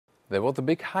There was a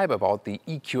big hype about the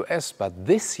EQS, but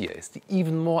this year is the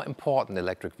even more important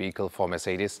electric vehicle for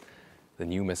Mercedes, the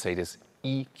new Mercedes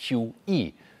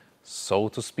EQE. So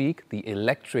to speak, the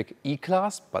electric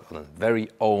E-Class, but on a very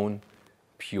own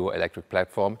pure electric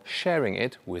platform, sharing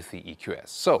it with the EQS.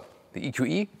 So the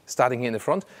EQE, starting here in the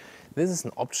front, this is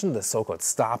an option, the so-called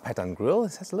star pattern grille.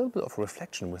 It has a little bit of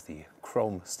reflection with the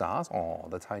chrome stars, oh,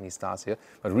 the tiny stars here,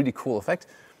 but really cool effect.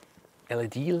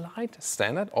 LED light,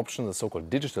 standard option, the so-called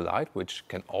digital light, which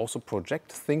can also project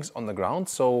things on the ground.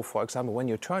 So, for example, when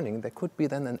you're turning, there could be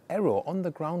then an arrow on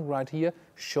the ground right here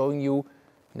showing you,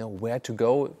 where to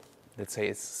go. Let's say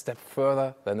it's a step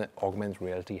further than an augmented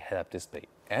reality head-up display.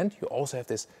 And you also have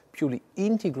this purely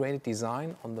integrated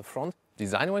design on the front.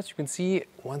 Design-wise, you can see,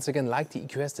 once again, like the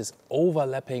EQS, this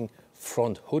overlapping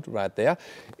front hood right there.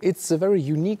 It's a very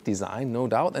unique design, no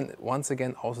doubt, and once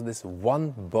again also this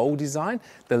one bow design.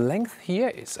 The length here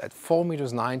is at 4,95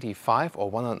 meters or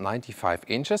 195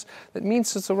 inches. That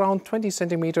means it's around 20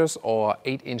 centimeters or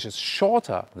 8 inches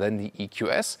shorter than the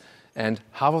EQS, and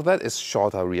half of that is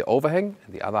shorter rear overhang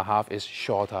and the other half is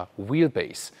shorter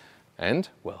wheelbase. And,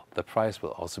 well, the price will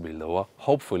also be lower,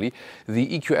 hopefully.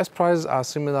 The EQS prices are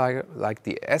similar like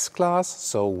the S-Class,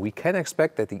 so we can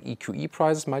expect that the EQE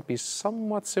prices might be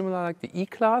somewhat similar like the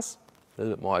E-Class. A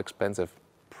little bit more expensive,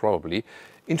 probably.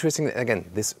 Interesting,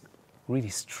 again, this really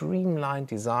streamlined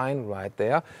design right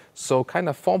there. So kind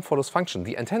of form follows function.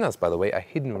 The antennas, by the way, are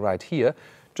hidden right here,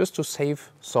 just to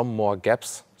save some more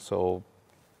gaps. So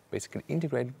basically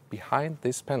integrated behind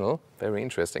this panel. Very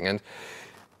interesting. And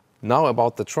now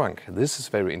about the trunk. This is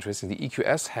very interesting. The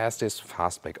EQS has this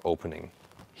fastback opening.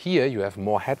 Here you have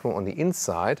more headroom on the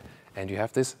inside and you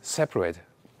have this separate,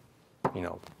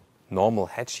 normal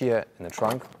hatch here in the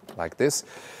trunk like this.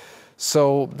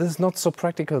 So this is not so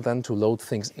practical then to load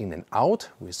things in and out.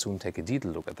 We'll soon take a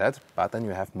detailed look at that, but then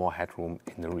you have more headroom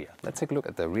in the rear. Let's take a look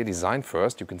at the rear design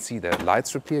first. You can see the light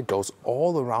strip here goes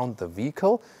all around the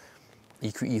vehicle.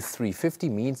 EQE 350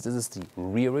 means this is the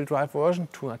rear-wheel drive version,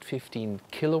 215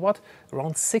 kilowatt.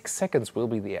 Around 6 seconds will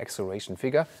be the acceleration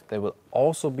figure. There will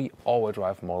also be all-wheel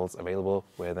drive models available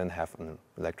where you then have an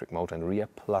electric motor in the rear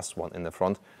plus one in the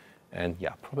front. And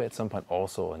yeah, probably at some point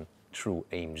also a true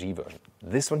AMG version.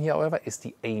 This one here, however, is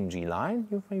the AMG line.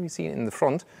 You've maybe seen it in the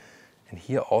front. And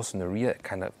here also in the rear,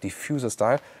 kind of diffuser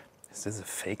style. Is this a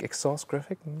fake exhaust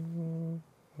graphic?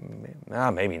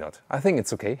 Maybe not. I think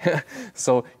it's okay.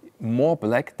 So more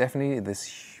black, definitely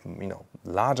this,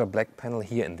 larger black panel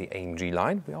here in the AMG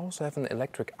line. We also have an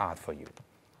electric art for you.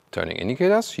 Turning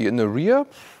indicators here in the rear,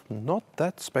 not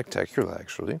that spectacular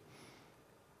actually.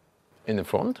 In the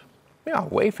front, yeah,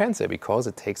 way fancier because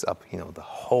it takes up, the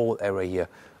whole area here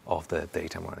of the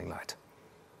daytime running light.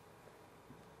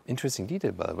 Interesting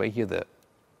detail, by the way, here the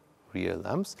rear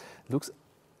lamps looks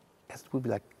as it would be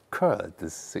like curled,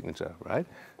 this signature, right?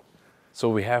 So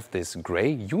we have this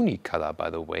gray, unique color, by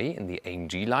the way, in the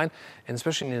AMG line. And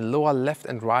especially in the lower left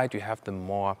and right, you have the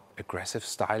more aggressive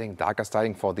styling, darker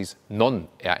styling for these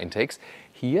non-air intakes.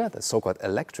 Here, the so-called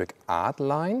electric art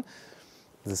line,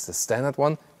 this is the standard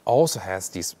one, also has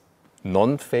these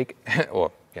non-fake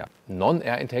or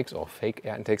non-air intakes or fake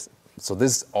air intakes. So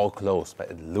this is all closed,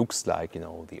 but it looks like,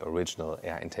 the original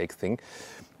air intake thing.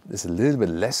 It's a little bit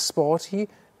less sporty.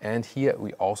 And here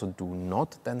we also do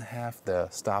not then have the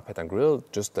star pattern grille,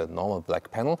 just the normal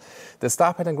black panel. The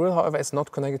star pattern grille, however, is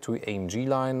not connected to AMG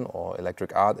line or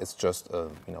electric art. It's just a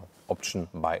option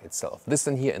by itself. This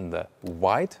then here in the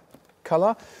white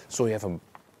color, so you have a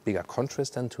bigger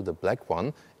contrast then to the black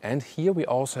one. And here we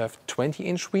also have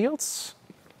 20-inch wheels,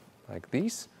 like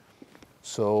these.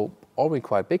 So already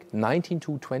quite big, 19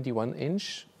 to 21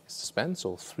 inch is the span,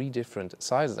 so 3 different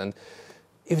sizes. And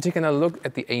if you take another look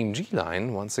at the AMG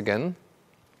line, once again,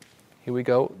 here we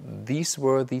go. These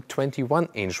were the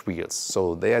 21-inch wheels.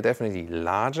 So they are definitely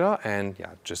larger and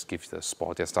just give the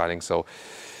sportier styling. So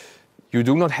you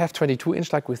do not have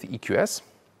 22-inch like with the EQS,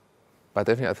 but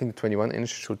definitely I think 21-inch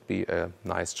should be a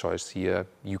nice choice here.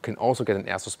 You can also get an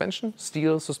air suspension.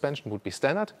 Steel suspension would be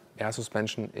standard. Air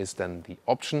suspension is then the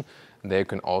option. And there you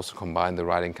can also combine the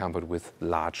riding comfort with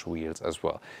large wheels as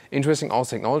well. Interesting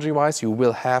also technology-wise, you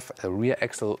will have a rear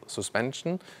axle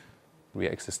suspension,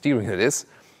 rear axle steering that is.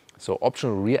 So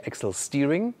optional rear axle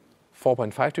steering,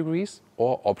 4.5 degrees,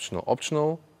 or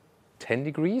optional 10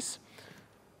 degrees.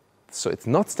 So it's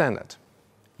not standard.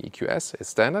 EQS is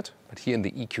standard, but here in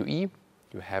the EQE,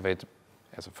 you have it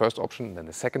as a first option, then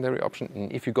the secondary option.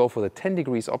 And if you go for the 10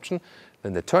 degrees option,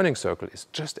 then the turning circle is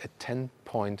just at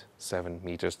 10.7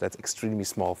 meters. That's extremely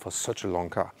small for such a long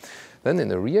car. Then in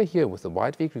the rear here with the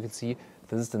white vehicle, you can see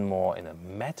this is then more in a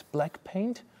matte black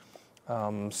paint.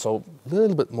 So a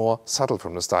little bit more subtle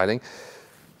from the styling.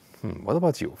 What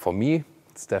about you? For me,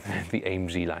 it's definitely the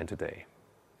AMG line today.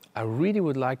 I really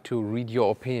would like to read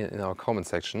your opinion in our comment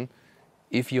section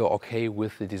if you're okay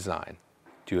with the design.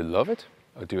 Do you love it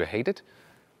or do you hate it?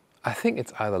 I think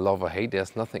it's either love or hate,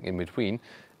 there's nothing in between.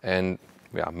 And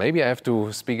yeah, maybe I have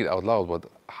to speak it out loud, what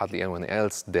hardly anyone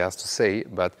else dares to say,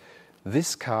 but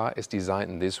this car is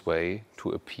designed in this way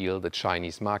to appeal the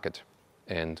Chinese market.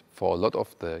 And for a lot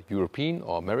of the European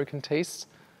or American tastes,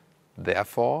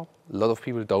 therefore, a lot of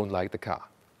people don't like the car.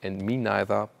 And me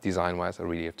neither, design-wise, I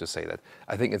really have to say that.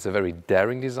 I think it's a very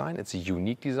daring design, it's a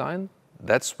unique design.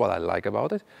 That's what I like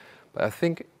about it. But I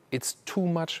think it's too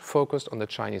much focused on the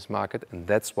Chinese market, and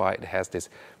that's why it has this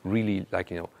really,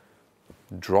 like,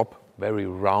 drop, very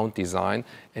round design.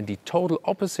 And the total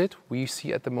opposite we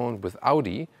see at the moment with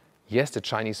Audi. Yes, the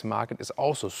Chinese market is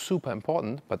also super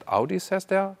important, but Audi says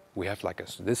there, we have like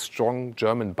this strong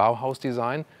German Bauhaus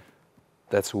design.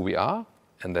 That's who we are,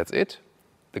 and that's it.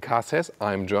 The car says,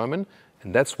 I'm German,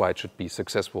 and that's why it should be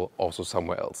successful also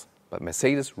somewhere else. But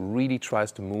Mercedes really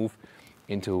tries to move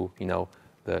into,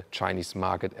 the Chinese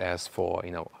market as for,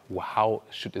 how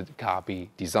should the car be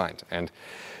designed. And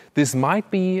this might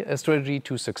be a strategy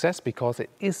to success because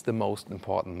it is the most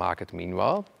important market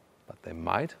meanwhile, but they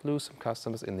might lose some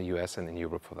customers in the US and in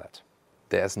Europe for that.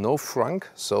 There's no frunk,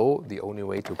 so the only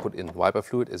way to put in wiper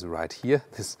fluid is right here,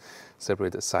 this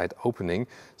separated side opening.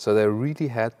 So they really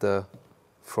had the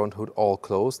front hood all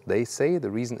closed. They say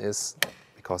the reason is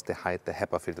because they hide the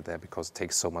HEPA filter there because it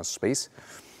takes so much space.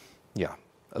 Yeah,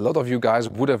 a lot of you guys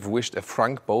would have wished a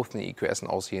frunk both in the EQS and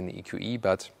also here in the EQE,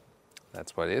 but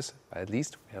that's what it is. At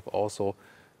least we have also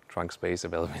trunk space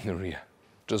available in the rear.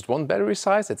 Just one battery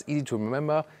size, that's easy to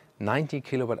remember. 90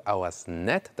 kilowatt hours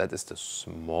net, that is the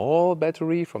small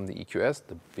battery from the EQS.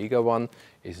 The bigger one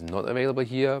is not available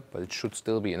here, but it should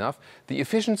still be enough. The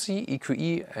efficiency,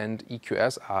 EQE and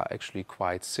EQS are actually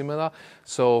quite similar.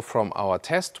 So from our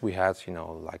test, we had,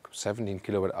 like 17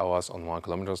 kilowatt hours on 1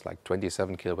 kilometer, like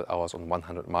 27 kilowatt hours on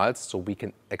 100 miles. So we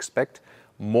can expect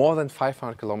more than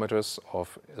 500 kilometers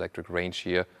of electric range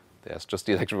here. There's just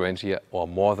the electric range here, or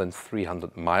more than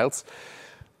 300 miles.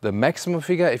 The maximum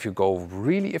figure, if you go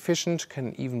really efficient,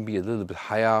 can even be a little bit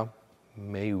higher.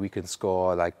 Maybe we can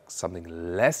score like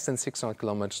something less than 600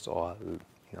 kilometers or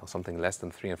something less than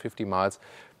 350 miles.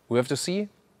 We have to see.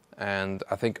 And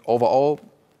I think overall,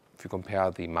 if you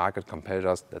compare the market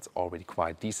competitors, that's already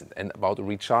quite decent. And about the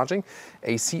recharging,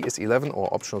 AC is 11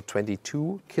 or optional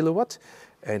 22 kilowatt.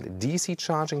 And DC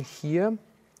charging here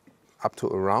up to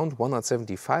around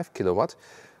 175 kilowatt.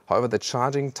 However, the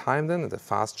charging time then at the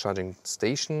fast charging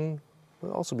station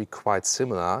will also be quite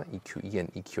similar, EQE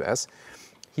and EQS.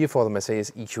 Here for the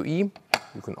Mercedes EQE,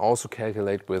 you can also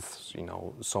calculate with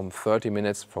some 30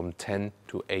 minutes from 10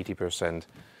 to 80%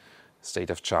 state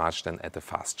of charge than at the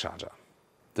fast charger.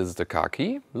 This is the car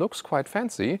key, looks quite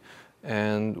fancy.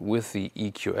 And with the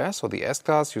EQS or the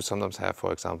S-Class, you sometimes have,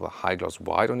 for example, a high gloss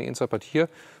white on the inside, but here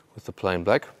with the plain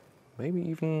black, maybe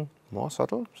even more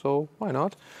subtle, so why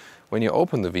not? When you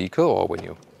open the vehicle or when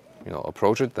you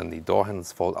approach it, then the door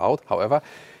handles fall out. However,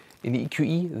 in the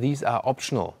EQE, these are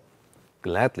optional,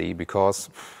 gladly, because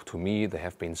to me, they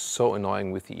have been so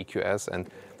annoying with the EQS. And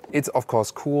it's of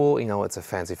course cool, it's a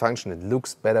fancy function. It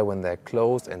looks better when they're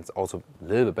closed and it's also a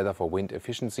little bit better for wind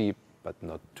efficiency, but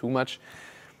not too much.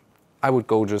 I would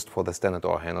go just for the standard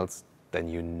door handles. Then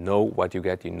you know what you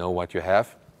get, you know what you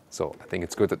have. So I think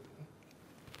it's good that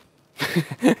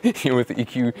here with the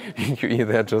EQE,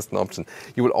 they're just an option.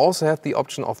 You will also have the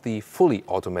option of the fully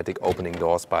automatic opening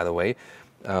doors, by the way.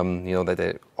 That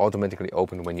they automatically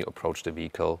open when you approach the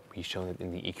vehicle. We've shown it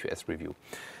in the EQS review.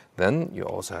 Then you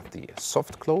also have the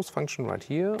soft close function right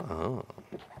here.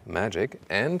 Magic.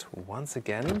 And once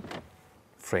again,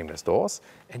 frameless doors.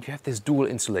 And you have this dual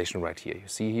insulation right here. You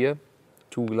see here,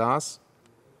 2 glass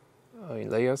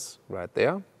layers right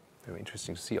there. Very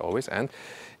interesting to see always. And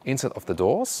inside of the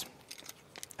doors,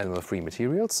 animal-free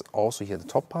materials. Also here the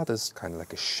top part is kind of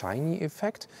like a shiny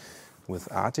effect with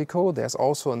Artico. There's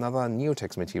also another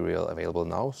Neotex material available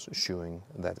now, showing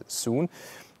that soon.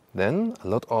 Then a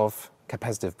lot of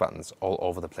capacitive buttons all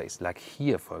over the place. Like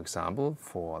here, for example,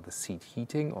 for the seat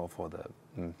heating or for the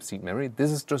seat memory. This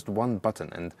is just one button.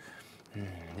 And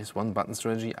this one button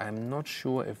strategy, I'm not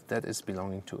sure if that is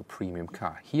belonging to a premium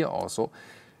car. Here also,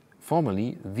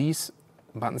 formerly, these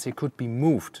buttons here could be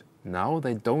moved. Now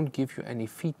they don't give you any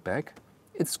feedback.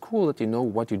 It's cool that you know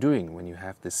what you're doing when you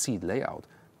have the seat layout,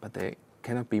 but they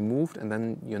cannot be moved and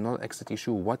then you're not exactly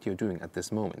sure what you're doing at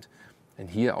this moment. And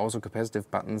here also capacitive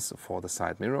buttons for the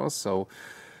side mirrors. So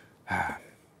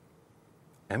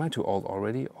am I too old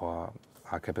already, or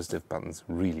are capacitive buttons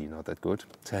really not that good?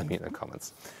 Tell me in the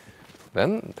comments.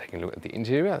 Then taking a look at the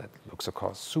interior, that looks of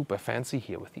course super fancy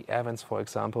here with the air vents, for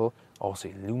example, also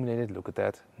illuminated. Look at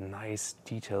that, nice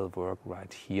detail work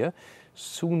right here.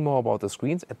 Soon more about the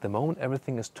screens. At the moment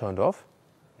everything is turned off.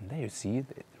 And there you see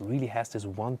it really has this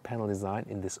one panel design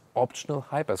in this optional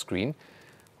hyperscreen.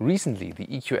 Recently the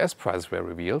EQS prices were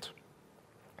revealed,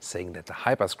 saying that the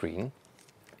hyperscreen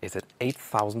is at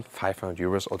 8,500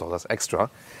 euros or dollars extra.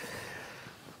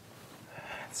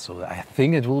 So I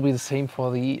think it will be the same for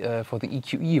the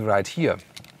EQE right here.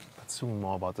 But soon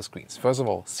more about the screens. First of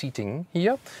all, seating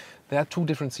here. There are two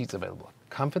different seats available,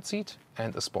 comfort seat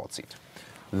and a sport seat.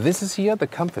 This is here the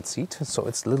comfort seat, so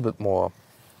it's a little bit more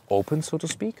open, so to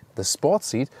speak. The sport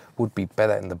seat would be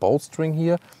better in the bolstering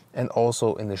here and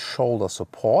also in the shoulder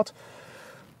support.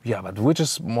 Yeah, but which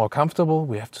is more comfortable,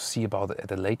 we have to see about it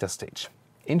at a later stage.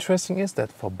 Interesting is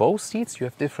that for both seats you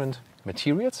have different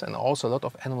materials and also a lot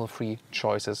of animal-free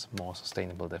choices, more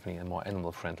sustainable definitely and more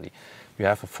animal-friendly. You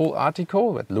have a full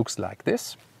Artico that looks like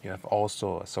this. You have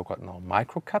also a so-called now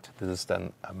micro cut. This is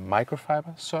then a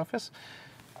microfiber surface.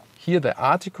 Here the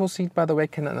Artico seat, by the way,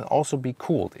 can also be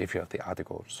cooled if you have the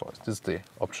Artico choice. This is the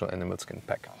optional animal skin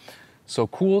pack. So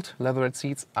cooled leatherette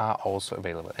seats are also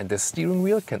available. And the steering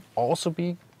wheel can also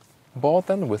be bought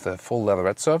then with a full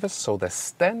leatherette surface. So the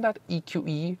standard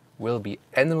EQE will be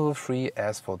animal-free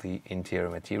as for the interior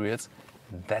materials.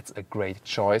 That's a great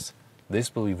choice.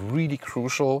 This will be really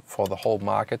crucial for the whole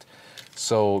market.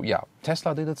 So yeah,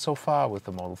 Tesla did it so far with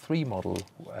the Model 3, with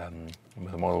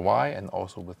the Model Y, and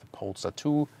also with the Polestar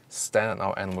 2. Standard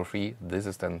now animal-free. This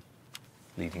is then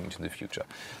leading into the future.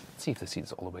 Let's see if the seat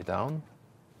is all the way down.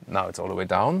 Now it's all the way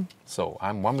down. So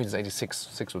I'm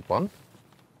 1,86 m, 6'1".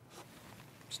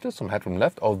 Still some headroom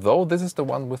left, although this is the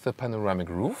one with the panoramic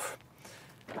roof.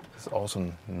 It's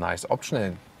also a nice option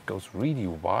and it goes really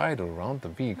wide around the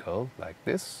vehicle like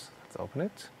this. Let's open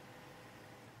it.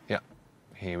 Yeah,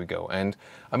 here we go. And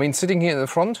I mean, sitting here in the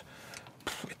front,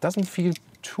 it doesn't feel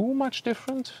too much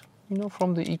different, you know,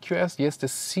 from the EQS. Yes, the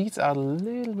seats are a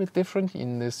little bit different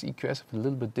in this EQS, a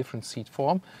little bit different seat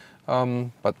form.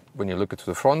 But when you look at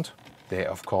the front, they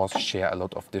of course share a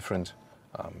lot of different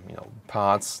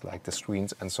parts like the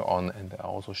screens and so on, and they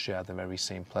also share the very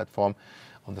same platform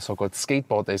on the so-called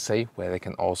skateboard, they say, where they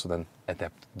can also then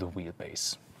adapt the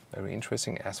wheelbase. Very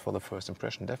interesting as for the first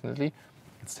impression, definitely.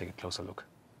 Let's take a closer look.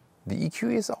 The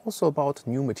EQE is also about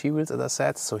new materials, as I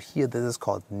said. So here this is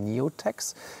called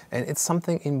Neotex, and it's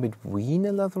something in between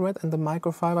a leatherette and the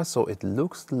microfiber. So it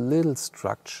looks a little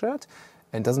structured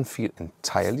and doesn't feel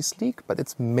entirely sleek, but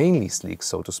it's mainly sleek,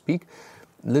 so to speak.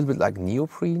 A little bit like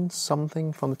neoprene,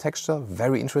 something from the texture.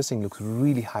 Very interesting, looks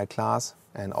really high class.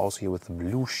 And also here with the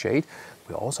blue shade.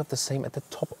 We also have the same at the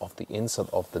top of the inside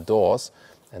of the doors.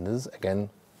 And this is again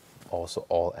also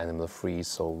all animal free,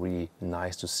 so really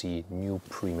nice to see new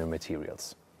premium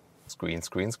materials. Screens,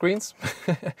 screens, screens.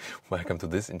 Welcome to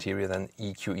this interior then,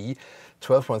 EQE.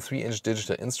 12.3-inch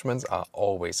digital instruments are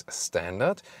always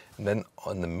standard. And then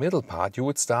on the middle part you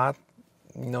would start,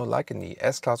 you know, like in the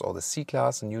S-Class or the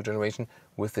C-Class, the new generation,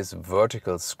 with this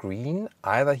vertical screen,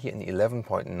 either here in the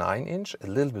 11.9 inch, a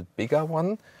little bit bigger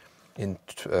one, in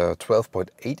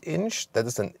 12.8 inch. That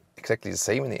is then exactly the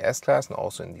same in the S-Class and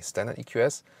also in the standard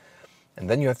EQS. And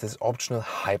then you have this optional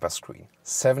hyper screen,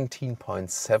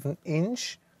 17.7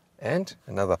 inch, and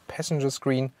another passenger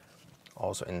screen,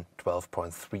 also in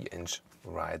 12.3 inch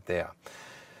right there.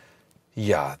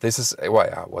 Yeah, this is, well,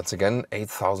 yeah, once again,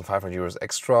 8,500 euros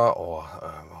extra, or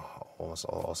almost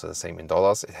also the same in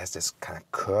dollars. It has this kind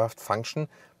of curved function,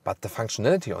 but the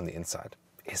functionality on the inside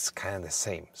is kind of the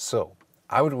same. So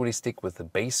I would really stick with the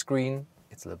base screen.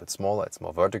 It's a little bit smaller, it's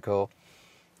more vertical.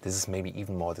 This is maybe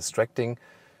even more distracting.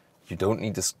 You don't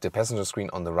need the passenger screen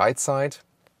on the right side.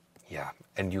 Yeah,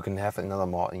 and you can have another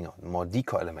more, more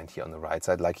deco element here on the right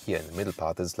side, like here in the middle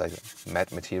part. This is like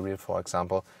matte material, for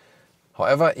example.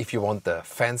 However, if you want the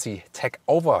fancy tech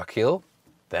overkill,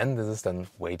 then this is the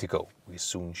way to go. We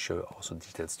soon show also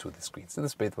details to the screens. This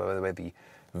is, by the way, the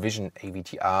Vision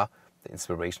AVTR, the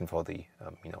inspiration for the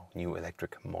new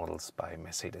electric models by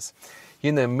Mercedes. Here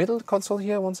in the middle console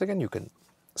here, once again, you can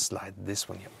slide this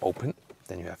one here open.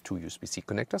 Then you have two USB-C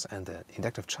connectors and an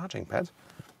inductive charging pad,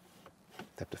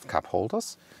 adaptive cup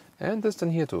holders, and this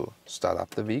then here to start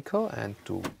up the vehicle and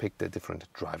to pick the different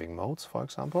driving modes, for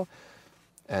example.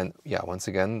 And yeah, once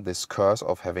again, this curse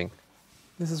of having,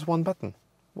 this is one button.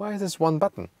 Why is this one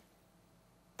button?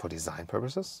 For design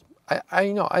purposes?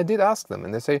 I did ask them,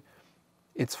 and they say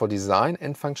it's for design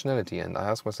and functionality. And I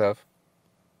asked myself,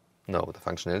 no, the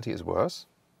functionality is worse.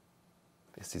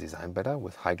 Is the design better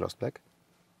with high gloss black?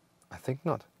 I think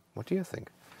not. What do you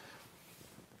think?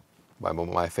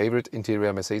 my favorite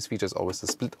interior Mercedes feature is always the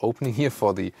split opening here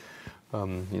for the,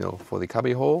 you know, for the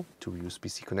cubby hole, 2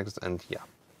 USB-C connectors, and yeah,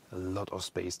 a lot of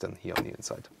space then here on the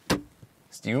inside.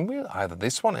 Steering wheel, either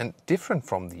this one and different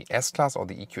from the S-Class or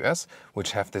the EQS,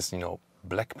 which have this, you know,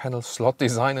 black panel slot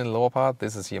design in the lower part.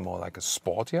 This is here more like a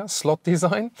sportier slot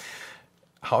design.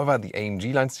 However, the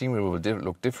AMG line steering wheel will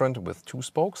look different with 2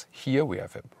 spokes. Here we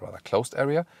have a rather closed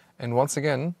area. And once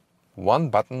again, one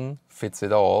button fits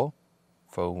it all.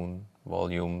 Phone,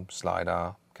 volume,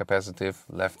 slider, capacitive,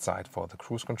 left side for the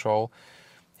cruise control.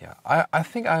 Yeah, I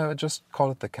think I would just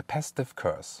call it the capacitive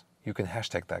curse. You can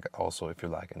hashtag that also if you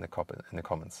like in the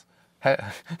comments.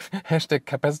 Hashtag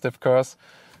capacitive curse,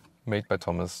 made by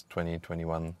Thomas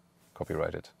 2021,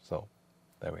 copyrighted. So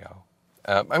there we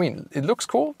are. I mean, it looks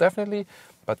cool, definitely,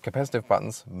 but capacitive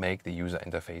buttons make the user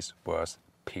interface worse,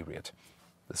 period.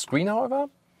 The screen, however,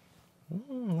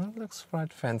 that looks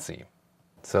quite fancy.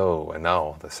 So, and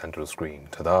now the central screen,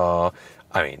 ta-da!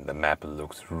 I mean, the map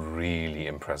looks really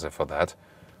impressive for that.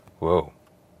 Whoa.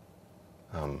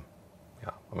 Yeah,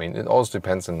 I mean, it also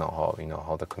depends on how, you know,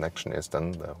 how the connection is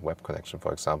done, the web connection,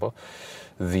 for example.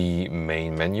 The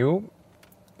main menu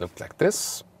looked like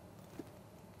this.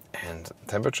 And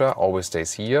temperature always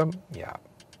stays here. Yeah,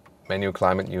 menu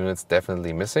climate units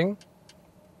definitely missing.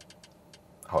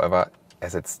 However,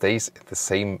 as it stays in the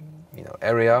same, you know,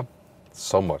 area,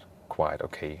 somewhat quite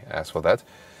okay as for that.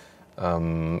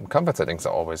 Comfort settings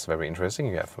are always very interesting.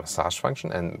 You have massage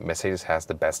function, and Mercedes has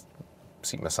the best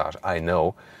seat massage, I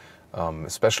know.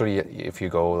 Especially if you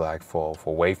go like for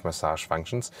wave massage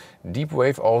functions. Deep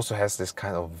wave also has this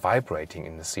kind of vibrating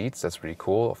in the seats. That's really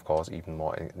cool. Of course, even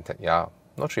more, yeah,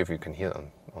 not sure if you can hear it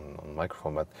on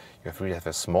microphone, but you really have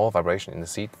a small vibration in the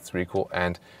seat. It's really cool.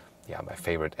 And yeah, my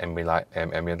favorite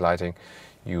ambient lighting.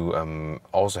 You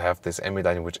also have this ambient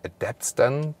lighting which adapts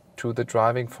then to the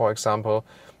driving, for example.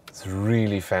 It's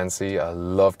really fancy. I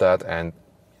love that. And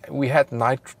we had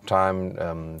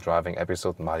nighttime driving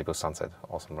episode Malibu Sunset.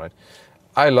 Awesome, right?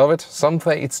 I love it. Some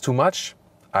say it's too much.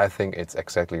 I think it's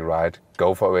exactly right.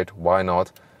 Go for it. Why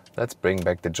not? Let's bring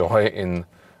back the joy in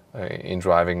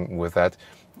driving with that.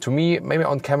 To me, maybe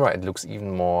on camera it looks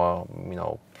even more, you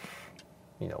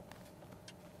know,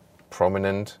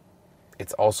 prominent.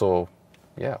 It's also,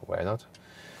 yeah, why not?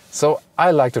 So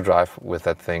I like to drive with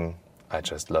that thing. I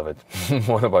just love it.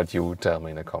 What about you? Tell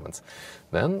me in the comments.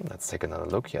 Then let's take another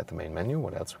look here at the main menu.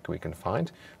 What else we can find?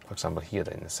 For example, here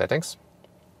in the settings,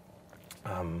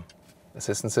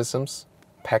 assistance systems,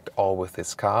 packed all with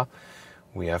this car.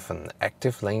 We have an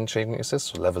active lane changing assist.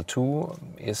 So level 2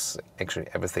 is actually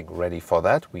everything ready for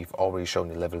that. We've already shown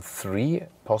the level 3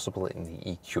 possible in the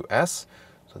EQS.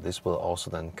 So this will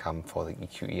also then come for the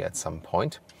EQE at some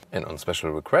point. And on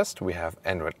special request, we have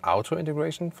Android Auto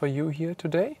integration for you here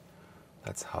today.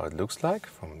 That's how it looks like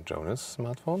from Jonas'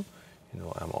 smartphone. You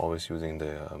know, I'm always using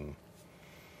the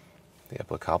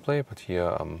Apple CarPlay, but here,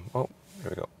 oh, here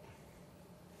we go.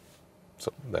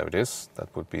 So there it is.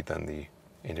 That would be then the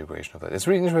integration of that. It's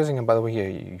really interesting, and by the way, here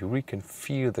you really can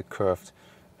feel the curved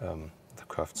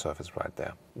surface right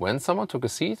there. When someone took a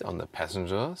seat on the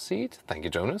passenger seat, thank you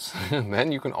Jonas,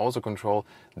 then you can also control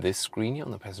this screen here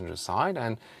on the passenger side,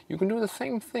 and you can do the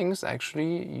same things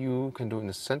actually you can do in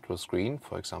the central screen.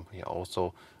 For example, here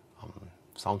also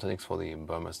sound techniques for the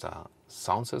Burmester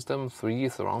sound system,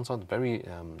 3D surround sound, very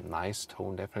nice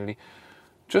tone definitely.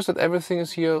 Just that everything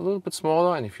is here a little bit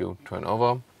smaller, and if you turn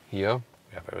over here,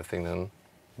 we have everything then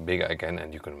bigger again,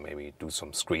 and you can maybe do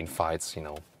some screen fights, you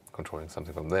know, controlling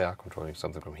something from there, controlling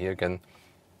something from here again.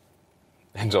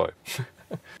 Enjoy.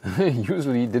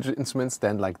 Usually digital instruments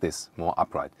stand like this, more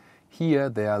upright. Here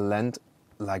they are land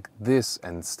like this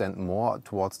and stand more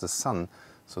towards the sun,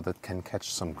 so that can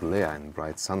catch some glare in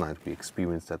bright sunlight. We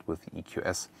experienced that with the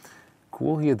EQS.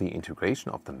 Cool here, the integration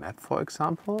of the map, for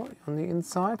example, on the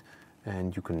inside.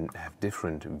 And you can have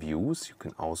different views. You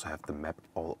can also have the map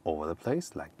all over the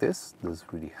place, like this. This is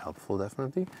really helpful,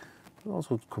 definitely. But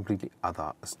also completely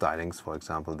other stylings. For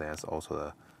example, there's also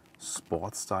the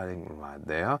sport styling right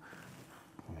there.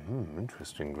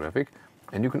 Interesting graphic.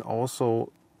 And you can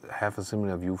also have a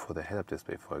similar view for the head-up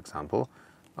display, for example.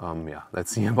 Yeah,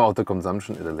 let's see about the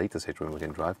consumption at a later stage when we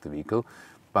can drive the vehicle.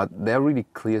 But they're really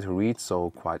clear to read, so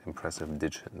quite impressive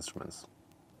digital instruments.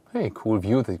 Hey, cool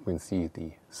view that you can see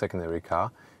the secondary car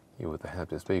here with the head-up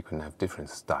display. You can have different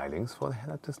stylings for the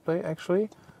head-up display actually.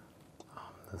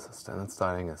 This is standard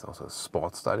styling. There's also a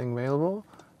sport styling available,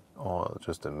 or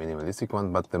just a minimalistic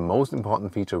one. But the most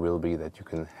important feature will be that you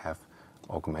can have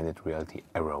augmented reality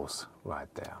arrows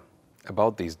right there.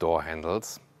 About these door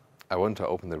handles, I want to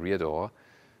open the rear door.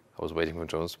 I was waiting for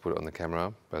Jones to put it on the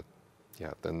camera, but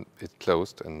yeah, then it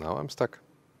closed and now I'm stuck.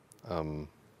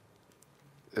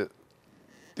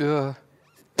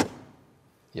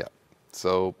 Yeah,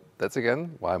 so that's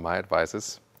again why my advice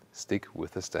is stick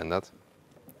with the standard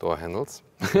door handles.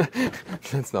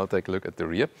 Let's now take a look at the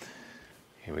rear.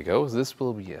 Here we go. This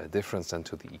will be a difference then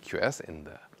to the EQS in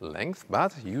the length,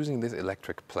 but using this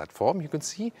electric platform, you can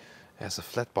see there's a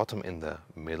flat bottom in the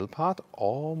middle part,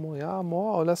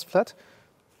 more or less flat.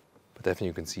 But definitely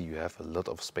you can see you have a lot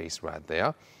of space right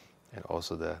there, and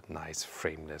also the nice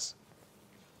frameless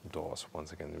doors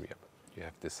once again in the rear. You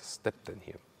have this step then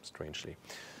here, strangely.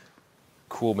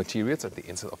 Cool materials at the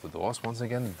inside of the doors. Once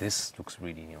again, this looks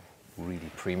really,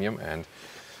 really premium. And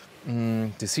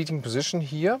the seating position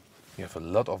here, you have a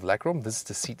lot of legroom. This is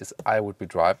the seat as I would be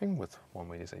driving with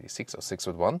 1.86 or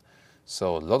 6'1".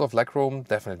 So a lot of legroom,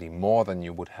 definitely more than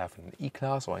you would have in an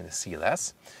E-Class or in a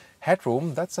CLS.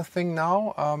 Headroom, that's the thing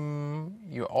now.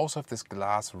 You also have this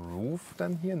glass roof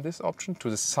then here in this option. To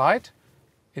the side,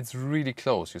 it's really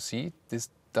close. You see, this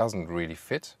doesn't really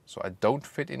fit. So I don't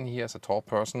fit in here as a tall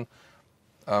person.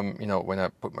 You know, when I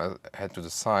put my head to the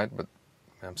side, but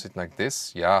when I'm sitting like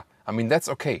this, yeah, I mean, that's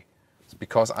okay. It's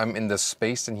because I'm in the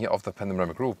space in here of the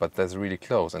panoramic roof, but that's really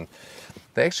close. And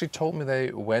they actually told me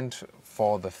they went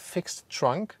for the fixed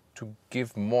trunk to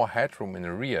give more headroom in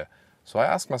the rear. So I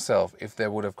asked myself if they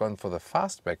would have gone for the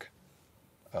fastback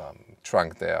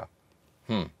trunk there.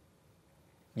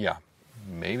 Yeah,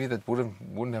 maybe that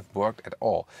wouldn't have worked at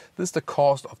all. This is the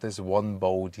cost of this one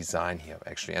bow design here,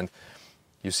 actually. And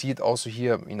you see it also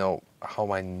here, you know, how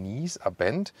my knees are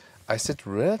bent. I sit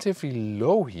relatively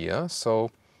low here,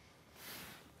 so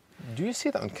do you see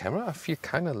it on camera? I feel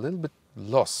kind of a little bit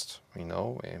lost, you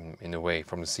know, in a way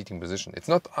from the seating position. It's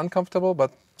not uncomfortable,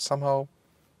 but somehow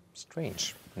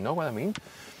strange. You know what I mean?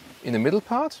 In the middle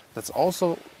part, that's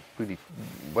also really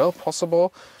well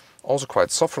possible. Also quite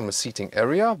soft from the seating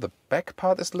area. The back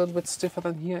part is a little bit stiffer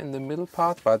than here in the middle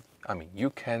part, but I mean, you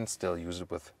can still use it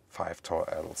with 5 tall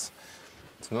adults.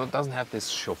 So it doesn't have this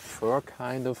chauffeur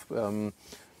kind of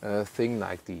thing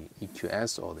like the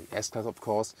EQS or the S-Class, of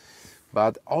course.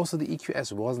 But also the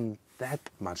EQS wasn't that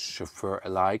much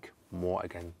chauffeur-alike, more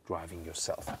again driving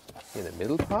yourself. In the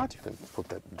middle part, you can put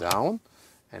that down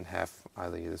and have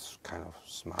either this kind of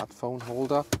smartphone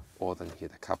holder or then here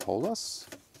the cup holders,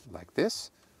 like this.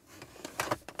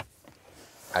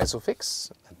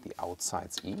 Isofix at the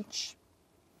outsides each.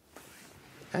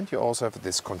 And you also have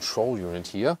this control unit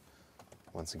here.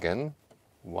 Once again,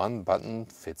 one button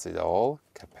fits it all,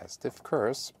 capacitive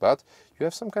curse, but you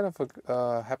have some kind of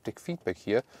a haptic feedback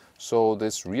here. So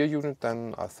this rear unit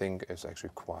then I think is actually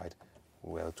quite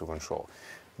well to control.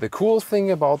 The cool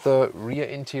thing about the rear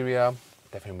interior,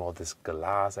 definitely more this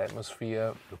glass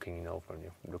atmosphere, looking, you know, when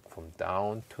you look from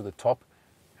down to the top,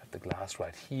 you have the glass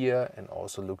right here and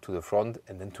also look to the front,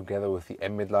 and then together with the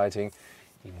ambient lighting,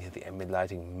 even here the ambient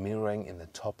lighting mirroring in the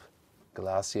top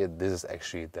glass here, this is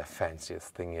actually the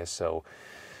fanciest thing here. So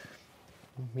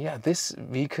yeah, this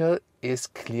vehicle is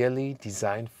clearly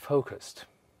design focused.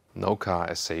 No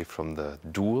car is safe from the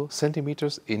dual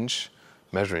centimeters inch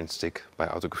measuring stick by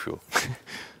Autogefühl.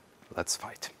 Let's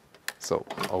fight. So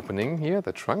opening here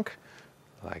the trunk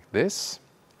like this.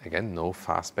 Again, no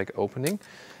fastback opening.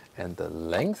 And the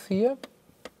length here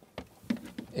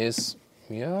is,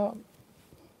 yeah,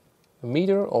 1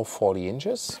 meter or 40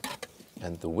 inches.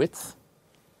 And the width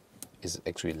is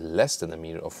actually less than 1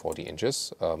 meter or 40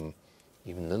 inches.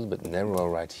 Even a little bit narrower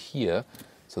right here.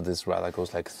 So this rather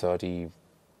goes like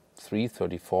 33,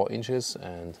 34 inches.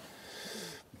 And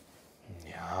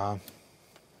yeah,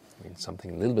 I mean something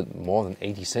a little bit more than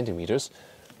 80 centimeters.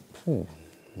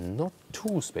 Not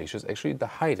too spacious. Actually, the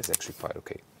height is actually quite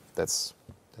okay. That's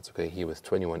okay here with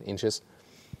 21 inches.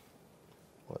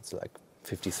 Well, it's like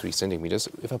 53 centimeters.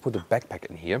 If I put a backpack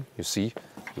in here, you see,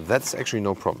 that's actually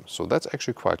no problem. So that's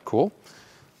actually quite cool.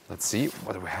 Let's see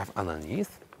what do we have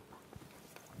underneath.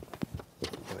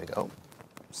 Here we go.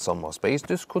 Some more space.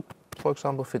 This could, for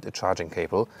example, fit a charging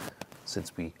cable,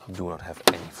 since we do not have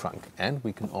any trunk. And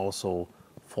we can also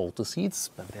fold the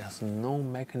seats, but there's no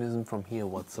mechanism from here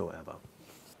whatsoever.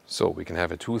 So we can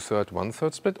have a 2/3,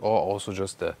 1/3 split, or also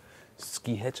just a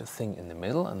ski hatch thing in the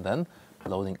middle, and then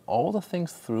loading all the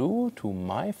things through to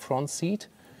my front seat,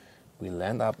 we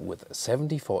land up with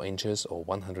 74 inches or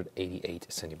 188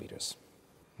 centimeters.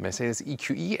 Mercedes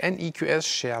EQE and EQS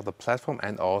share the platform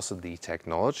and also the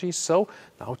technology. So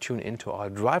now tune into our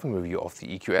driving review of the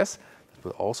EQS. That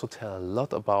will also tell a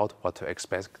lot about what to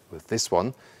expect with this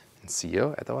one. And see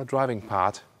you at our driving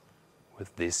part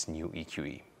with this new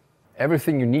EQE.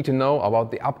 Everything you need to know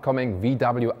about the upcoming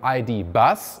VW ID.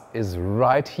 Bus is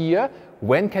right here.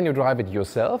 When can you drive it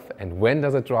yourself and when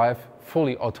does it drive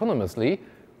fully autonomously?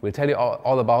 We'll tell you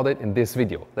all about it in this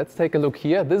video. Let's take a look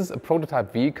here. This is a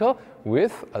prototype vehicle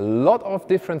with a lot of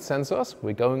different sensors.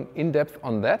 We're going in depth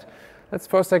on that. Let's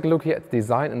first take a look here at the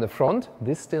design in the front.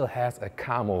 This still has a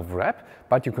camo wrap,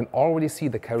 but you can already see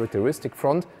the characteristic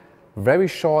front, very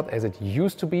short as it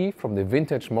used to be from the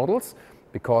vintage models,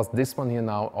 because this one here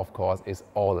now, of course, is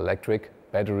all electric,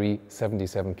 battery,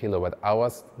 77 kilowatt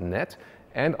hours net,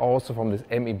 and also from this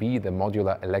MEB, the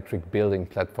modular electric building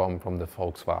platform from the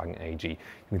Volkswagen AG. You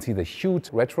can see the huge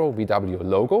retro VW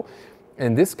logo.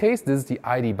 In this case, this is the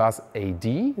ID. Buzz AD,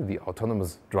 the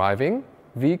autonomous driving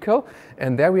vehicle,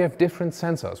 and there we have different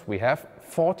sensors. We have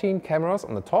 14 cameras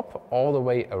on the top all the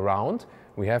way around.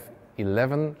 We have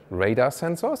 11 radar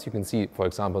sensors. You can see, for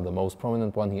example, the most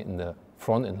prominent one here in the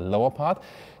front, in the lower part.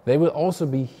 They will also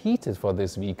be heated for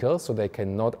this vehicle, so they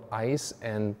cannot ice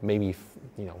and maybe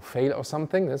fail or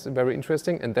something. That's very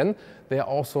interesting. And then there are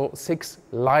also 6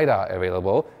 LiDAR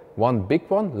available. One big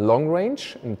one, long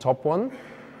range, and top one.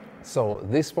 So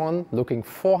this one looking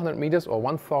 400 meters or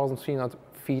 1,300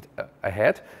 feet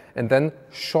ahead. And then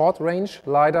short range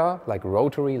LiDAR, like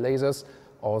rotary lasers,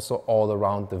 also all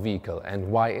around the vehicle.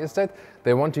 And why is that?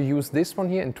 They want to use this one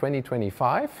here in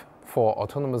 2025 for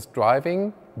autonomous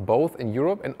driving, both in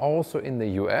Europe and also in the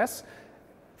US.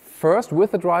 First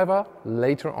with the driver,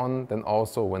 later on then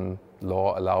also when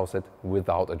law allows it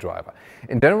without a driver.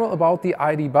 In general, about the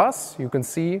ID. Buzz, you can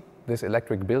see this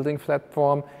electric building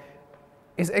platform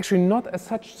is actually not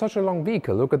such a long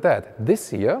vehicle. Look at that. This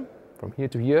here, from here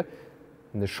to here,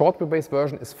 in the short wheelbase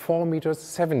version is 4 meters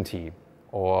 70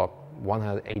 or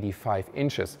 185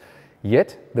 inches.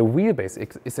 Yet the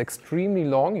wheelbase is extremely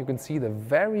long. You can see the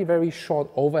very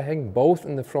short overhang both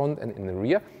in the front and in the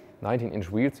rear. 19-inch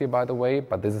wheels here, by the way,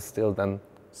 but this is still then,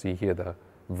 see here the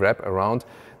wrap around.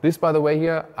 This, by the way,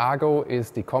 here, Argo is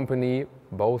the company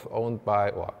both owned by,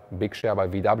 or big share by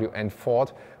VW and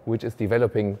Ford, which is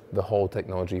developing the whole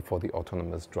technology for the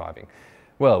autonomous driving.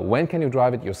 Well, when can you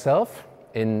drive it yourself?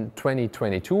 In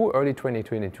 2022, early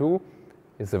 2022,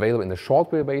 it's available in the short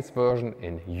wheelbase version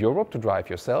in Europe to drive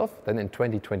yourself. Then in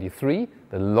 2023,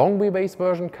 the long wheelbase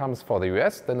version comes for the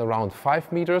US, then around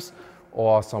 5 meters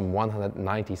or some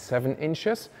 197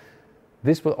 inches.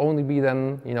 This will only be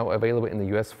then available in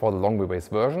the US for the long wheelbase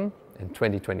version in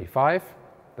 2025.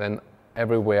 Then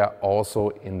everywhere also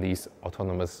in these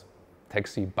autonomous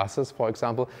taxi buses, for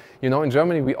example. In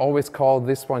Germany we always call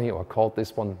this one here, or called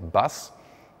this one bus,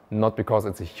 not because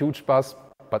it's a huge bus,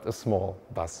 but a small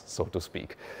bus, so to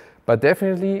speak. But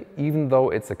definitely, even though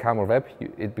it's a camo wrap,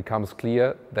 it becomes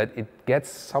clear that it gets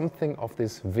something of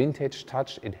this vintage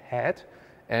touch it had.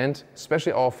 And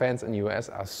especially our fans in the US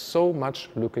are so much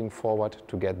looking forward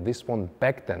to get this one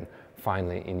back then,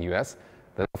 finally in US.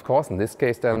 Then of course, in this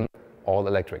case then, all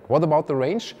electric. What about the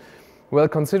range? Well,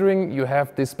 considering you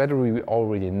have this battery we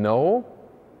already know,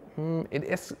 it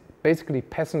is basically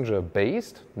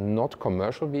passenger-based, not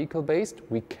commercial vehicle-based.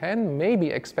 We can maybe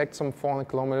expect some 400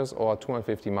 kilometers or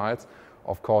 250 miles.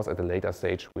 Of course, at a later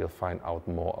stage, we'll find out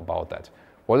more about that.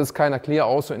 What is kind of clear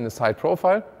also in the side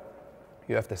profile,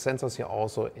 you have the sensors here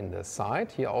also in the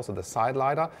side, here also the side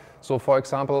LiDAR. So for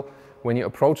example, when you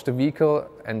approach the vehicle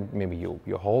and maybe you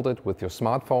hold it with your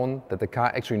smartphone, that the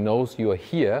car actually knows you're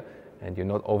here and you're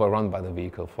not overrun by the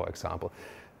vehicle, for example.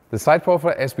 The side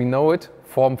profile, as we know it,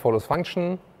 form follows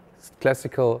function,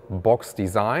 classical box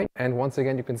design, and once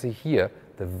again you can see here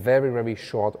the very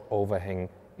short overhang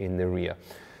in the rear.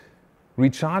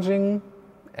 Recharging,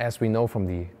 as we know from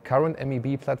the current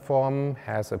MEB platform,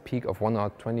 has a peak of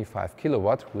 125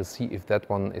 kilowatt. We'll see if that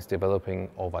one is developing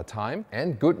over time.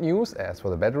 And good news, as for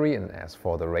the battery and as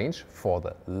for the range, for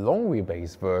the long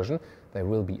wheelbase version, there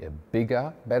will be a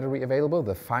bigger battery available.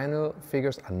 The final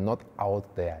figures are not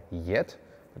out there yet.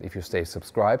 But if you stay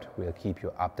subscribed, we'll keep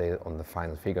you updated on the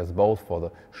final figures, both for the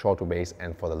short wheelbase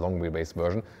and for the long wheelbase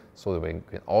version, so that we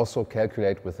can also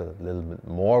calculate with a little bit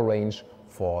more range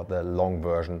for the long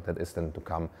version that is then to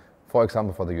come, for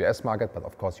example, for the US market, but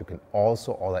of course you can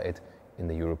also order it in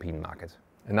the European market.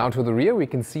 And now to the rear, we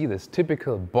can see this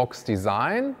typical box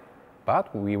design,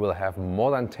 but we will have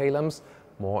modern tail lamps,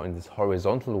 more in this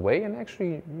horizontal way, and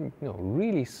actually,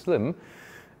 really slim.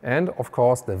 And of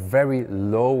course, the very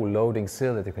low loading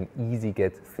sill that you can easily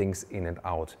get things in and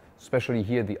out. Especially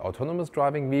here, the autonomous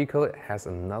driving vehicle has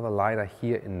another LiDAR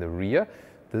here in the rear.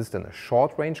 This is then a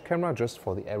short range camera just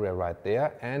for the area right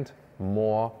there, and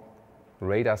more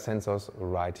radar sensors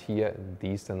right here.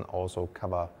 These then also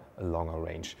cover a longer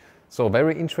range. So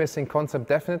very interesting concept,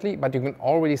 definitely, but you can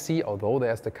already see, although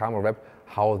there's the camo wrap,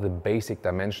 how the basic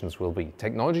dimensions will be.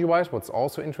 Technology-wise, what's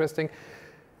also interesting,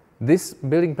 this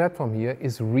building platform here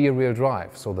is rear-wheel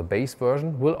drive, so the base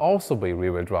version will also be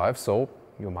rear-wheel drive, so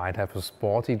you might have a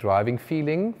sporty driving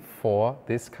feeling for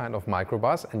this kind of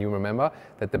microbus, and you remember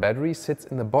that the battery sits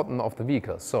in the bottom of the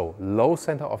vehicle. So low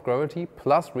center of gravity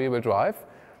plus rear-wheel drive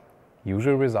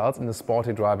usually results in a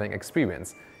sporty driving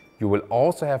experience. You will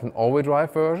also have an all-wheel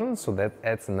drive version, so that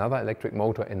adds another electric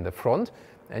motor in the front.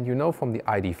 And you know from the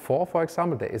ID.4, for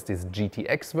example, there is this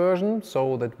GTX version,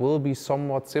 so that will be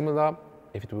somewhat similar.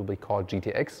 If it will be called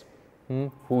GTX,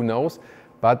 who knows?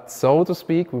 But so to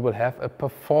speak, we will have a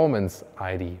performance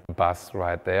ID bus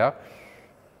right there.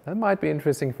 That might be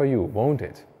interesting for you, won't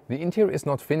it? The interior is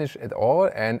not finished at all,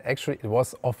 and actually it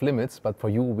was off limits, but for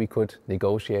you we could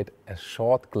negotiate a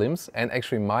short glimpse, and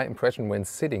actually my impression when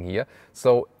sitting here.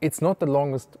 So it's not the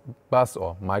longest bus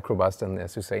or microbus, than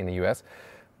as you say in the US.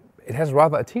 It has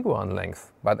rather a Tiguan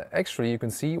length, but actually you can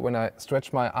see when I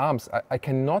stretch my arms, I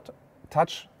cannot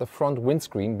touch the front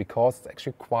windscreen because it's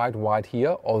actually quite wide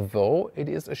here, although it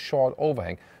is a short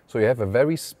overhang. So you have a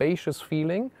very spacious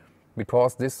feeling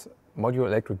because this modular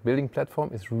electric building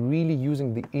platform is really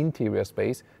using the interior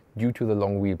space due to the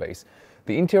long wheelbase.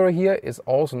 The interior here is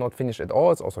also not finished at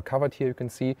all. It's also covered here, you can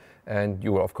see, and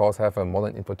you will of course have a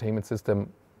modern infotainment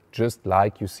system just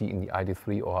like you see in the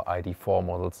ID.3 or ID.4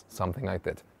 models, something like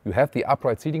that. You have the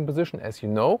upright seating position, as you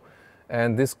know,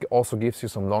 and this also gives you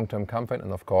some long-term comfort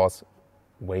and of course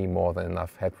way more than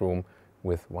enough headroom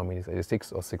with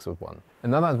 1.86 or 6'1".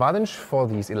 Another advantage for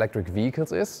these electric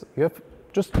vehicles is you have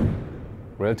just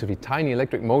relatively tiny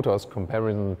electric motors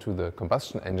compared to the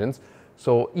combustion engines.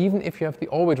 So even if you have the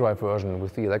all-wheel drive version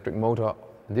with the electric motor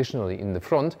additionally in the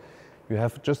front, you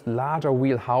have just larger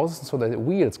wheel houses so that the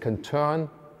wheels can turn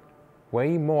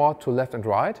way more to left and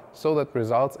right, so that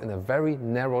results in a very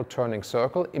narrow turning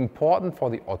circle, important for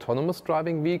the autonomous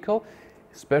driving vehicle,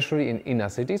 especially in inner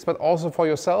cities, but also for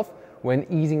yourself when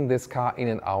easing this car in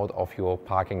and out of your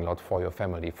parking lot for your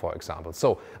family, for example.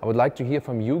 So I would like to hear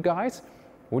from you guys.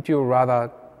 Would you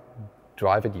rather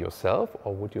drive it yourself,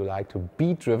 or would you like to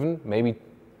be driven? Maybe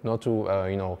not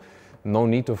to, no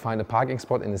need to find a parking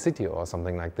spot in the city or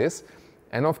something like this.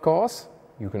 And of course,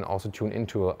 you can also tune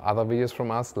into other videos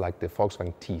from us, like the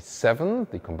Volkswagen T7,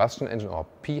 the combustion engine or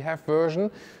PHEV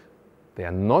version. They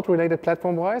are not related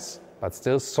platform-wise, but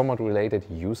still somewhat related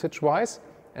usage-wise.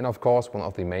 And of course, one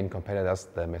of the main competitors,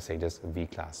 the Mercedes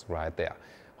V-Class right there.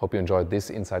 Hope you enjoyed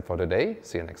this insight for today.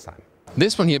 See you next time.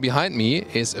 This one here behind me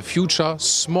is a future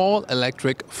small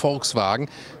electric Volkswagen.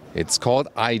 It's called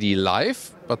ID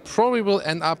Life, but probably will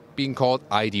end up being called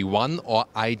ID.1 or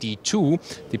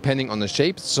ID.2, depending on the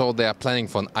shape. So they are planning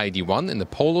for an ID.1 in the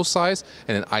Polo size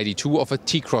and an ID.2 of a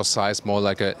T-Cross size, more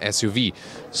like a SUV.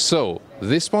 So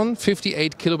this one,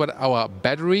 58 kWh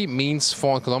battery, means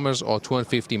 400 kilometers or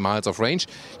 250 miles of range.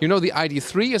 You know, the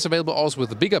ID.3 is available also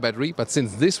with a bigger battery, but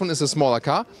since this one is a smaller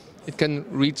car, it can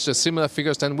reach the similar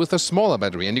figures than with a smaller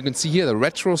battery. And you can see here the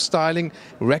retro styling,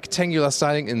 rectangular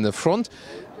styling in the front.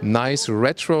 Nice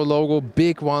retro logo,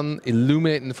 big one,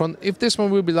 illuminated in the front. If this one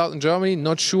will be allowed in Germany,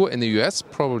 not sure. In the US,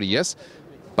 probably yes.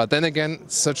 But then again,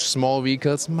 such small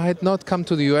vehicles might not come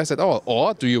to the US at all.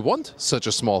 Or do you want such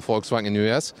a small Volkswagen in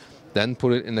the US? Then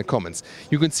put it in the comments.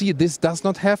 You can see this does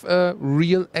not have a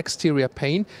real exterior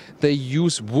paint. They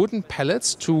use wooden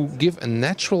pellets to give a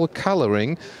natural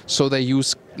coloring, so they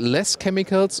use less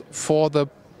chemicals for the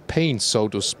paint, so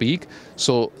to speak.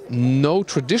 So no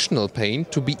traditional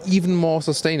paint, to be even more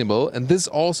sustainable. And this is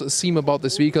also a theme about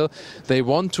this vehicle. They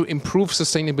want to improve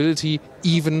sustainability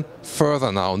even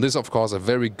further now. And this is of course a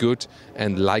very good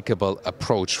and likable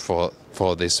approach for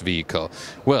this vehicle.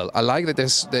 Well, I like that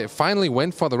they finally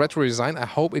went for the retro design. I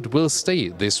hope it will stay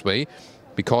this way,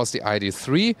 because the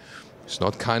ID.3 is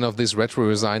not kind of this retro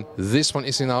design. This one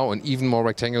is now an even more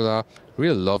rectangular.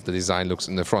 Really love the design looks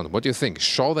in the front. What do you think?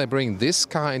 Shall they bring this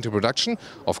car into production?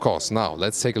 Of course. Now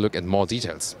let's take a look at more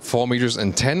details. 4 meters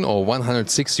and 10 or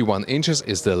 161 inches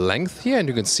is the length here, and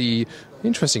you can see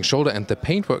interesting shoulder, and the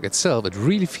paintwork itself, it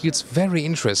really feels very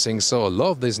interesting. So I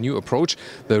love this new approach.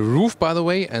 The roof, by the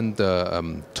way, and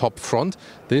the top front,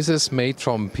 this is made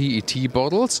from PET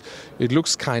bottles. It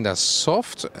looks kind of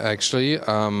soft, actually.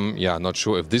 Yeah, not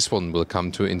sure if this one will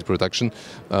come into production.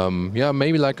 Yeah,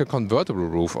 maybe like a convertible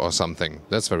roof or something.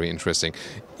 That's very interesting.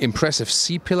 Impressive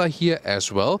C-pillar here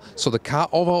as well. So the car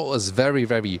overall is very,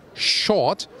 very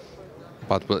short,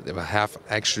 but will have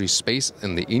actually space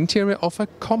in the interior of a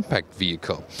compact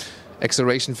vehicle.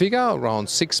 Acceleration figure around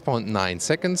 6.9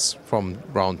 seconds from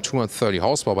around 230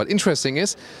 horsepower. But interesting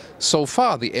is, so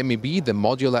far the MEB, the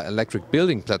modular electric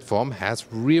building platform, has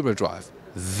rear-wheel drive.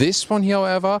 This one here,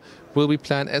 however, will be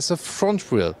planned as a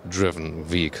front-wheel driven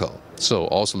vehicle. So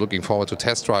also looking forward to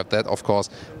test drive that, of course,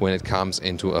 when it comes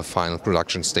into a final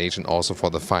production stage and also for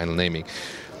the final naming.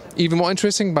 Even more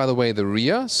interesting, by the way, the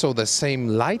rear. So the same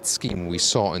light scheme we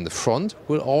saw in the front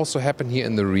will also happen here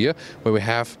in the rear, where we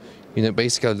have, you know,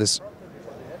 basically this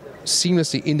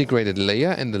seamlessly integrated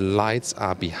layer and the lights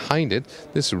are behind it.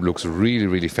 This looks really,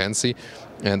 really fancy.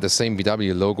 And the same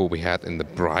VW logo we had in the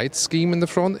bright scheme in the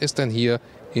front is then here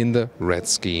in the red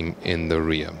scheme in the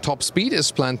rear. Top speed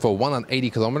is planned for 180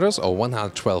 kilometers or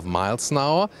 112 miles an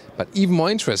hour. But even more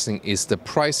interesting is the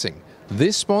pricing.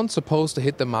 This one supposed to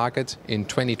hit the market in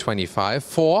 2025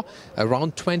 for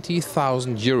around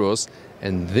 20,000 euros.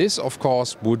 And this, of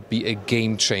course, would be a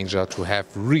game changer to have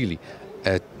really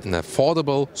an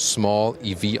affordable small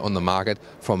EV on the market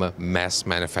from a mass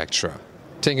manufacturer.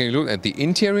 Taking a look at the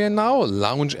interior now,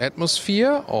 lounge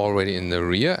atmosphere already in the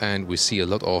rear, and we see a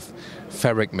lot of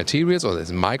fabric materials, or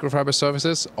there's microfiber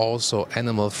surfaces, also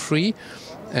animal free,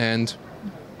 and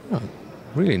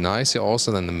really nice here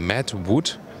also then the matte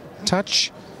wood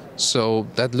touch. So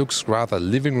that looks rather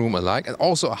living room alike, and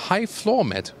also a high floor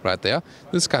mat right there.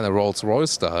 This kind of Rolls-Royce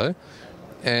style.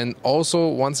 And also,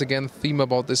 once again, theme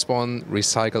about this one,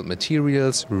 recycled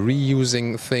materials,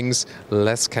 reusing things,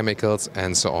 less chemicals,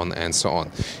 and so on and so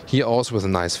on. Here also with a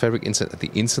nice fabric insert at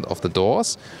the inside of the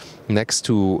doors, next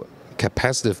to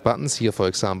capacitive buttons here, for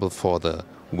example, for the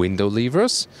window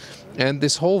levers. And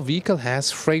this whole vehicle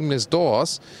has frameless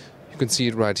doors. You can see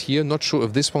it right here. Not sure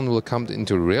if this one will come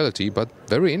into reality, but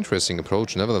very interesting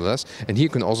approach nevertheless. And here you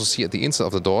can also see at the inside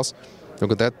of the doors,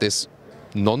 look at that, this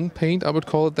non-paint, I would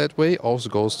call it that way, also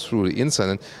goes through the inside,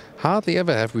 and hardly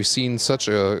ever have we seen such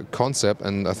a concept,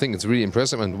 and I think it's really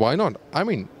impressive. And why not? I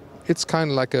mean, it's kind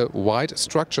of like a wide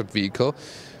structured vehicle.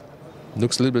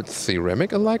 Looks a little bit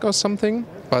ceramic alike or something,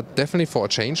 but definitely for a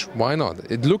change, why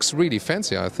not? It looks really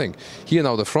fancy, I think. Here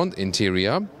now the front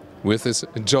interior with this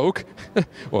joke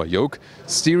or yoke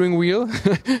steering wheel.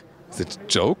 Is it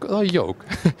joke or yoke?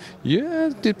 Yeah,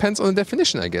 it depends on the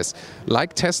definition, I guess.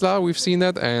 Like Tesla, we've seen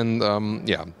that, and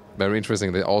yeah, very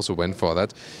interesting. They also went for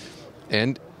that.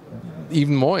 And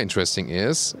even more interesting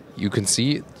is, you can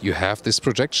see you have this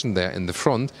projection there in the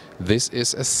front. This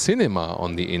is a cinema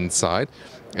on the inside,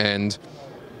 and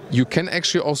you can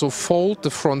actually also fold the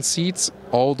front seats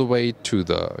all the way to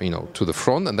the, to the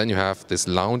front, and then you have this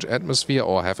lounge atmosphere,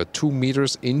 or have a 2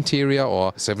 meters interior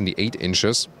or 78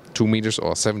 inches. 2 meters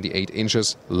or 78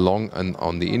 inches long and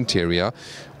on the interior,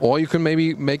 or you can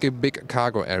maybe make a big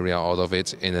cargo area out of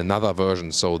it in another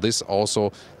version. So this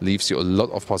also leaves you a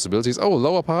lot of possibilities. Oh,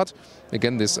 lower part,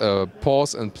 again, this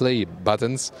pause and play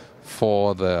buttons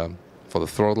for the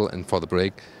throttle and for the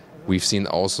brake. We've seen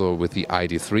also with the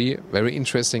ID.3, very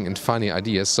interesting and funny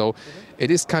ideas. So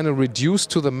it is kind of reduced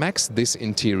to the max, this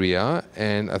interior,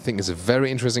 and I think it's a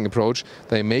very interesting approach.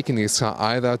 They're making this car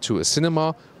either to a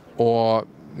cinema, or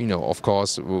of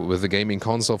course, with the gaming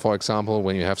console, for example,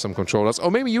 when you have some controllers, or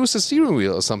maybe use the steering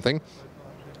wheel or something.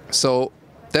 So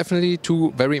definitely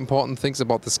two very important things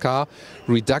about this car.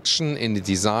 Reduction in the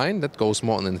design, that goes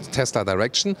more in the Tesla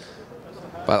direction,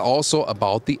 but also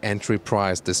about the entry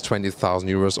price, this 20,000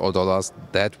 euros or dollars,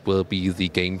 that will be the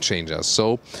game changer.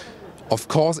 So, of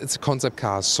course, it's a concept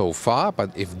car so far,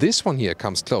 but if this one here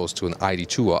comes close to an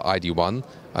ID.2 or ID.1,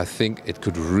 I think it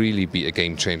could really be a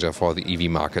game changer for the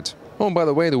EV market. Oh, and by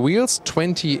the way, the wheels,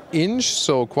 20-inch,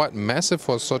 so quite massive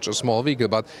for such a small vehicle.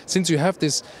 But since you have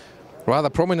this rather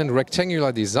prominent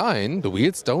rectangular design, the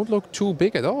wheels don't look too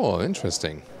big at all.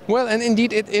 Interesting. Well, and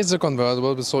indeed it is a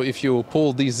convertible, so if you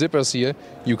pull these zippers here,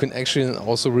 you can actually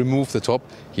also remove the top.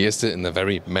 Here's it in a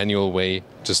very manual way,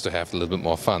 just to have a little bit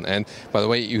more fun. And by the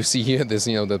way, you see here this,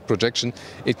 the projection.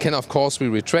 It can of course be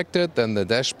retracted, then the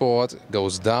dashboard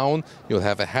goes down, you'll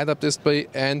have a head-up display,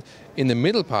 and in the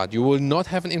middle part you will not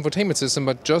have an infotainment system,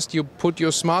 but just you put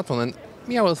your smartphone. And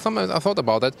yeah, well, I thought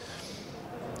about that.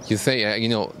 You say,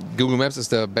 Google Maps is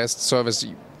the best service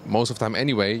most of the time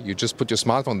anyway. You just put your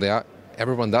smartphone there.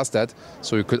 Everyone does that.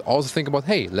 So you could also think about,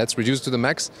 hey, let's reduce to the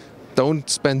max. Don't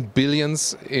spend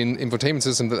billions in infotainment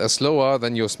systems that are slower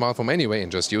than your smartphone anyway,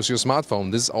 and just use your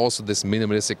smartphone. This is also this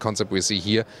minimalistic concept we see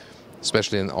here,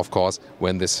 especially, of course,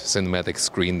 when this cinematic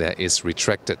screen there is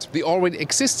retracted. The already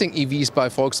existing EVs by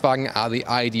Volkswagen are the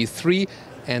ID.3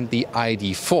 and the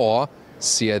ID.4.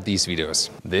 See these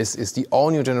videos. This is the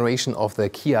all-new generation of the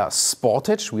Kia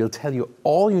Sportage. We'll tell you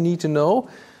all you need to know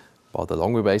about the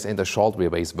long wheelbase and the short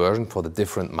wheelbase version for the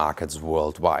different markets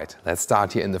worldwide. Let's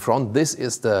start here in the front. This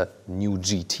is the new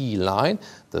GT line,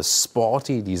 the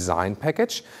sporty design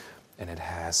package. And it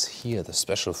has here the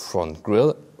special front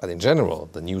grille. But in general,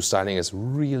 the new styling is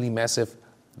really massive,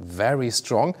 very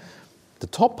strong. The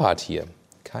top part here,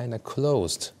 kind of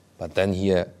closed. But then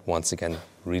here, once again,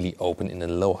 really open in the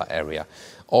lower area.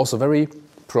 Also very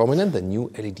prominent, the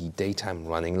new LED daytime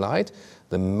running light.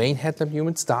 The main headlamp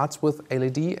unit starts with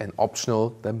LED and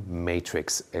optional the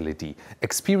matrix LED.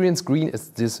 Experience Green is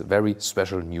this very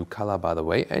special new color, by the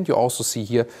way. And you also see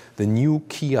here the new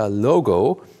Kia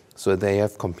logo. So they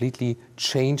have completely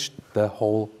changed the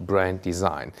whole brand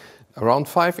design. Around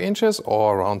 5 inches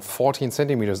or around 14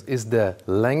 centimeters is the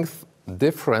length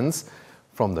difference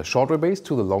from the short wheelbase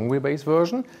to the long wheelbase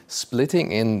version,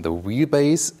 splitting in the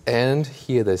wheelbase and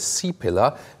here the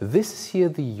C-pillar. This is here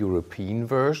the European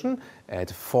version at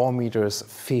 4 meters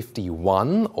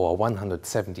 51 or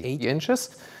 178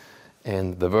 inches.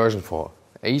 And the version for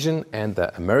Asian and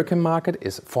the American market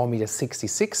is 4 meters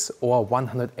 66 or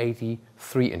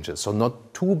 183 inches. So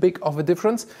not too big of a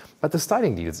difference, but the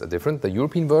styling details are different. The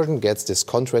European version gets this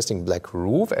contrasting black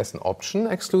roof as an option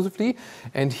exclusively.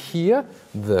 And here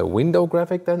the window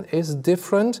graphic then is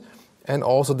different. And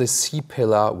also the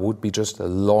C-pillar would be just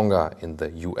longer in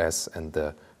the US and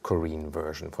the Korean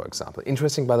version, for example.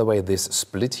 Interesting, by the way, this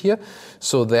split here.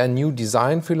 So their new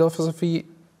design philosophy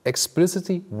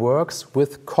explicitly works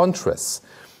with contrasts.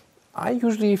 I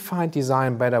usually find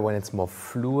design better when it's more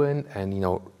fluent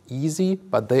and easy,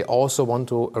 but they also want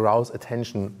to arouse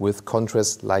attention with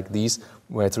contrasts like these,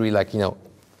 where it's really like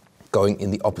going in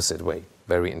the opposite way.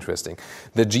 Very interesting.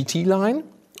 The GT line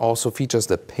also features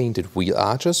the painted wheel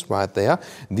arches right there.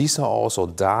 These are also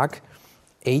dark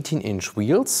 18-inch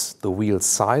wheels. The wheel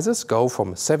sizes go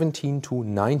from 17 to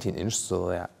 19 inch, so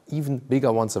there are even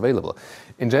bigger ones available.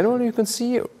 In general, you can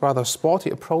see a rather sporty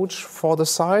approach for the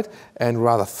side and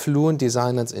rather fluent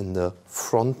designers in the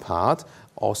front part.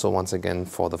 Also, once again,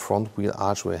 for the front wheel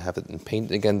arch, we have it in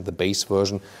paint again. The base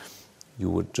version you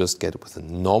would just get with the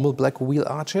normal black wheel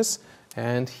arches.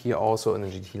 And here also in the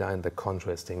GT line, the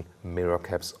contrasting mirror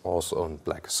caps also in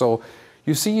black. So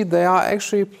you see they are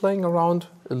actually playing around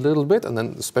a little bit, and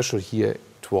then especially here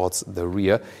towards the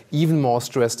rear, even more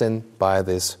stressed in by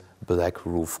this black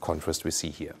roof contrast we see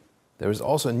here. There is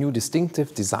also a new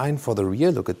distinctive design for the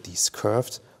rear. Look at these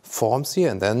curved forms here,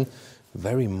 and then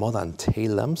very modern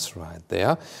tail lamps right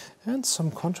there, and some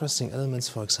contrasting elements,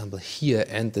 for example here,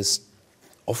 and this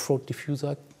off-road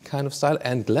diffuser kind of style.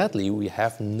 And gladly, we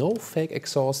have no fake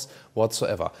exhaust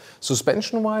whatsoever.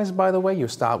 Suspension-wise, by the way, you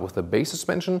start with the base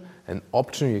suspension, and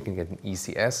optionally you can get an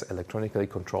ECS, electronically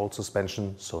controlled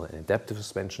suspension, so an adaptive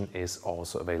suspension is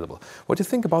also available. What do you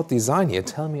think about design here?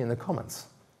 Tell me in the comments.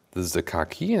 This is the car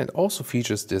key, and it also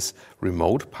features this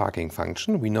remote parking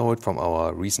function. We know it from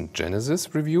our recent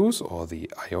Genesis reviews or the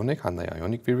Hyundai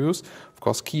Ioniq reviews. Of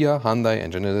course, Kia, Hyundai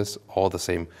and Genesis, all the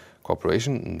same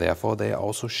corporation, and therefore they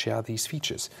also share these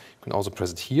features. You can also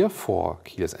press it here for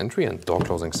keyless entry and door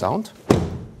closing sound.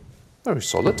 Very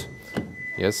solid.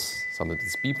 Yes, sometimes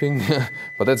it's beeping,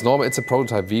 but that's normal. It's a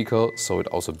prototype vehicle, so it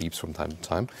also beeps from time to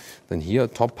time. Then here,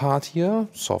 top part here,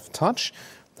 soft touch.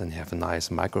 Then you have a nice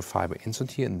microfiber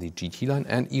insert here in the GT line,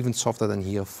 and even softer than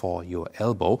here for your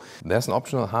elbow. There's an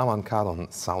optional Harman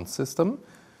Kardon sound system.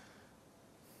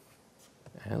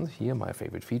 And here, my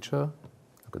favorite feature,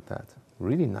 look at that.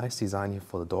 Really nice design here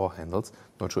for the door handles.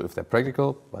 Not sure if they're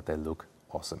practical, but they look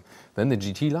awesome. Then the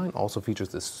GT line also features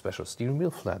this special steering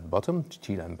wheel, flat bottom,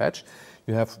 GT line badge.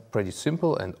 You have pretty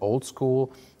simple and old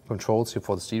school controls here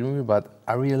for the steering wheel, but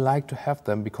I really like to have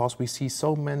them because we see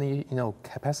so many,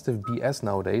 capacitive BS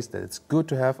nowadays that it's good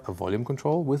to have a volume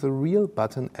control with a real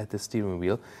button at the steering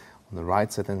wheel on the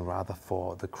right side and rather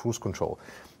for the cruise control.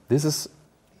 This is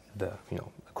the,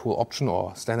 cool option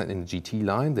or standard in the GT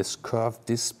line, this curved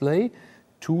display.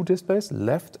 2 displays,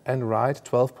 left and right,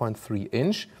 12.3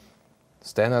 inch.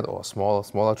 Standard or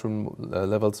smaller trim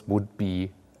levels would be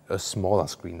a smaller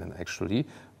screen than actually,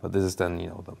 but this is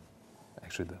then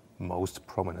actually the most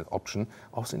prominent option.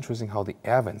 Also interesting how the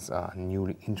air vents are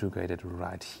newly integrated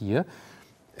right here,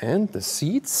 and the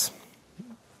seats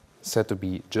said to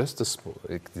be just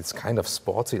it's kind of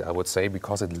sporty, I would say,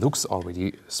 because it looks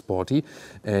already sporty.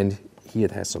 And here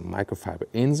it has some microfiber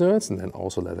inserts, and then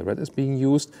also leatherette is being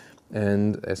used.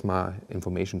 And as my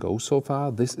information goes so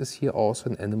far, this is here also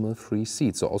an animal-free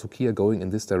seat. So also Kia going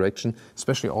in this direction,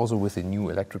 especially also with the new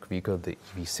electric vehicle, the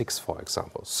EV6, for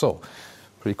example. So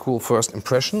pretty cool first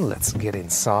impression. Let's get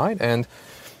inside. And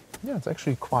yeah, it's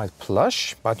actually quite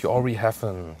plush, but you already have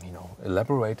an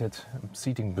elaborated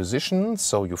seating position,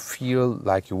 so you feel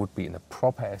like you would be in a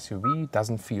proper SUV.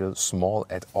 Doesn't feel small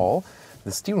at all.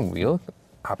 The steering wheel,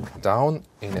 up, down,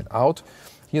 in and out.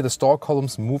 Here the store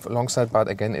columns move alongside, but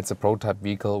again, it's a prototype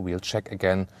vehicle. We'll check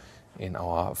again in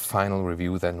our final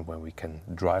review then when we can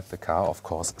drive the car. Of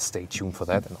course, stay tuned for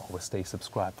that and always stay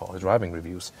subscribed for our driving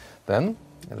reviews. Then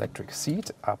electric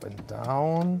seat, up and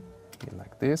down, here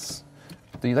like this.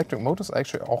 the electric motors are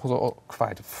actually also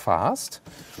quite fast.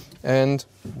 And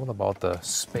what about the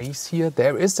space here?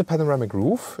 There is the panoramic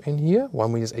roof in here, 1.86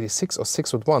 m or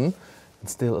 6'1", and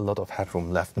still a lot of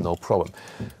headroom left, no problem.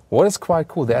 What is quite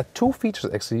cool, there are two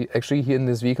features actually here in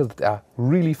this vehicle that are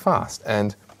really fast.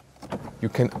 And you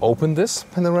can open this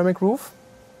panoramic roof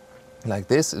like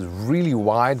this. It's really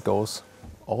wide, goes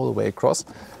all the way across.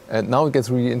 And now it gets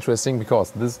really interesting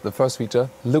because this is the first feature.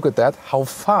 Look at that, how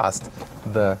fast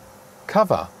the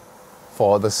cover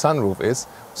for the sunroof is.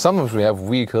 Sometimes we have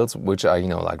vehicles which are, you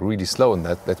know, like really slow in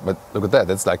that, but look at that,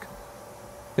 that's like,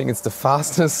 I think it's the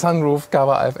fastest sunroof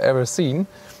cover I've ever seen.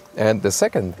 And the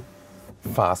second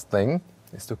fast thing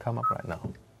is to come up right now.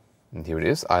 And here it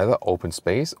is, either open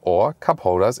space or cup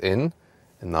holders in.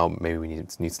 And now maybe we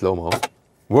need slow-mo.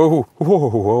 Whoa, whoa,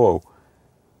 whoa.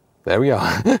 There we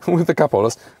are with the cup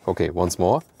holders. Okay, once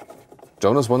more.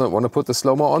 Jonas, wanna put the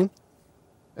slow-mo on?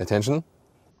 Attention.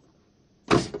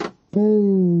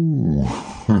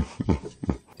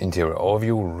 Interior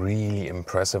overview, really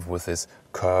impressive with this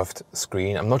curved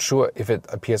screen. I'm not sure if it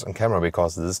appears on camera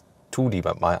because this is 2D,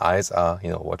 but my eyes are, you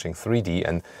know, watching 3D,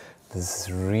 and this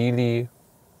is really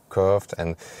curved.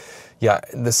 And yeah,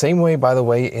 the same way, by the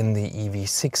way, in the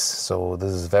EV6. So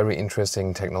this is very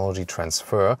interesting technology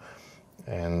transfer.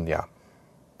 And yeah,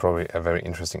 probably a very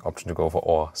interesting option to go for,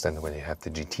 or standard when you have the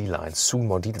GT line. Soon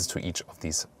more details to each of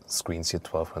these screens here,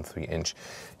 12.3 inch.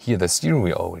 Here the steering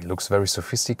wheel, oh, it looks very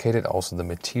sophisticated. Also the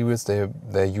materials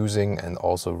they're using, and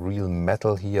also real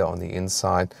metal here on the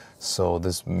inside. So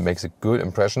this makes a good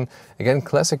impression. Again,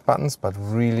 classic buttons, but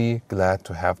really glad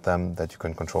to have them, that you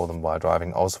can control them while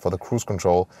driving. Also for the cruise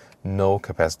control, no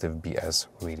capacitive BS,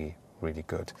 really, really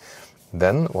good.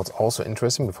 Then what's also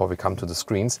interesting before we come to the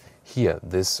screens, here,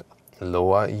 this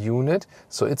lower unit.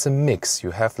 So it's a mix.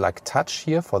 You have like touch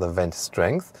here for the vent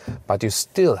strength, but you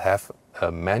still have a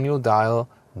manual dial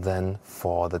then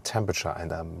for the temperature.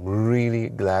 And I'm really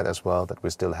glad as well that we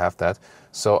still have that.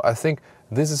 So I think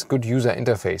this is good user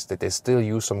interface, that they still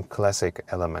use some classic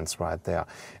elements right there.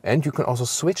 And you can also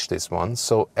switch this one.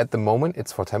 So at the moment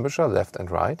it's for temperature, left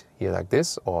and right, here like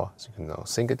this, or so you can now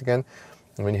sync it again.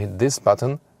 And when you hit this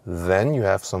button, then you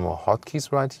have some more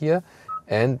hotkeys right here,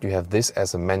 and you have this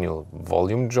as a manual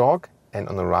volume jog, and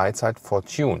on the right side for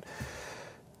tune.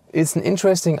 It's an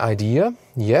interesting idea,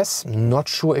 yes. Not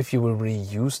sure if you will really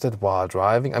use that while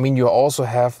driving. I mean, you also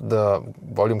have the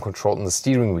volume control on the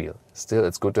steering wheel. Still,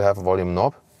 it's good to have a volume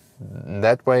knob.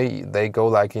 That way they go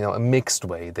like, you know, a mixed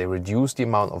way. They reduce the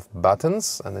amount of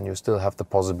buttons, and then you still have the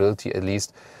possibility, at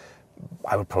least,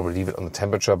 I would probably leave it on the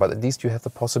temperature, but at least you have the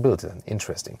possibility.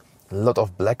 Interesting. A lot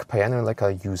of black piano like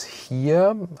I use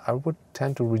here. I would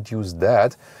tend to reduce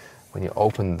that. When you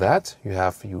open that, you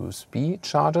have USB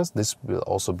chargers. This will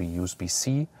also be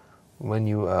USB-C when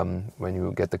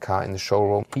you get the car in the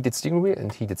showroom. Heated steering wheel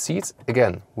and heated seats,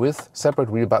 again with separate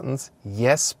wheel buttons.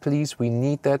 Yes, please, we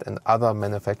need that, and other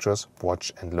manufacturers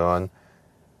watch and learn.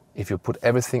 If you put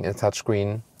everything in a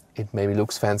touchscreen, it maybe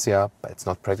looks fancier, but it's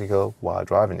not practical while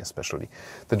driving, especially.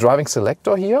 The driving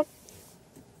selector here,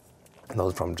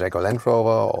 those from Jaguar Land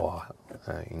Rover, or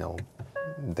you know,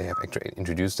 they have actually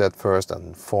introduced that first,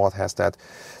 and Ford has that.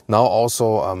 Now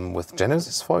also with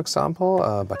Genesis, for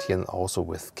example, but here also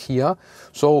with Kia.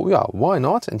 So yeah, why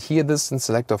not? And here this is a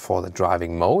selector for the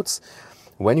driving modes.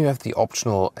 When you have the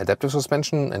optional adaptive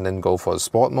suspension and then go for the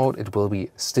sport mode, it will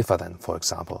be stiffer than, for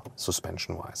example,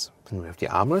 suspension-wise. Then we have the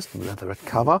armrest, the leatherette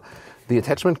cover. The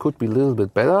attachment could be a little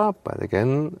bit better, but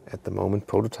again, at the moment,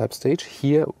 prototype stage.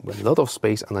 Here, a lot of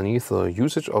space underneath, the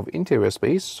usage of interior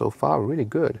space, so far, really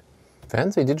good.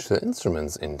 Fancy digital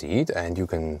instruments indeed, and you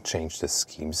can change the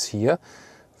schemes here.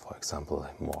 For example,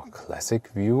 a more classic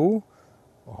view,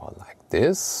 or like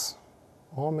this,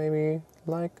 or maybe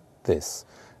like this.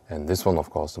 And this one, of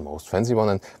course, the most fancy one.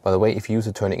 And by the way, if you use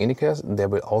the turning indicators, there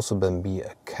will also then be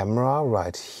a camera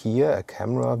right here, a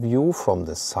camera view from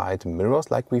the side mirrors,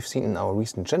 like we've seen in our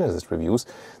recent Genesis reviews,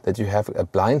 that you have a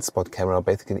blind spot camera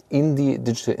basically in the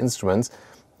digital instruments.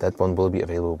 That one will be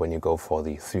available when you go for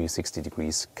the 360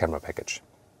 degrees camera package.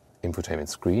 Infotainment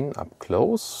screen up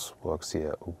close, works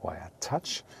here via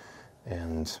touch.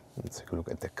 And let's take a look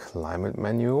at the climate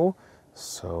menu.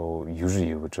 So usually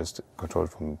you would just control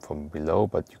it from below,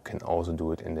 but you can also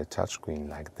do it in the touchscreen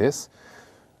like this.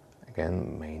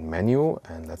 Again, main menu,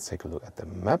 and let's take a look at the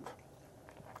map.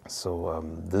 So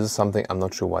this is something, I'm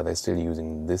not sure why they're still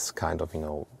using this kind of, you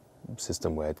know,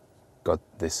 system where it got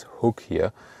this hook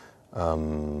here.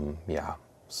 Yeah,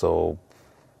 so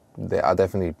there are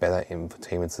definitely better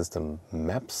infotainment system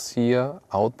maps here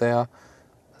out there.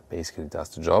 Basically does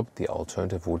the job. The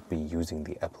alternative would be using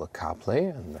the Apple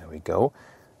CarPlay, and there we go.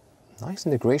 Nice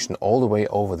integration all the way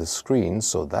over the screen,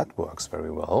 so that works very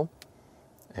well.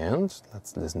 And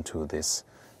let's listen to this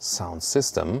sound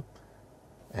system.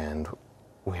 And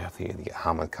we have here the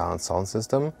Harman-Kardon sound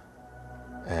system.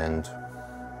 And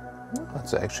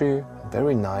it's actually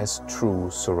very nice,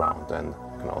 true surround. And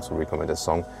I can also recommend this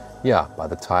song. Yeah, by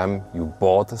the time you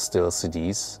bought still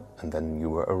CDs, and then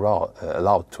you were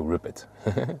allowed to rip it.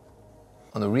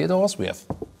 On the rear doors, we have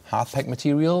hardpack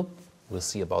material. We'll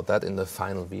see about that in the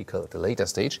final vehicle at the later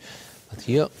stage. But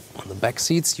here on the back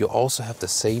seats, you also have the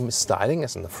same styling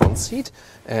as in the front seat.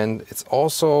 And it's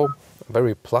also a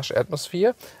very plush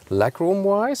atmosphere.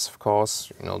 Legroom-wise, of course,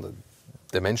 you know, the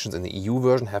dimensions in the EU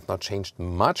version have not changed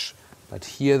much. But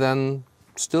here then,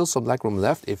 still some legroom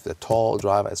left if the tall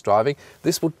driver is driving.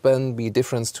 This would then be a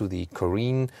difference to the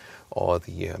Korean or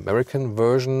the American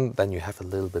version, then you have a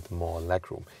little bit more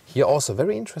legroom. Here also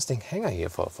very interesting hanger here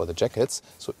for the jackets,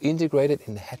 so integrated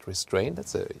in the head restraint,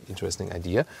 that's an interesting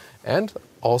idea. And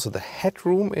also the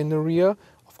headroom in the rear,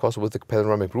 of course with the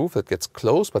panoramic roof that gets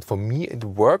closed, but for me it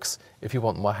works. If you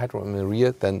want more headroom in the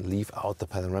rear, then leave out the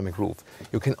panoramic roof.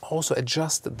 You can also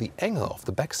adjust the angle of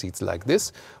the back seats like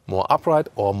this, more upright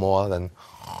or more than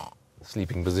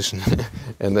sleeping position.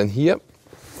 And then here,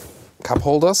 cup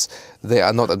holders, they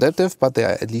are not adaptive, but they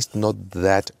are at least not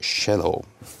that shallow.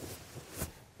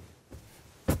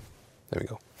 There we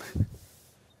go.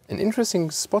 An interesting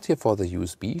spot here for the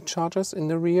USB chargers in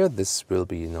the rear. This will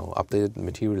be, you know, updated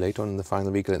material later on in the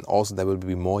final vehicle, and also there will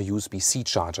be more USB-C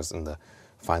chargers in the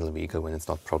final vehicle when it's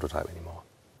not prototype anymore.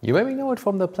 You maybe know it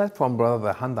from the platform brother,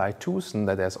 the Hyundai Tucson,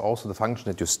 that there's also the function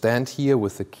that you stand here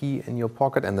with the key in your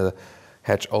pocket and the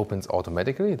hatch opens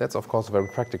automatically. That's of course a very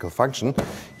practical function.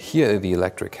 Here the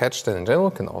electric hatch then in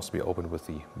general can also be opened with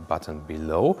the button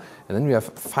below. And then we have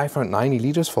 590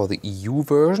 liters for the EU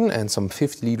version and some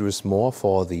 50 liters more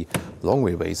for the long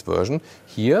wheelbase version.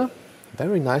 Here,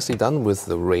 very nicely done with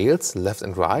the rails left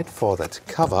and right for that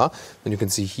cover. And you can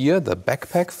see here the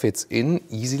backpack fits in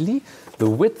easily. The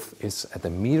width is at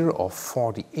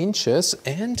 1.40 meters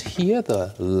and here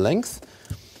the length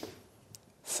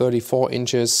 34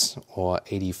 inches or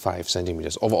 85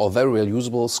 centimeters. Overall, very well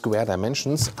usable square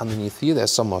dimensions. Underneath here,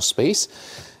 there's some more space.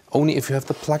 Only if you have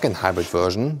the plug-in hybrid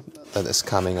version that is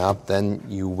coming up, then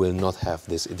you will not have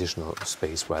this additional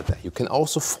space right there. You can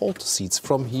also fold the seats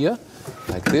from here,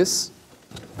 like this,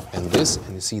 and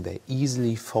you see they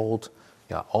easily fold,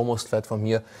 yeah, almost flat from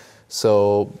here.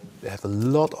 So they have a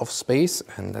lot of space,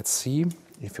 and let's see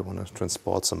if you want to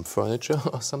transport some furniture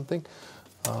or something.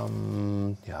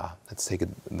 Yeah, let's take it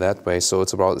that way. So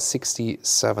it's about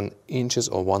 67 inches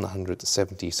or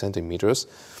 170 centimeters.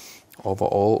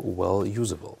 Overall, well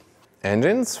usable.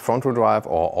 Engines, front-wheel drive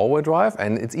or all-wheel drive,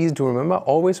 and it's easy to remember,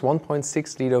 always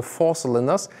 1.6 liter 4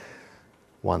 cylinders.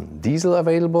 One diesel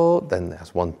available, then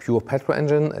there's one pure petrol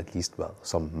engine, at least, well,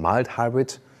 some mild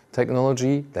hybrid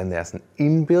technology. Then there's an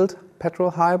inbuilt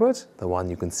petrol hybrid, the one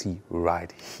you can see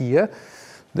right here.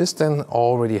 This then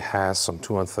already has some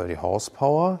 230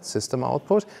 horsepower system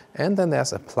output, and then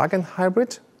there's a plug-in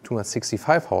hybrid,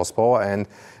 265 horsepower, and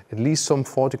at least some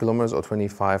 40 kilometers or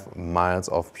 25 miles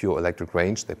of pure electric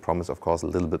range. They promise, of course, a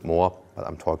little bit more, but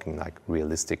I'm talking like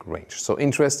realistic range. So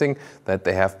interesting that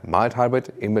they have mild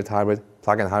hybrid, inbuilt hybrid,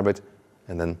 plug-in hybrid,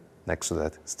 and then next to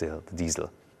that still the diesel.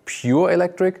 Pure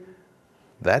electric,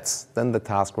 that's then the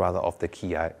task rather of the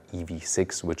Kia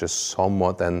EV6, which is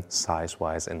somewhat then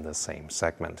size-wise in the same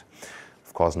segment.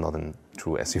 Of course, not a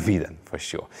true SUV then, for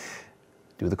sure.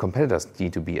 Do the competitors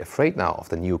need to be afraid now of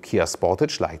the new Kia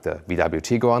Sportage, like the VW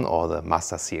Tiguan or the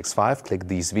Mazda CX-5? Click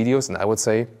these videos and I would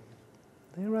say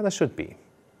they rather should be.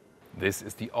 This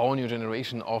is the all-new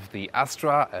generation of the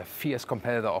Astra, a fierce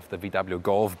competitor of the VW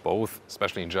Golf, both,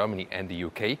 especially in Germany and the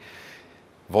UK.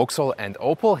 Vauxhall and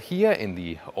Opel here in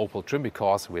the Opel trim,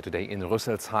 because we're today in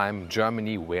Rüsselsheim,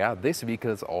 Germany, where this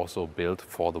vehicle is also built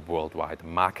for the worldwide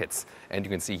markets. And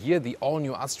you can see here the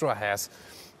all-new Astra has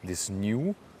this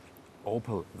new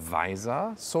Opel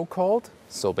visor, so-called.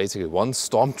 So basically one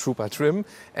Stormtrooper trim,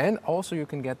 and also you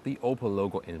can get the Opel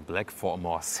logo in black for a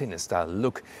more sinister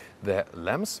look. The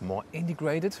lamps more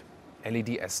integrated,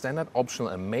 LED as standard,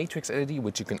 optional a matrix LED,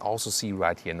 which you can also see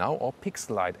right here now, or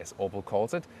pixel light as Opel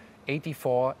calls it.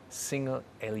 84 single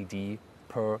LED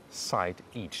per side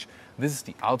each. This is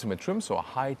the ultimate trim, so a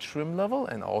high trim level,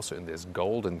 and also in this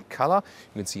golden color.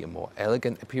 You can see a more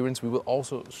elegant appearance. We will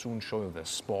also soon show you the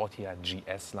sportier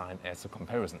GS line as a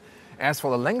comparison. As for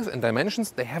the length and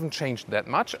dimensions, they haven't changed that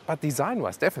much, but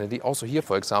design-wise definitely. Also here,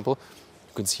 for example,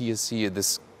 you can see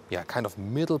this kind of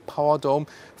middle power dome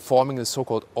forming the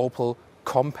so-called Opel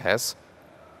Compass,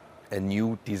 a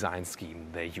new design scheme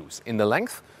they use. In the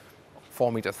length,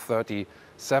 4.37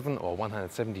 m or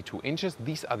 172 inches.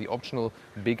 These are the optional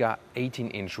bigger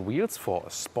 18-inch wheels for a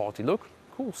sporty look.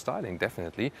 Cool styling,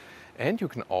 definitely. And you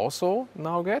can also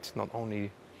now get not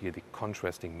only here the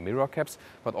contrasting mirror caps,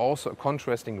 but also a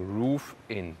contrasting roof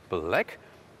in black.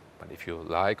 But if you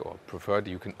like or prefer,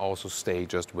 you can also stay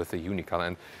just with the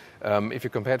unicolor. And if you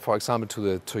compare it, for example, to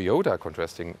the Toyota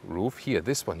contrasting roof here,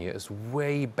 this one here is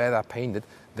way better painted.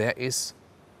 There is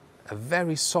a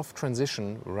very soft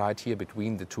transition right here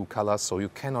between the two colors, so you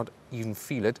cannot even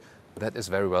feel it. That is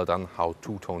very well done, how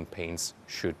two-tone paints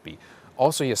should be.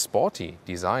 Also here, sporty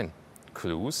design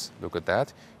clues, look at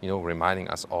that, you know, reminding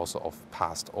us also of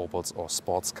past Opels or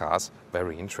sports cars.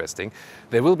 Very interesting.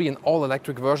 There will be an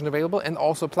all-electric version available and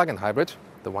also a plug-in hybrid,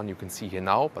 the one you can see here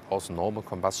now, but also normal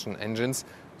combustion engines.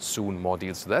 Soon more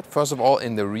deals to that. First of all,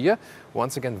 in the rear,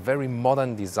 once again, very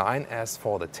modern design. As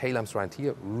for the tail lamps right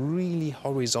here, really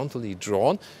horizontally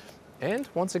drawn. And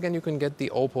once again, you can get the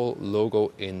Opel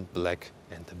logo in black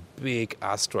and the big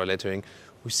Astra lettering.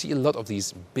 We see a lot of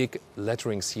these big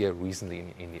letterings here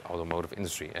recently in the automotive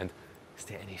industry. And is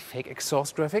there any fake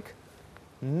exhaust traffic?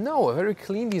 No, a very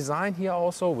clean design here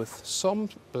also with some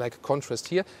black contrast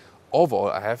here. Overall,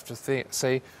 I have to say,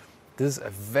 this is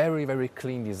a very, very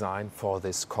clean design for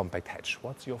this compact hatch.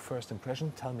 What's your first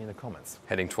impression? Tell me in the comments.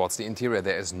 Heading towards the interior,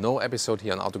 there is no episode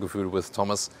here on Autogefühl with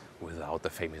Thomas without the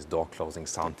famous door closing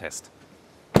sound test.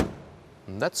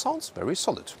 And that sounds very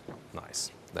solid.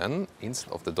 Nice. Then,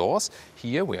 inside of the doors,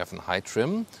 here we have a high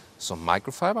trim, some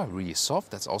microfiber, really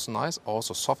soft, that's also nice.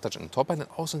 Also soft touch on top, and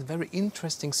also a very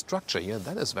interesting structure here,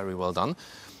 that is very well done.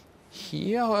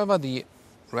 Here, however, the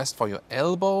rest for your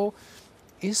elbow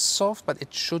is soft, but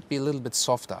it should be a little bit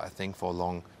softer, I think, for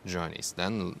long journeys.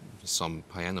 Then some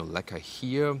piano lacquer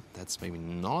here, that's maybe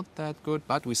not that good,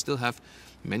 but we still have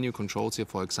menu controls here,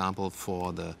 for example,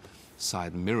 for the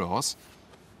side mirrors.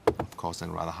 Of course,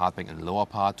 then rather hardback in the lower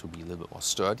part to be a little bit more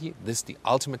sturdy. This is the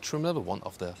ultimate trim level, one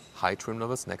of the high trim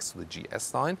levels next to the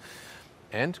GS line.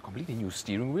 And completely new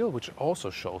steering wheel, which also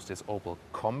shows this Opel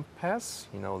compass,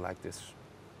 you know, like this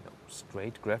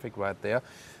straight graphic right there.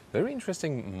 Very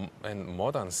interesting and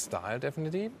modern style,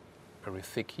 definitely. Very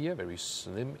thick here, very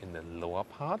slim in the lower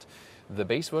part. The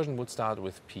base version would start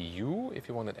with PU if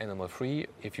you want it animal-free.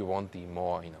 If you want the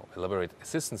more, elaborate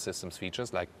assistance systems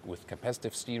features, like with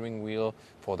capacitive steering wheel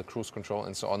for the cruise control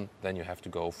and so on, then you have to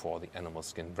go for the animal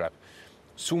skin wrap.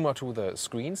 Zoomer to the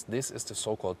screens. This is the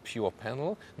so-called pure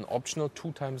panel, an optional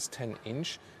 2x10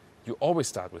 inch. You always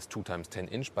start with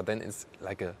 2x10 inch, but then it's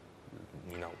like a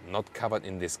not covered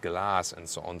in this glass and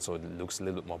so on, so it looks a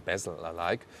little bit more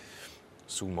bezel-like.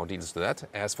 Soon more details to that.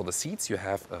 As for the seats, you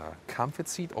have a comfort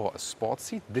seat or a sport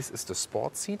seat. This is the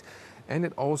sport seat, and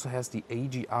it also has the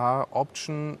AGR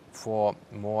option for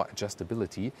more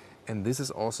adjustability, and this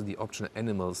is also the optional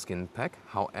animal skin pack.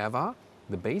 However,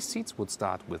 the base seats would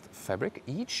start with fabric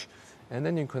each, and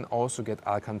then you can also get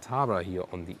Alcantara here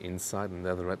on the inside and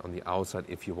leatherette on the outside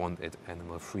if you want it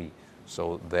animal-free.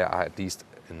 So there are at least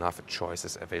enough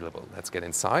choices available. Let's get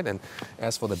inside. And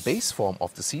as for the base form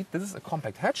of the seat, this is a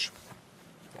compact hatch.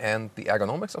 And the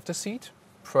ergonomics of the seat,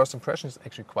 first impression is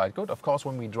actually quite good. Of course,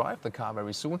 when we drive the car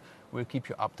very soon, we'll keep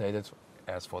you updated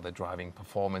as for the driving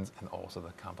performance and also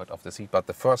the comfort of the seat. But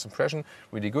the first impression,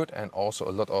 really good, and also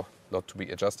a lot to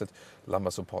be adjusted.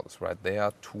 Lumbar support is right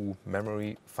there. 2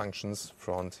 memory functions,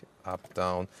 front, up,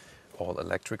 down, all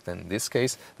electric. Then in this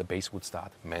case, the base would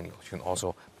start manual. You can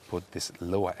also put this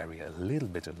lower area a little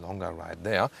bit longer right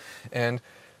there. And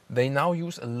they now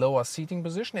use a lower seating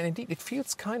position, and indeed it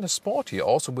feels kind of sporty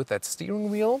also with that steering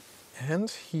wheel. And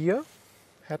here,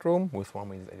 headroom with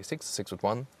 1.86 m,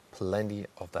 6'1", plenty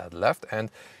of that left. And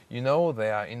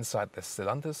they are inside the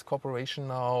Stellantis corporation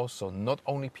now, so not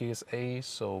only PSA,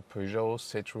 so Peugeot,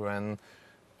 Citroën,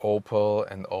 Opel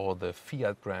and all the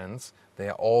Fiat brands, they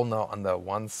are all now under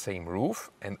one same roof.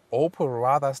 And Opel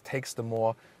rather takes the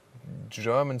more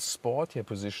German sportier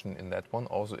position in that one,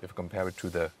 also if you compare it to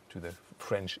the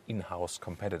French in-house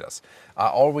competitors. I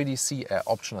already see an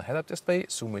optional head-up display.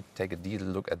 Soon we take a deeper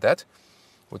look at that.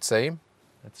 Would say,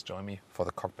 let's join me for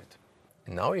the cockpit.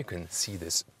 And now you can see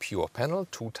this pure panel,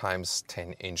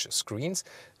 2x10 inch screens.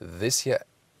 This here,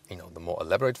 the more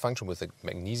elaborate function with a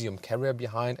magnesium carrier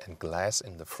behind and glass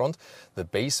in the front. The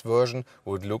base version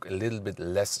would look a little bit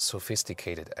less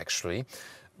sophisticated actually.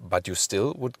 But you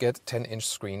still would get 10-inch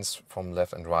screens from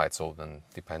left and right, so then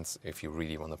depends if you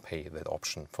really want to pay that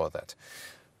option for that.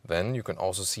 Then you can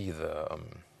also see the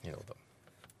the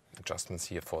adjustments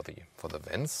here for the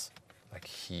vents, like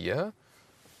here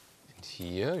and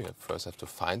here. You first have to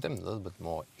find them a little bit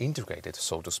more integrated,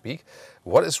 so to speak.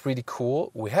 What is really cool,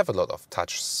 we have a lot of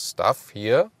touch stuff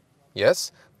here,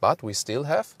 yes, but we still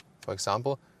have, for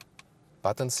example,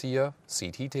 buttons here,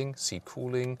 seat heating, seat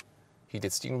cooling,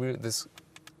 heated steering wheel. This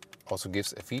also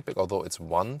gives a feedback, although it's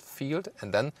one field.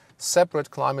 And then separate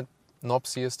climate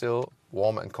knobs here still,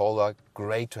 warm and colder,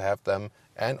 great to have them.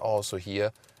 And also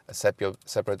here a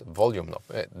separate volume knob.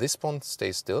 This one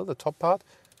stays still, the top part,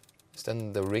 is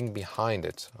then the ring behind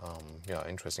it. Yeah,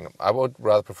 interesting. I would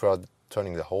rather prefer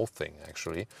turning the whole thing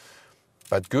actually.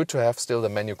 But good to have still the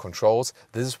menu controls.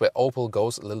 This is where Opel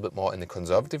goes a little bit more in the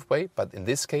conservative way, but in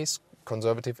this case,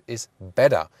 conservative is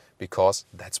better because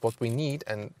that's what we need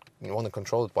and you want to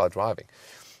control it while driving.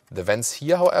 The vents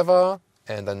here, however,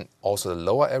 and then also the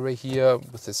lower area here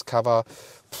with this cover,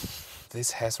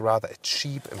 this has rather a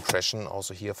cheap impression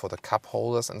also here for the cup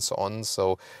holders and so on.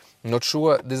 So not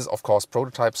sure. This is of course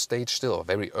prototype stage still, a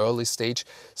very early stage.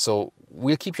 So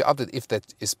we'll keep you updated if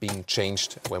that is being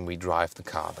changed when we drive the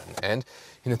car then. And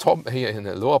in the top here in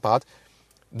the lower part,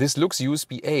 this looks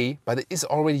USB-A, but it is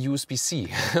already USB-C.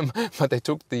 But they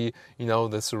took the,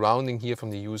 the surrounding here from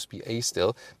the USB-A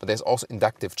still. But there's also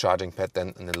inductive charging pad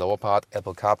then in the lower part.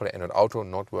 Apple CarPlay, Android Auto,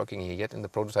 not working here yet in the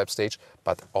prototype stage,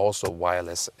 but also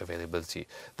wireless availability.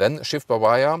 Then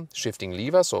shift-by-wire, shifting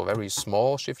lever, so a very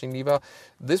small shifting lever.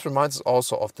 This reminds us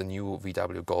also of the new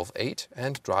VW Golf 8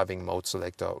 and driving mode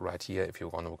selector right here if you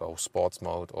want to go sports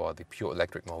mode or the pure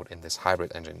electric mode in this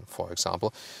hybrid engine, for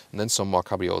example. And then some more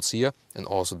cabrioles here and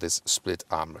also this split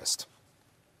armrest.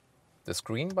 The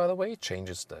screen, by the way,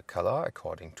 changes the color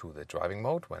according to the driving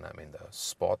mode. When I'm in the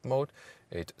sport mode,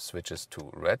 it switches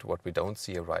to red, what we don't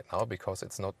see right now because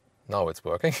it's not, now it's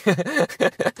working.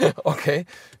 Okay,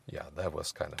 yeah, that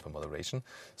was kind of a moderation.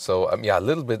 So yeah, a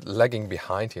little bit lagging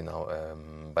behind here now,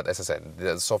 but as I said,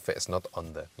 the software is not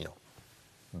on the,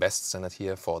 best standard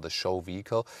here for the show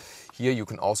vehicle. Here you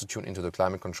can also tune into the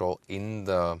climate control in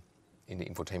the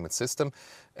infotainment system,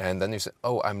 and then you say,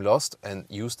 oh, I'm lost, and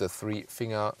use the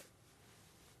 3-finger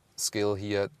skill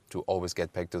here to always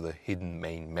get back to the hidden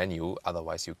main menu.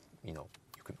 Otherwise you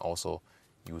can also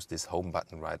use this home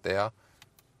button right there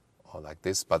or like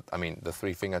this, but I mean the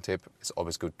 3-finger tip is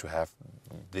always good to have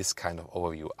this kind of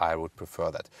overview. I would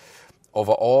prefer that.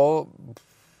 Overall,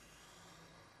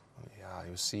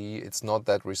 you see it's not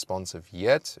that responsive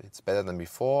yet. It's better than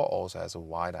before. Also has a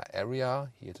wider area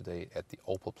here today at the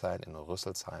Opel plant in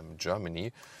Rüsselsheim,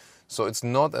 Germany. So it's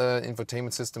not an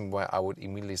infotainment system where I would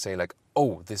immediately say like,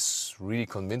 oh, this really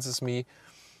convinces me.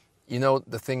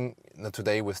 The thing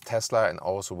today with Tesla and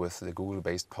also with the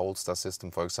Google-based Polestar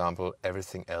system, for example,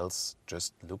 everything else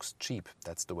just looks cheap.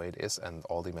 That's the way it is, and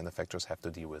all the manufacturers have to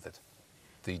deal with it.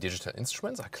 The digital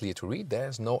instruments are clear to read.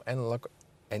 There's no analog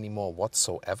anymore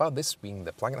whatsoever. This being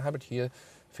the plug-in hybrid here,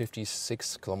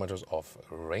 56 kilometers of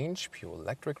range, pure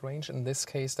electric range in this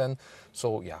case then.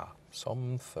 So yeah,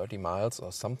 some 30 miles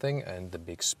or something, and the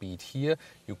big speed here.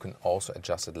 You can also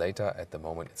adjust it later. At the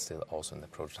moment it's still also in the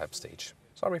prototype stage.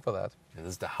 Sorry for that. And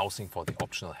this is the housing for the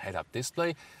optional head-up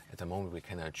display. At the moment we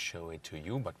cannot show it to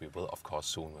you, but we will of course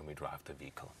soon when we drive the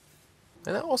vehicle.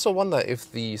 And I also wonder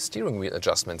if the steering wheel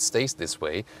adjustment stays this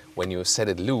way when you set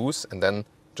it loose and then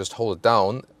just hold it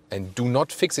down and do not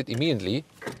fix it immediately.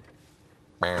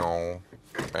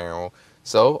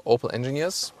 So, Opel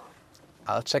engineers,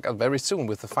 I'll check out very soon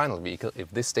with the final vehicle if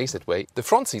this stays that way. The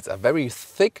front seats are very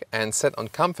thick and set on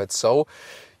comfort, so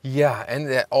yeah, and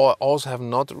they also have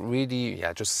not really,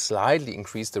 just slightly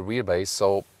increased the wheelbase,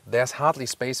 so there's hardly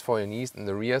space for your knees in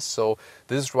the rear. So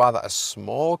this is rather a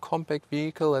small compact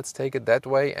vehicle, let's take it that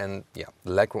way. And yeah,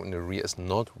 the legroom in the rear is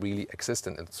not really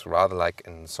existent. It's rather like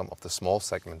in some of the small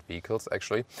segment vehicles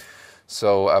actually.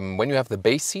 So when you have the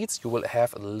base seats, you will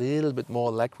have a little bit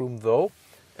more legroom though,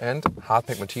 and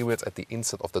hardpack materials at the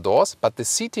inside of the doors. But the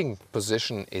seating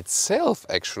position itself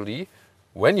actually,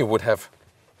 when you would have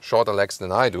shorter legs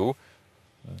than I do,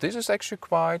 this is actually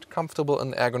quite comfortable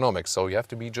and ergonomic. So you have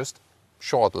to be just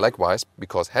short leg-wise,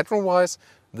 because headroom-wise,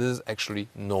 this is actually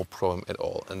no problem at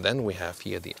all. And then we have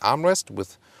here the armrest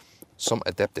with some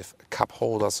adaptive cup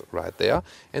holders right there.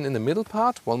 And in the middle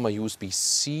part, one more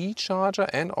USB-C charger,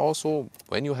 and also,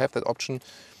 when you have that option,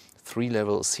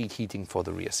 3-level seat heating for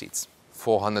the rear seats.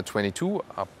 422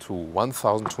 up to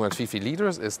 1,250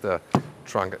 liters is the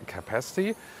trunk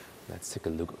capacity. Let's take a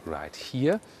look right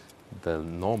here. The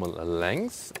normal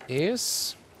length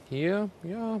is here,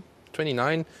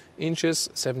 29 inches,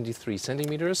 73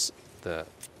 centimeters. The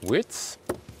width,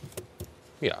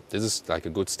 this is like a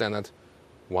good standard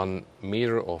 1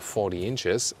 meter or 40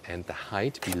 inches. And the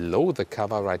height below the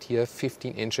cover right here,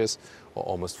 15 inches or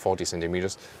almost 40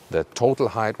 centimeters. The total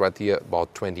height right here,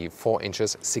 about 24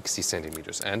 inches, 60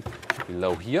 centimeters. And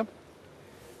below here,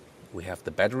 we have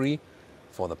the battery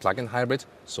for the plug-in hybrid,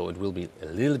 so it will be a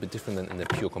little bit different than in the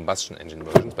pure combustion engine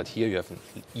versions, but here you have an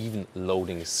even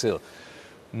loading sill.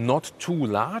 Not too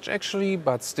large actually,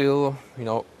 but still, you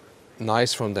know,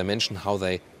 nice from dimension how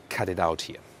they cut it out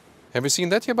here. Have you seen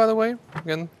that here, by the way?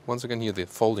 Once again here, the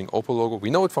folding Opel logo. We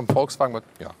know it from Volkswagen, but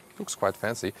yeah, looks quite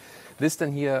fancy. This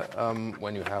then here,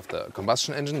 when you have the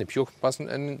combustion engine, the pure combustion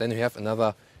engine, then you have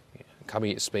another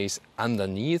cubby space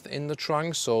underneath in the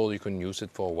trunk, so you can use it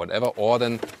for whatever, or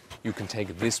then you can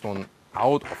take this one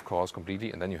out, of course,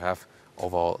 completely, and then you have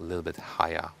overall a little bit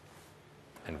higher.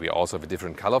 And we also have a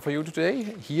different color for you today.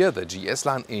 Here, the GS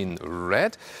line in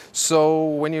red. So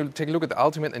when you take a look at the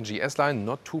Ultimate and GS line,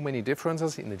 not too many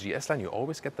differences. In the GS line, you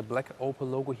always get the black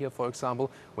Opel logo here, for example.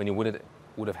 When you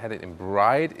would have had it in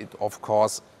bright, it of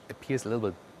course appears a little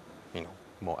bit, you know,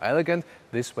 more elegant.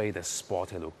 This way, the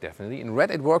sporty look definitely. In red,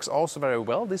 it works also very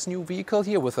well. This new vehicle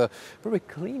here with a very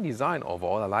clean design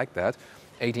overall. I like that.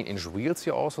 18-inch wheels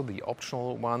here also, the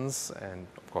optional ones, and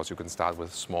of course you can start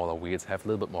with smaller wheels, have a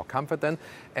little bit more comfort then.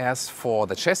 As for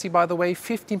the chassis, by the way,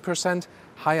 15%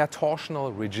 higher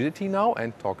torsional rigidity now,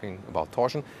 and talking about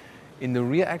torsion, in the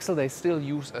rear axle they still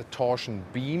use a torsion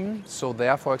beam, so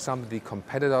there, for example, the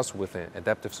competitors with an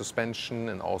adaptive suspension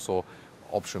and also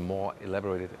option more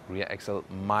elaborated rear axle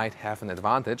might have an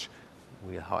advantage.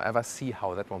 We'll however see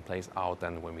how that one plays out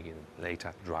then when we can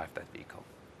later drive that vehicle.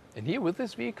 And here with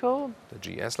this vehicle, the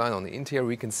GS line on the interior,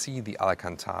 we can see the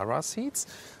Alcantara seats.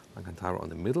 Alcantara on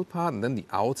the middle part, and then the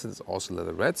outside is also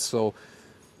leatherette. So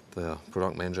the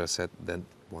product manager said that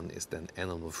one is then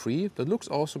animal free, but looks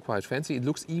also quite fancy. It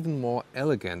looks even more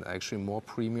elegant, actually more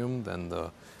premium than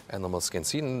the animal skin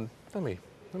seat. And let me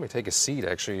take a seat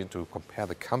actually to compare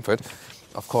the comfort.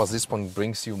 Of course, this one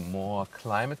brings you more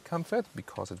climate comfort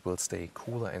because it will stay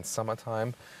cooler in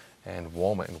summertime and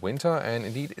warmer in winter, and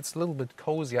indeed it's a little bit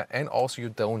cozier, and also you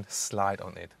don't slide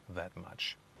on it that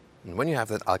much. And when you have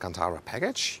that Alcantara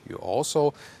package, you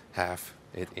also have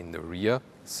it in the rear,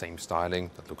 same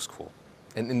styling, that looks cool.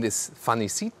 And in this funny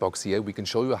seat box here, we can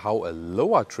show you how a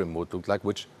lower trim would look like,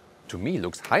 which to me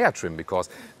looks higher trim, because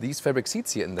these fabric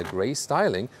seats here in the gray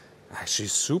styling are actually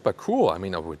super cool. I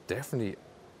mean, I would definitely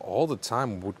all the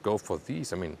time would go for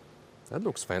these. I mean, that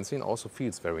looks fancy and also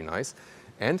feels very nice.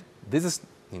 And this is,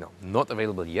 you know, not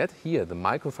available yet. Here, the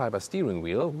microfiber steering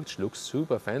wheel, which looks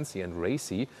super fancy and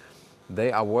racy.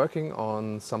 They are working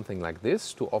on something like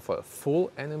this to offer a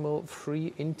full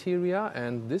animal-free interior,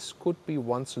 and this could be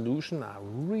one solution. I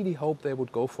really hope they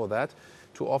would go for that,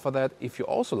 to offer that. If you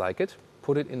also like it,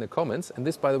 put it in the comments. And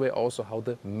this, by the way, also how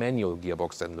the manual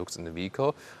gearbox then looks in the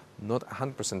vehicle. Not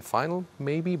 100% final,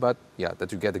 maybe, but yeah,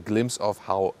 that you get a glimpse of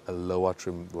how a lower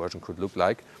trim version could look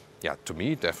like. Yeah, to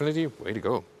me, definitely, way to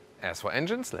go. As for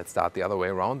engines, let's start the other way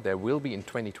around. There will be in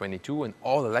 2022 an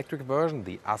all-electric version,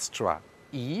 the Astra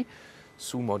E.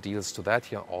 Soon more deals to that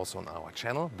here also on our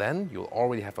channel. Then you'll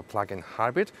already have a plug-in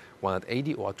hybrid,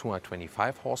 180 or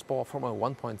 225 horsepower from a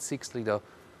 1.6 liter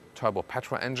turbo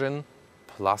petrol engine,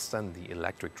 plus then the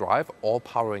electric drive, all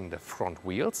powering the front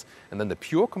wheels. And then the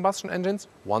pure combustion engines,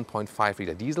 1.5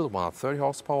 liter diesel, 130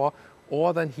 horsepower,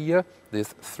 or then here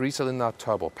this 3-cylinder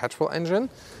turbo petrol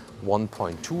engine,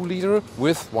 1.2 liter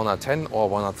with 110 or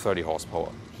 130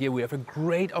 horsepower. Here we have a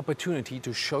great opportunity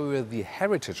to show you the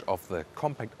heritage of the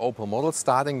compact Opel model,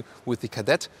 starting with the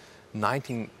Kadett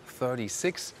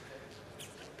 1936.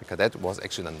 The Kadett was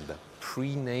actually then the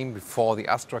pre-name before the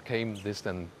Astra came. This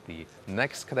then the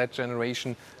next Kadett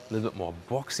generation, a little bit more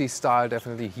boxy style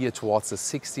definitely. Here towards the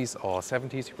 60s or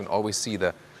 70s, you can always see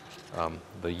the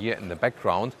year in the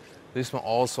background. This one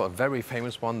also a very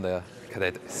famous one, the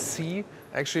Kadett C,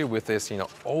 actually with this, you know,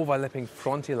 overlapping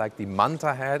front here like the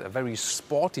Manta had, a very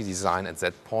sporty design at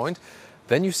that point.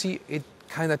 Then you see it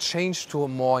kind of changed to a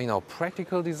more, you know,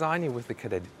 practical design here with the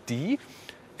Kadett D,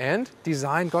 and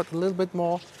design got a little bit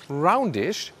more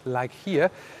roundish, like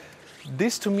here.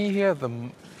 This to me here,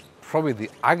 probably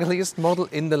the ugliest model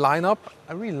in the lineup.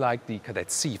 I really like the Kadett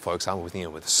C, for example, with, you know,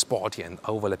 with sporty and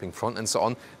overlapping front and so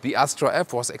on. The Astra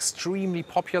F was extremely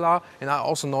popular, and I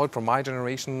also know it from my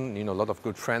generation. You know, a lot of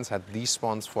good friends had these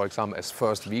ones, for example, as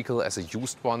first vehicle, as a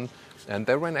used one, and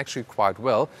they ran actually quite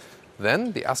well.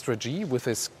 Then the Astra G with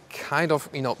this kind of,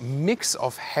 you know, mix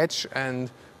of hatch and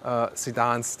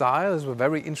sedan style is a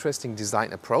very interesting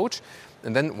design approach.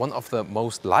 And then one of the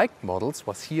most liked models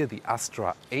was here the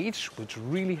Astra H, which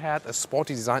really had a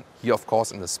sporty design, here of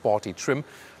course in the sporty trim,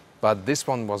 but this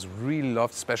one was really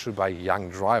loved, especially by young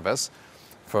drivers.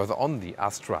 Further on, the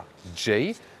Astra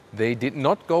J, they did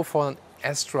not go for an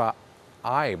Astra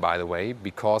I, by the way,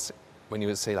 because when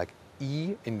you say like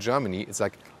E in Germany, it's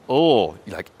like, oh,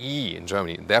 like E in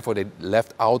Germany. Therefore, they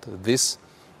left out this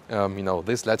you know,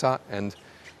 this letter, and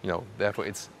you know, therefore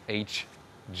it's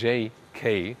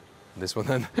HJK. This one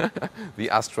then, the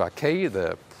Astra K,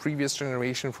 the previous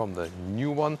generation from the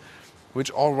new one, which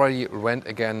already went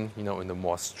again, you know, in the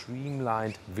more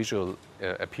streamlined visual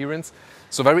appearance.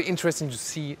 So very interesting to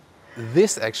see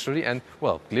this actually, and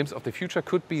well, glimpse of the future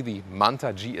could be the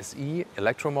Manta GSE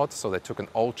Electromod. So they took an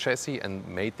old chassis and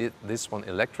made this one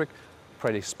electric.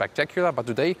 Pretty spectacular, but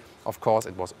today, of course,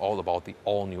 it was all about the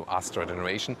all-new Astra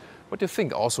generation. What do you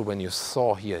think also when you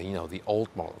saw here, you know, the old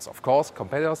models? Of course,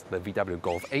 competitors, the VW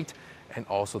Golf 8, and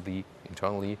also the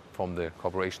internally from the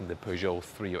corporation, the Peugeot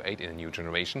 308 in a new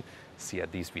generation. See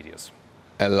at these videos.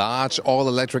 A large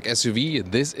all-electric SUV.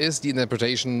 This is the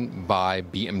interpretation by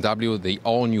BMW, the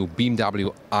all-new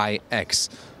BMW iX.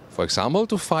 For example,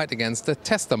 to fight against the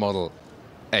Tesla Model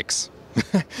X.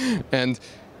 And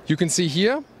you can see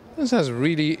here, this has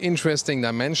really interesting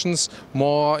dimensions,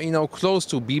 more, you know, close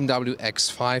to BMW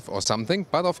X5 or something,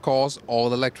 but of course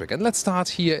all electric. And let's start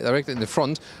here directly in the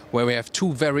front, where we have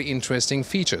two very interesting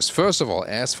features. First of all,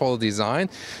 as for the design,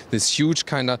 this huge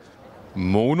kind of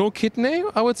mono kidney,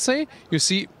 I would say. You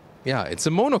see, yeah, it's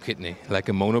a mono kidney, like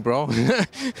a monobrow.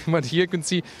 But here you can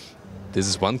see, this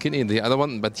is one kidney and the other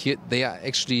one, but here they are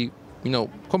actually, you know,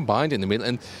 combined in the middle.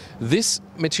 And this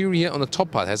material here on the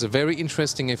top part has a very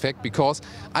interesting effect, because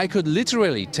I could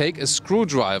literally take a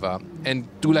screwdriver and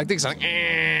do like this,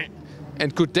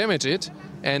 and could damage it,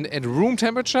 and at room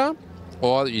temperature,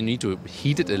 or you need to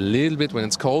heat it a little bit when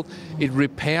it's cold, it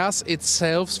repairs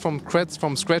itself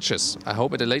from scratches. I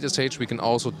hope at a later stage we can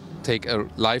also take a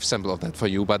live sample of that for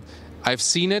you, but I've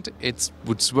seen it, it's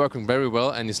working very well,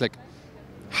 and it's like,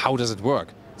 how does it work?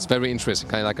 It's very interesting,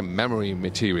 kind of like a memory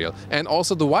material. And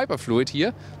also the wiper fluid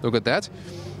here, look at that.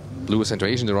 Blue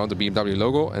accentuation around the BMW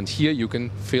logo, and here you can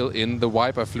fill in the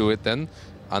wiper fluid then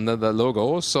under the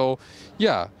logo. So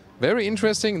yeah, very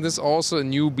interesting. This is also a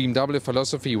new BMW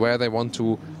philosophy, where they want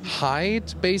to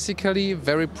hide basically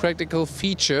very practical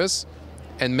features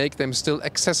and make them still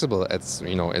accessible at,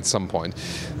 you know, at some point.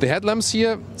 The headlamps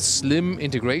here, slim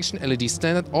integration, LED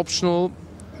standard, optional.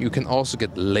 You can also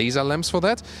get laser lamps for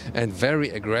that, and very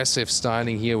aggressive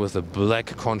styling here with the black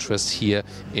contrast here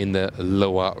in the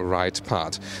lower right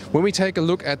part. When we take a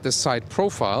look at the side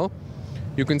profile,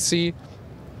 you can see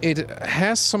it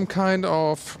has some kind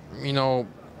of, you know,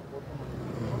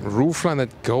 roofline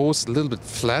that goes a little bit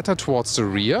flatter towards the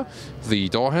rear. The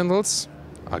door handles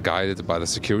are guided by the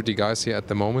security guys here at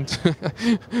the moment.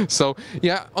 So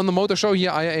yeah, on the motor show here,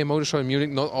 IAA Motor Show in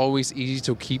Munich, not always easy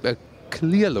to keep a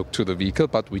clear look to the vehicle,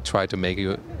 but we try to make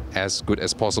it as good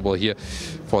as possible here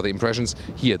for the impressions.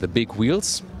 Here, the big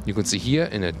wheels, you can see here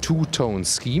in a two-tone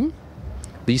scheme.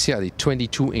 These here are the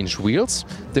 22-inch wheels,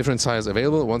 different sizes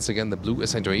available. Once again, the blue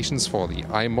accentuations for the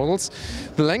I models.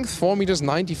 The length 4 meters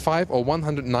 95 or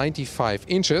 195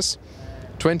 inches.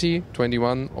 20,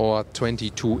 21 or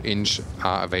 22 inch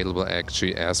are available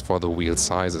actually as for the wheel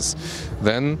sizes.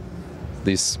 Then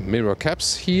these mirror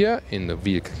caps here in the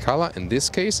vehicle color, in this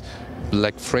case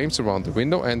black frames around the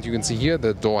window, and you can see here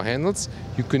the door handles,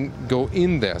 you can go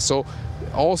in there. So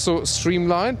also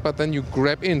streamlined, but then you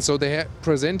grab in. So they are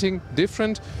presenting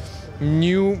different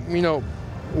new, you know,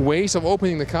 ways of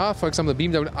opening the car. For example, the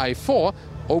BMW i4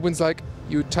 opens like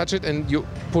you touch it and you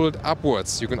pull it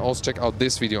upwards. You can also check out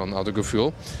this video on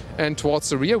Autogefühl. And towards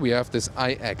the rear we have this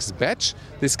iX badge.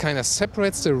 This kind of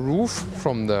separates the roof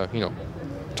from the, you know,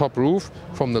 top roof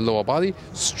from the lower body.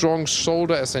 Strong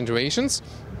shoulder accentuations.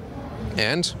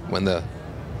 And when the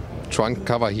trunk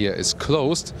cover here is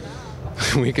closed,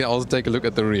 we can also take a look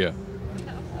at the rear.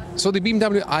 So the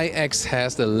BMW iX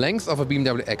has the length of a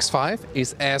BMW X5,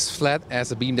 is as flat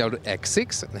as a BMW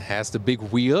X6, and has the big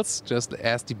wheels just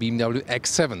as the BMW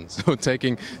X7. So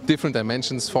taking different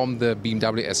dimensions from the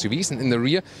BMW SUVs. And in the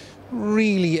rear,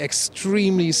 really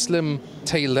extremely slim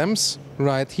tail lamps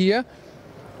right here.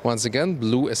 Once again,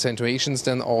 blue accentuations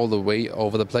then all the way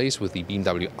over the place with the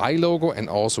BMW i logo, and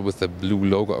also with the blue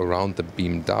logo around the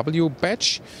BMW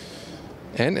badge.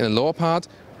 And in the lower part,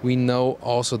 we know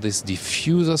also this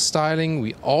diffuser styling.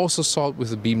 We also saw it with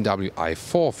the BMW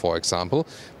i4, for example.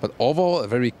 But overall, a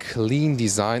very clean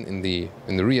design in the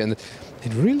rear. And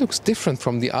it really looks different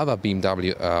from the other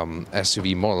BMW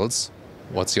SUV models.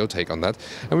 What's your take on that?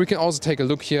 And we can also take a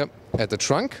look here at the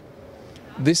trunk.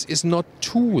 This is not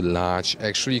too large,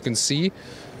 actually. You can see,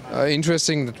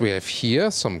 interesting that we have here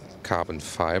some carbon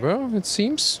fiber, it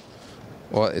seems.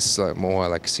 Or it's more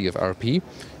like CFRP.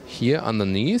 Here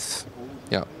underneath,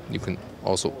 yeah, you can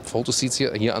also photo seats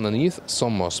here underneath,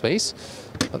 some more space.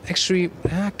 but actually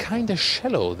kind of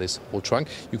shallow, this whole trunk.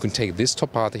 You can take this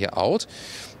top part here out,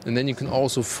 and then you can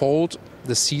also fold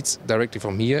the seats directly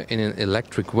from here in an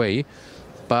electric way.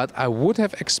 But I would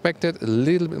have expected a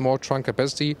little bit more trunk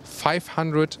capacity,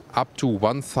 500 up to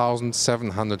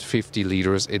 1,750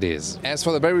 liters it is. As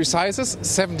for the battery sizes,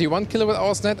 71 kilowatt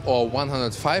hours net or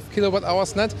 105 kilowatt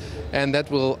hours net, and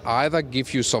that will either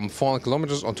give you some 400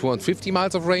 kilometers or 250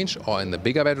 miles of range, or in the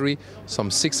bigger battery, some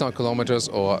 600 kilometers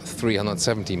or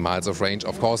 370 miles of range.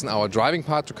 Of course, in our driving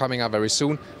part coming up very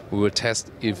soon, we will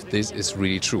test if this is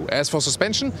really true. As for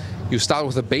suspension, you start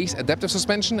with a base adaptive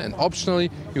suspension, and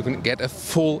optionally you can get a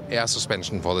full air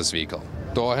suspension for this vehicle.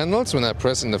 Door handles, when I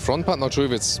press in the front part, not sure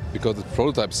if it's because it's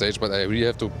prototype stage, but I really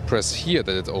have to press here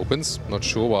that it opens. Not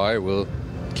sure why, we'll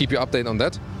keep you updated on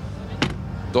that.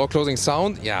 Door closing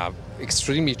sound, yeah,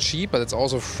 extremely cheap, but it's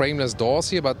also frameless doors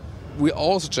here, but we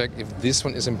also check if this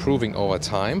one is improving over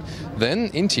time. Then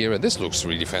interior, this looks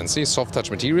really fancy, soft touch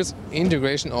materials,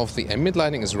 integration of the ambient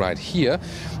lighting is right here,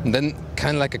 and then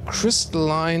kind of like a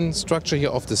crystalline structure here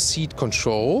of the seat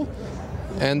control,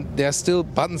 and there are still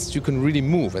buttons you can really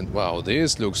move, and wow,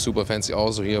 this looks super fancy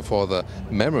also here for the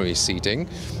memory seating.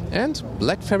 And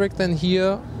black fabric then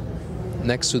here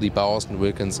next to the Bowers &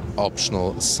 Wilkins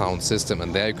optional sound system,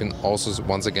 and there you can also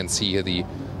once again see here the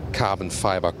carbon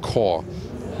fiber core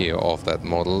here of that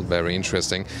model, very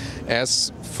interesting.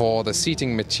 As for the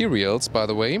seating materials, by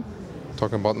the way,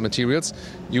 talking about materials,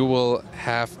 you will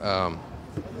have a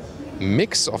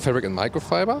mix of fabric and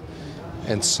microfiber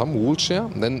and some wool share.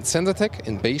 Then Sensatec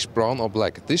in beige, brown or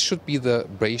black. This should be the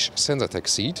beige Sensatec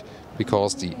seat,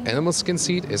 because the animal skin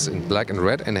seat is in black and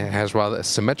red and it has rather a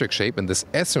symmetric shape, and this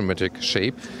asymmetric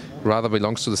shape rather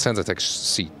belongs to the Sensatec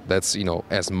seat. That's, you know,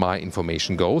 as my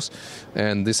information goes.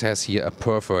 And this has here a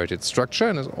perforated structure,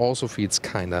 and it also feels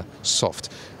kind of soft.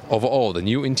 Overall, the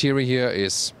new interior here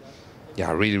is,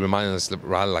 yeah, really reminding us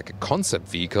rather like a concept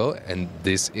vehicle, and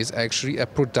this is actually a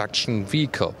production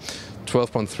vehicle.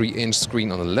 12.3-inch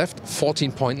screen on the left,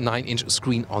 14.9-inch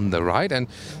screen on the right, and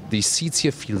the seats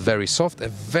here feel very soft, a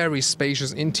very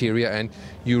spacious interior, and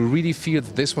you really feel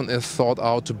that this one is thought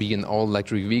out to be an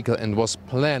all-electric vehicle and was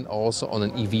planned also on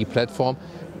an EV platform,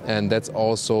 and that's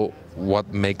also what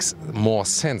makes more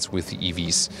sense with the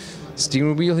EVs.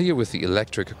 Steering wheel here with the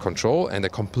electric control, and a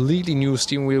completely new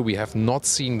steering wheel we have not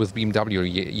seen with BMW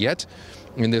yet,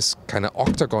 in this kind of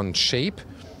octagon shape.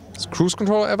 Cruise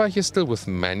control, however, here still with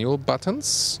manual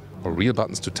buttons or real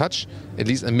buttons to touch. At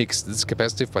least a mix. This is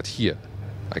capacitive, but here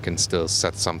I can still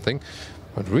set something.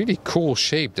 But really cool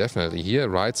shape, definitely here.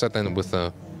 Right side then with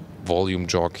a volume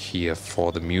jog here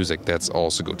for the music. That's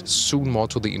also good. Soon more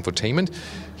to the infotainment.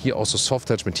 Here also soft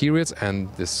touch materials and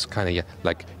this kind of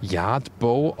like yard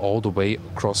bow all the way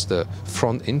across the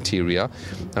front interior.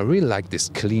 I really like this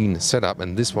clean setup,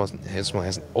 and this one has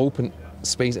an open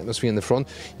space atmosphere in the front.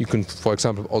 You can, for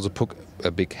example, also put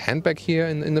a big handbag here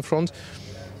in the front.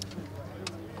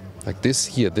 Like this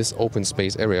here, this open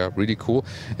space area, really cool.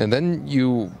 And then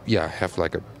you have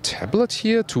like a tablet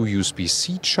here, 2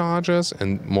 USB-C chargers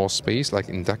and more space, like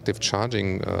inductive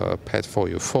charging pad for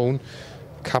your phone,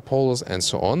 cup holders and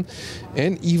so on.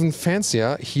 And even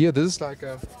fancier here, this is like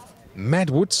a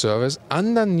matte wood surface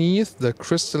underneath the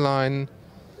crystalline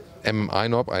MMI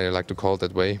knob. I like to call it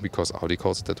that way because Audi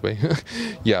calls it that way.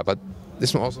 Yeah, but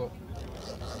this one also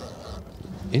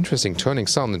interesting turning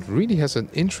sound. It really has an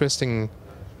interesting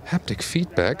haptic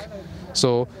feedback.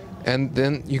 So, and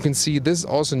then you can see this is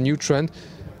also a new trend.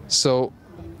 So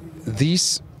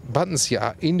these buttons here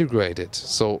are integrated.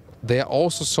 So they are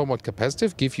also somewhat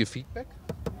capacitive, give you feedback.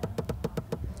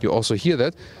 You also hear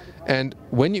that. And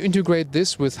when you integrate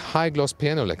this with high gloss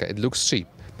piano lacquer, it looks cheap.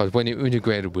 But when you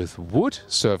integrate it with wood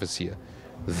surface here,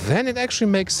 then it actually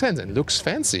makes sense and looks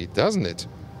fancy, doesn't it?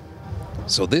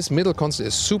 So this middle console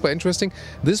is super interesting.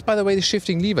 This, by the way, the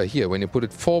shifting lever here, when you put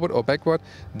it forward or backward,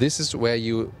 this is where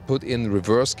you put in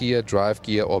reverse gear, drive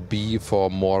gear or B for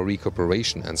more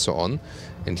recuperation and so on.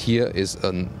 And here is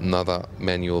another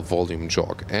manual volume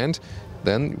jog. And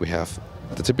then we have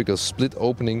the typical split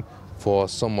opening for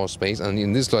some more space. And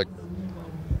in this, like,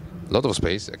 a lot of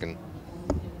space, I can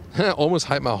almost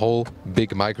hide my whole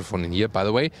big microphone in here. By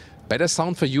the way, better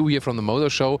sound for you here from the motor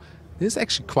show. This is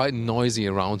actually quite noisy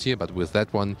around here, but with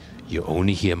that one, you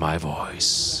only hear my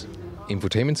voice.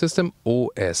 Infotainment system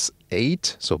OS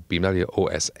 8, so BMW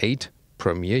OS 8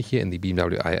 Premier here in the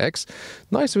BMW iX.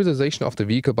 Nice visualization of the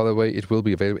vehicle, by the way. It will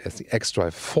be available as the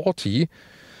xDrive 40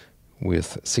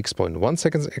 with 6.1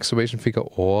 seconds acceleration figure,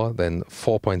 or then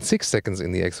 4.6 seconds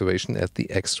in the acceleration at the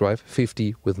xDrive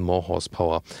 50 with more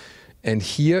horsepower. And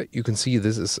here you can see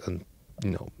this is a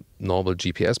normal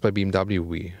GPS by BMW.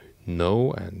 We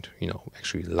know and, you know,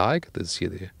 actually like. This is here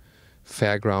the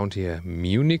fairground here,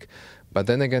 Munich. But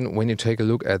then again, when you take a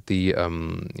look at the,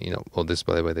 you know, well, this,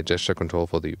 by the way, the gesture control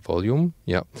for the volume,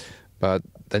 yeah. But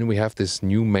then we have this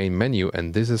new main menu,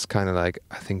 and this is kind of like,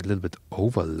 I think, a little bit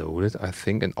overloaded, I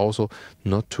think, and also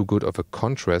not too good of a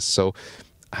contrast. So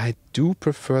I do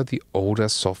prefer the older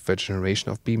software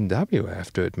generation of BMW, I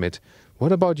have to admit.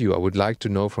 What about you? I would like to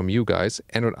know from you guys.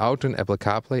 Android Auto and Apple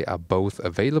CarPlay are both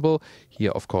available.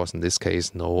 Here, of course, in this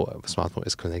case, no smartphone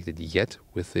is connected yet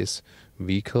with this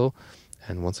vehicle.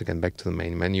 And once again, back to the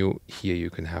main menu. Here you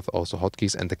can have also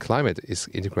hotkeys, and the climate is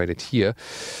integrated here.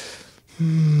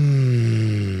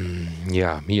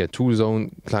 Yeah, here,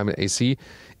 2-zone climate AC.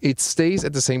 It stays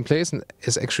at the same place and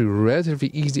is actually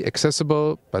relatively easy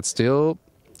accessible, but still,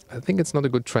 I think it's not a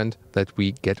good trend that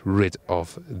we get rid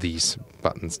of these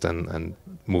buttons then and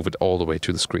move it all the way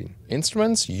to the screen.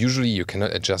 Instruments, usually you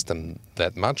cannot adjust them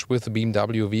that much with the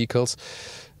BMW vehicles.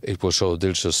 It will show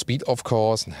digital speed, of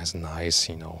course, and has a nice,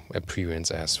 you know, appearance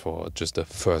as for just the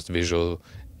first visual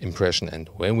impression. And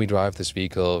when we drive this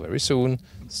vehicle very soon,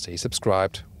 stay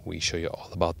subscribed. We show you all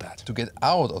about that. To get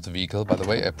out of the vehicle, by the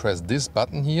way, I press this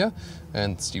button here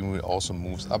and steering wheel also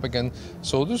moves up again.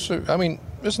 So this, I mean,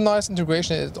 there's a nice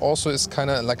integration. It also is kind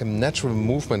of like a natural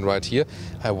movement right here.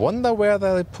 I wonder where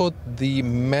they put the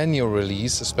manual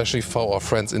release, especially for our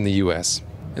friends in the US.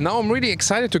 And now I'm really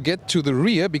excited to get to the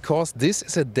rear because this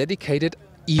is a dedicated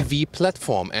EV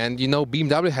platform. And you know,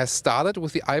 BMW has started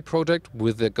with the i project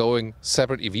with the going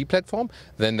separate EV platform.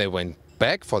 Then they went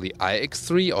back for the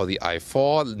iX3 or the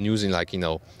i4 using, like, you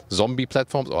know, zombie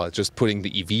platforms or just putting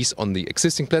the EVs on the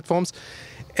existing platforms.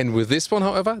 And with this one,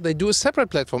 however, they do a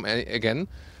separate platform again.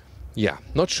 Yeah,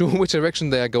 not sure which direction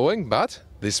they are going, but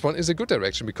this one is a good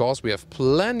direction because we have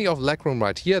plenty of legroom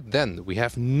right here. Then we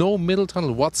have no middle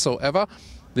tunnel whatsoever.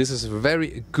 This is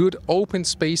very good open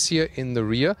space here in the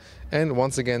rear. And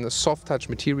once again, soft touch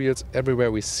materials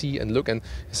everywhere we see and look, and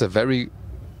it's a very,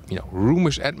 you know,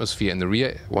 roomish atmosphere in the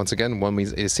rear. Once again,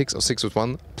 1.86 or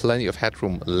 6.1, plenty of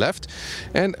headroom left.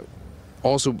 And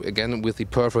also, again, with the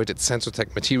perforated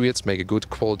Sensotec materials, make a good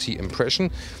quality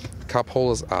impression. Cup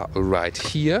holders are right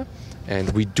here, and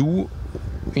we do,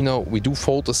 you know, we do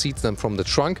fold the seats then from the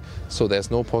trunk, so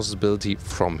there's no possibility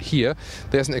from here.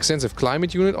 There's an extensive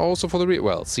climate unit also for the rear.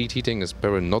 Well, seat heating is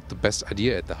probably not the best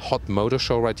idea at the hot motor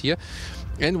show right here.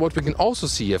 And what we can also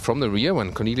see here from the rear,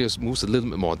 when Cornelius moves a little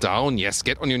bit more down, yes,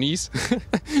 get on your knees,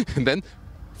 and then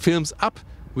films up,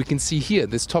 we can see here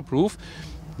this top roof.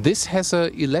 This has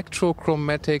a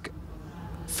electrochromatic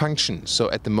function. So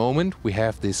at the moment we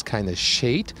have this kind of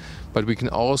shade, but we can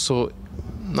also,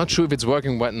 not sure if it's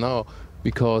working right now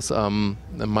because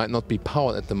it might not be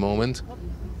powered at the moment.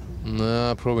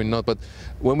 No, probably not. But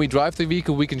when we drive the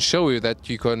vehicle, we can show you that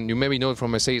you maybe know it from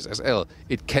Mercedes SL.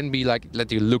 It can be like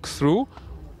let you look through,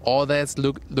 or that's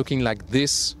looking like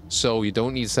this. So you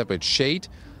don't need a separate shade.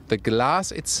 The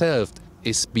glass itself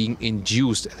is being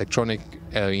induced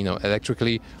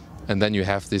electrically, and then you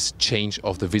have this change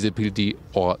of the visibility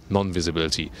or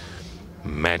non-visibility.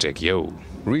 Magic, yo!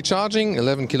 Recharging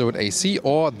 11 kilowatt AC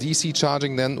or DC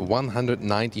charging then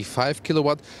 195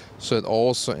 kilowatt, so it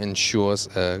also ensures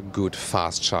a good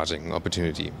fast charging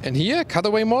opportunity. And here,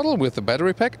 cutaway model with the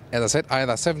battery pack, as I said,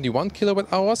 either 71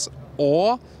 kilowatt hours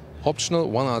or optional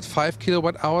 105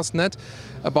 kilowatt hours net.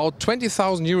 About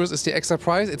 20,000 euros is the extra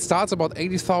price. It starts about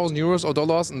 80,000 euros or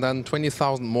dollars, and then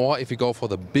 20,000 more if you go for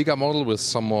the bigger model with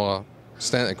some more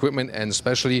standard equipment and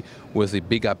especially with the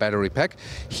bigger battery pack.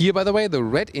 Here, by the way, the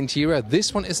red interior,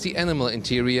 this one is the animal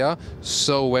interior,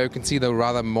 so where you can see the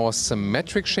rather more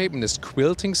symmetric shape in this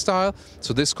quilting style.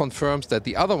 So this confirms that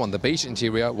the other one, the beige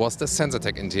interior, was the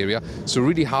Sensotec interior. So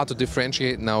really hard to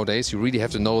differentiate nowadays. You really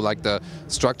have to know like the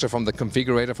structure from the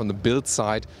configurator, from the build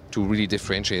side, to really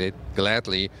differentiate it.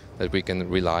 Gladly that we can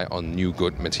rely on new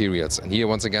good materials. And here,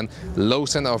 once again, low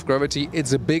center of gravity.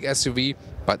 It's a big SUV,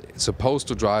 but it's supposed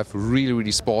to drive really,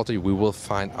 really sporty. We will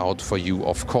find out for you,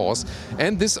 of course.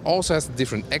 And this also has a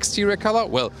different exterior color.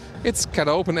 Well, it's cut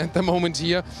open at the moment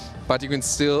here, but you can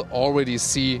still already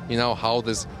see, you know, how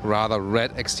this rather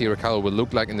red exterior color will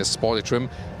look like in the sporty trim.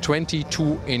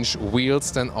 22-inch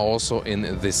wheels then also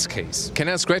in this case. Can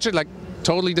I scratch it, like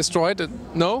totally destroy it?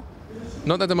 No?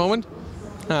 Not at the moment?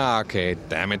 Okay,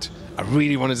 damn it. I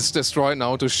really wanted to destroy it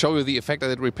now to show you the effect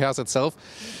that it repairs itself.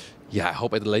 Yeah, I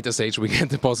hope at a later stage we get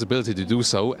the possibility to do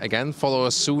so. Again, follow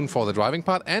us soon for the driving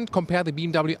part and compare the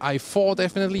BMW i4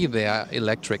 definitely, their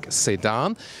electric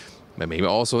sedan. Maybe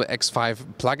also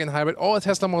X5 plug-in hybrid or a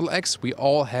Tesla Model X. We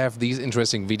all have these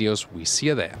interesting videos we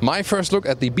see there. My first look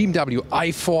at the BMW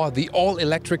i4, the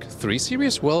all-electric 3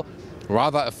 Series. Well,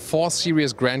 rather a 4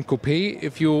 Series Grand Coupe,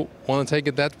 if you want to take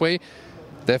it that way.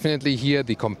 Definitely here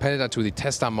the competitor to the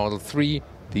Tesla Model 3,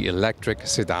 the electric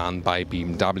sedan by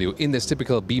BMW in this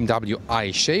typical BMW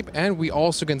I shape. And we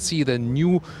also can see the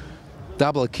new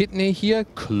double kidney here,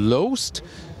 closed,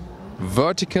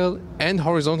 vertical and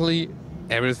horizontally.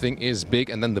 Everything is big,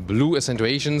 and then the blue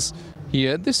accentuations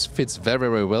here. This fits very,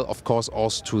 very well, of course,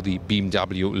 also to the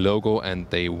BMW logo, and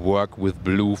they work with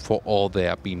blue for all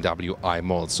their BMW i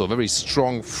models. So very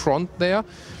strong front there.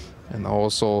 And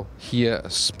also here a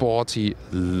sporty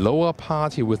lower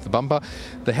part here with the bumper.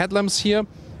 The headlamps here,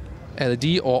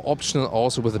 LED or optional,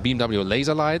 also with the BMW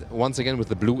laser light, once again with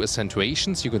the blue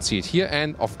accentuations. You can see it here.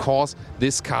 And of course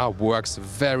this car works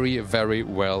very, very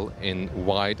well in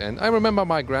white. And I remember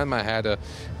my grandma had a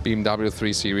BMW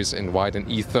 3 Series in white and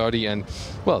E30, and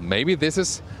well, maybe this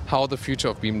is how the future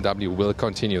of BMW will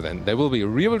continue then. There will be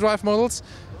rear-wheel drive models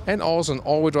and also an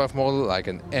all-wheel drive model like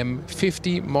an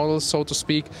M50 model, so to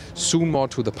speak. Soon more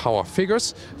to the power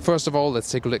figures. First of all,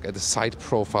 let's take a look at the side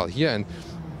profile here, and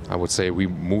I would say we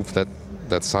move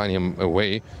that sign here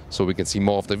away so we can see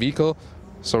more of the vehicle.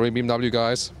 Sorry, BMW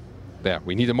guys. There,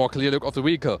 we need a more clear look of the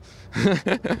vehicle.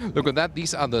 Look at that.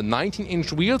 These are the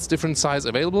 19-inch wheels, different size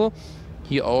available.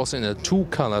 Here also in a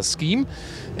 2-color scheme.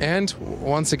 And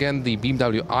once again, the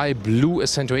BMW i blue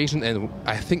accentuation, and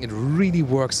I think it really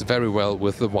works very well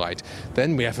with the white.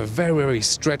 Then we have a very, very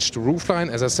stretched roofline.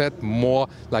 As I said, more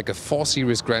like a 4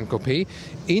 Series Grand Coupe.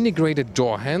 Integrated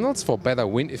door handles for better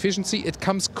wind efficiency. It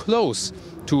comes close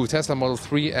to Tesla Model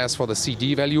 3 as for the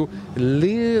CD value.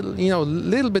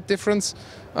 Little bit difference.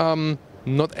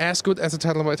 Not as good as a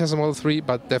Tesla Model 3,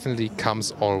 but definitely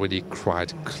comes already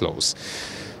quite close.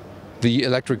 The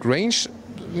electric range,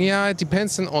 yeah, it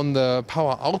depends on the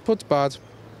power output, but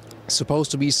supposed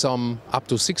to be some up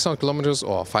to 600 kilometers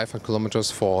or 500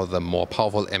 kilometers for the more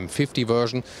powerful M50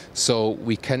 version. So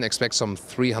we can expect some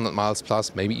 300 miles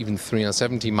plus, maybe even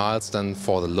 370 miles then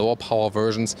for the lower power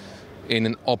versions in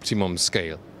an optimum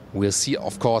scale. We'll see,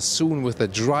 of course, soon with the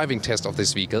driving test of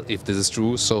this vehicle if this is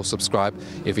true. So subscribe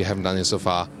if you haven't done it so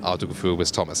far. Autogefühl with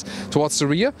Thomas. Towards the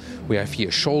rear, we have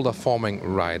here shoulder forming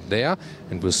right there,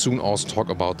 and we'll soon also talk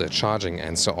about the charging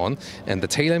and so on. And the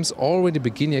tail lamps already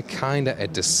begin here kinda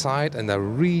at the side and are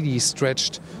really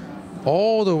stretched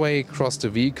all the way across the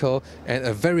vehicle, and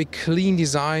a very clean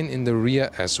design in the rear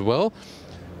as well,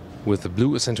 with the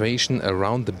blue accentuation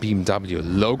around the BMW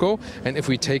logo. And if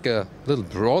we take a little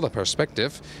broader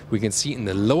perspective, we can see in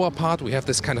the lower part we have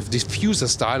this kind of diffuser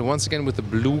style, once again with the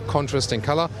blue contrasting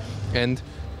color, and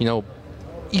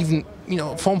even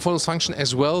form follows function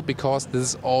as well, because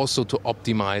this is also to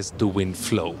optimize the wind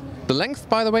flow. The length,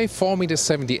 by the way,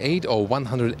 4.78 meters or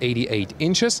 188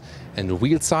 inches, and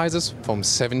wheel sizes from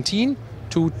 17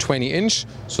 to 20 inch.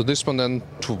 So this one then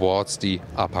towards the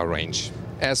upper range.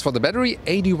 As for the battery,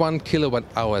 81 kilowatt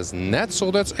hours net, so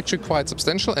that's actually quite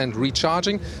substantial, and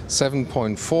recharging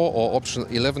 7.4 or optional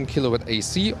 11 kilowatt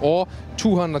AC or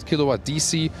 200 kilowatt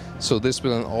DC, so this will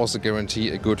then also guarantee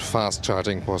a good fast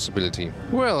charging possibility.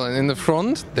 Well, and in the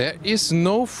front there is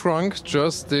no frunk,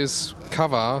 just this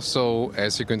cover, so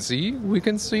as you can see, we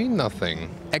can see nothing.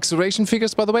 Acceleration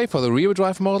figures, by the way, for the rear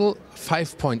drive model,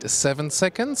 5.7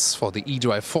 seconds. For the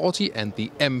eDrive 40 and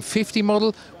the M50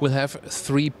 model will have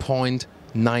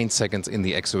 3.9 seconds in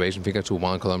the acceleration figure to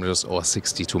 1 kilometers or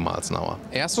 62 miles an hour.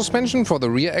 Air suspension for the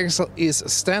rear axle is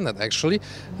standard actually.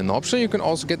 An option, you can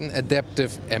also get an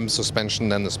adaptive M suspension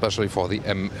then, especially for the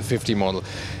M50 model.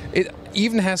 It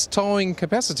even has towing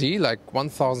capacity like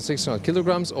 1,600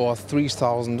 kilograms or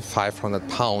 3,500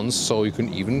 pounds, so you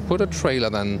can even put a trailer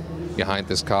then behind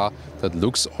this car that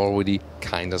looks already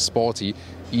kinda sporty.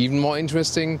 Even more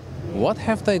interesting, what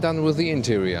have they done with the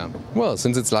interior? Well,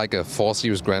 since it's like a 4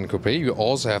 Series Grand Coupe, you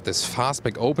also have this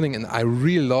fastback opening, and I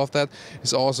really love that.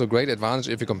 It's also a great advantage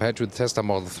if you compare it to the Tesla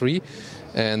Model 3.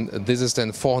 And this is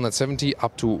then 470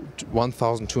 up to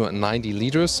 1,290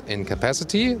 liters in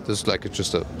capacity. This is like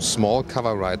just a small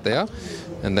cover right there.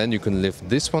 And then you can lift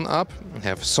this one up,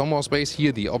 have some more space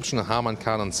here, the optional Harman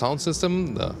Kardon sound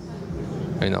system.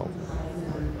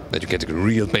 That you get a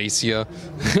real bass here.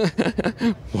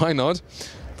 Why not?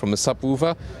 From the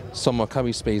subwoofer, some more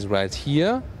cubby space right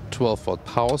here, 12-volt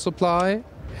power supply,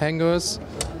 hangers,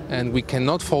 and we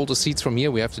cannot fold the seats from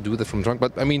here. We have to do that from trunk.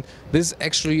 But I mean, this is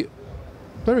actually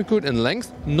very good in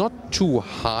length, not too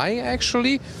high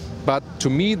actually. But to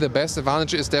me, the best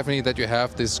advantage is definitely that you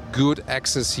have this good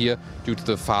access here due to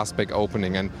the fastback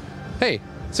opening. And hey,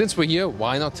 since we're here,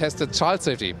 why not test the child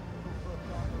safety?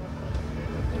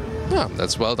 Yeah,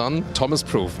 that's well done, Thomas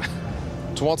proof.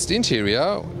 Towards the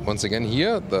interior, once again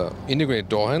here, the integrated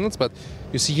door handles, but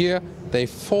you see here, they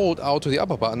fold out to the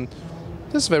upper button.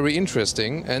 This is very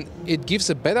interesting, and it gives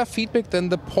a better feedback than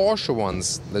the Porsche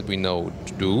ones that we know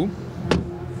do.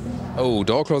 Oh,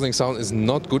 door closing sound is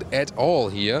not good at all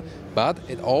here, but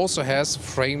it also has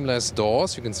frameless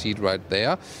doors. You can see it right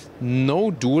there. No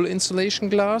dual insulation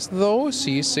glass though,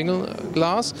 see, single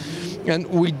glass. And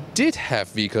we did have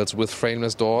vehicles with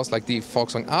frameless doors like the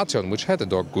Volkswagen Arteon, which had a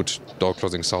good door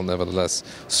closing sound nevertheless.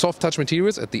 Soft touch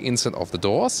materials at the inside of the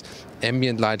doors,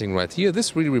 ambient lighting right here.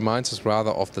 This really reminds us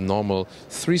rather of the normal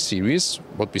 3 Series,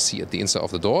 what we see at the inside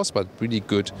of the doors, but really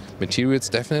good materials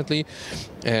definitely.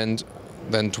 And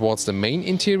then towards the main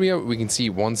interior, we can see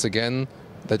once again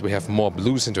that we have more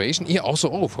blue accentuation. Here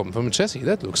also, from the chassis,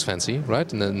 that looks fancy, right?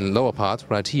 And then the lower part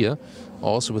right here,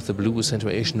 also with the blue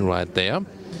accentuation right there.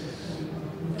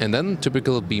 And then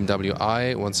typical BMW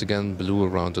i, once again blue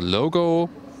around the logo.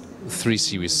 3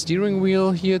 Series steering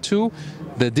wheel here too.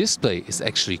 The display is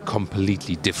actually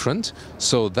completely different.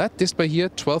 So that display here,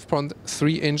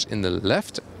 12.3 inch in the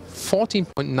left,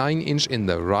 14.9 inch in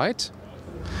the right.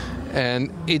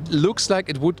 And it looks like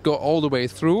it would go all the way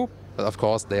through, but of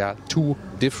course they are two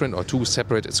different or two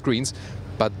separated screens.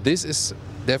 But this is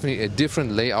definitely a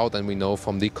different layout than we know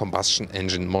from the combustion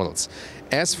engine models.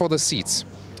 As for the seats,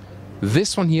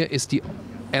 this one here is the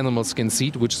animal skin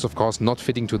seat, which is of course not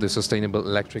fitting to the sustainable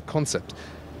electric concept.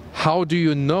 How do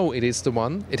you know it is the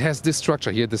one? It has this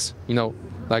structure here, this, you know,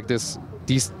 like this,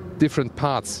 these different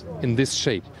parts in this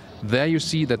shape. There you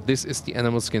see that this is the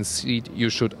animal skin seat you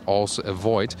should also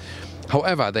avoid.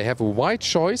 However, they have a wide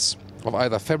choice of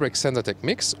either fabric Sensatec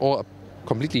mix or a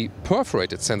completely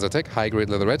perforated Sensatec high-grade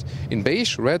leatherette in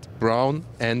beige, red, brown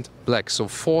and black. So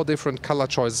 4 different color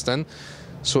choices then.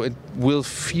 So it will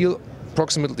feel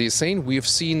approximately the same. We have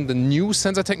seen the new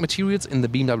Sensatec materials in the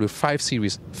BMW 5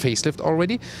 Series facelift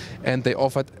already, and they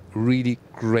offered really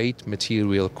great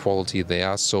material quality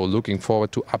there. So looking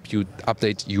forward to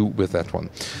update you with that one.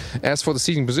 As for the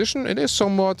seating position, it is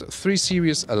somewhat 3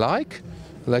 Series alike.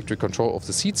 Electric control of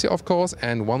the seats here, of course,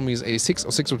 and 1-86 or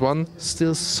 6.1.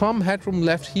 Still some headroom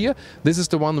left here. This is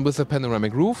the one with the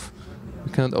panoramic roof.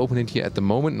 We cannot open it here at the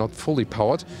moment, not fully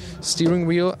powered. Steering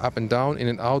wheel up and down, in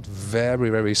and out, very,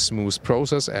 very smooth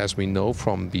process as we know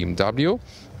from BMW.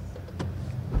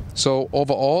 So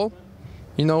overall,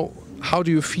 you know, how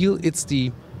do you feel? It's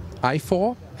the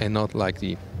i4 and not like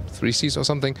the 3 Series or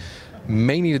something.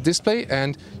 Mainly the display,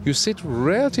 and you sit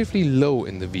relatively low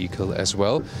in the vehicle as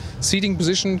well. Seating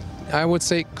position, I would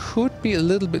say, could be a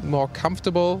little bit more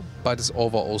comfortable, but is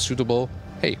overall suitable.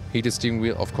 Hey, heated steering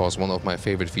wheel, of course, one of my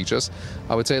favorite features.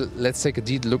 I would say let's take a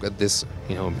deep look at this,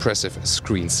 you know, impressive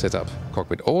screen setup.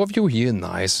 Cockpit overview here,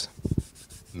 nice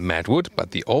matte wood,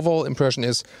 but the overall impression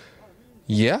is,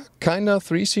 yeah, kinda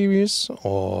 3 Series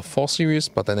or 4 Series,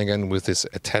 but then again with this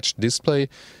attached display.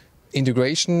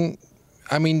 Integration,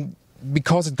 I mean,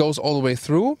 because it goes all the way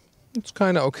through, it's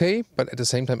kind of okay, but at the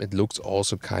same time it looks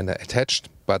also kind of attached.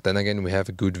 But then again, we have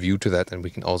a good view to that, and we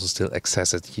can also still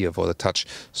access it here for the touch.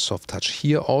 Soft touch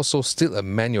here also, still a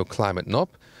manual climate knob.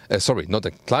 Sorry, not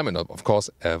a climate knob, of course,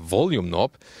 a volume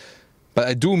knob. But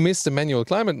I do miss the manual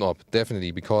climate knob,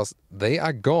 definitely, because they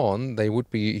are gone. They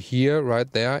would be here,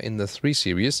 right there in the 3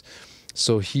 Series.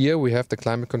 So here we have the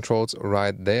climate controls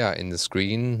right there in the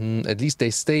screen. At least they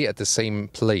stay at the same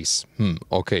place.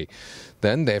 Okay.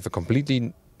 Then they have a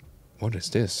completely... What is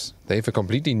this? They have a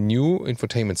completely new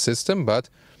infotainment system, but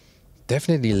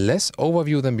definitely less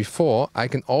overview than before. I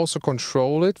can also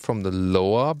control it from the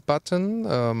lower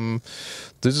button.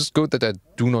 This is good that I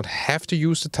do not have to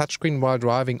use the touchscreen while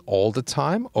driving all the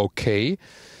time. Okay.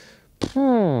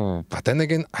 But then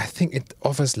again, I think it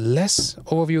offers less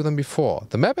overview than before.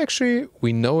 The map, actually,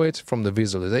 we know it from the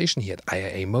visualization here at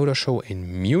IAA Motor Show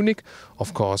in Munich,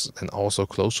 of course, and also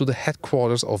close to the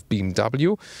headquarters of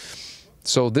BMW.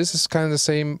 So this is kind of the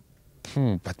same.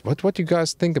 But what do you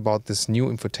guys think about this new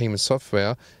infotainment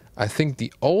software? I think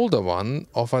the older one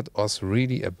offered us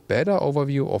really a better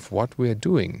overview of what we're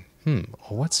doing.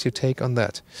 What's your take on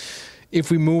that?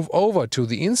 If we move over to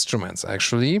the instruments,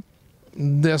 actually,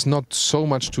 there's not so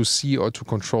much to see or to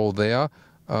control there.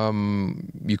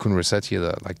 You can reset here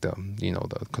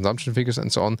the consumption figures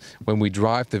and so on. When we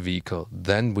drive the vehicle,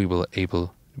 then we will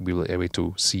able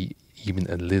to see even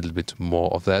a little bit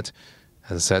more of that.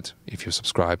 As I said, if you're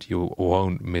subscribed, you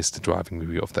won't miss the driving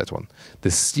review of that one. The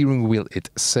steering wheel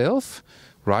itself,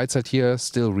 right side here,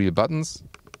 still real buttons.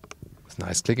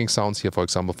 Nice clicking sounds here, for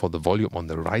example, for the volume on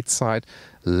the right side.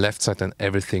 Left side, and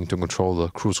everything to control the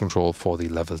cruise control for the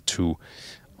level 2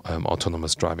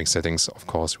 autonomous driving settings, of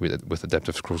course, with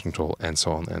adaptive cruise control and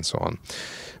so on and so on.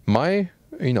 My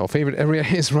favorite area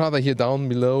is rather here down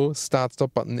below,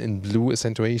 start-stop button in blue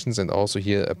accentuations, and also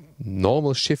here a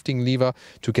normal shifting lever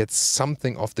to get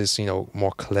something of this,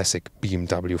 more classic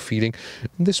BMW feeling.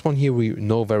 And this one here we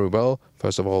know very well.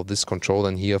 First of all, this control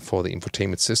and here for the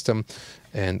infotainment system,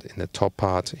 and in the top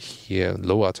part here,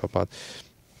 lower top part,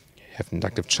 you have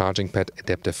inductive charging pad,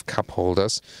 adaptive cup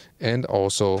holders, and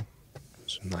also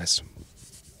some nice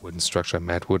wooden structure,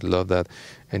 matte wood, love that.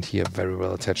 And here very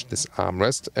well attached this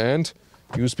armrest and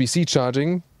USB-C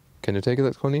charging. Can you take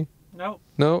it, Conny? No.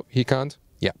 No, he can't?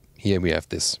 Yeah, here we have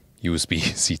this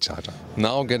USB-C charger.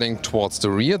 Now getting towards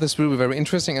the rear, this will be very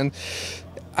interesting, and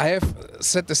I have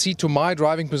set the seat to my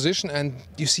driving position, and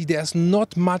you see there's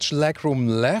not much legroom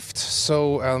left,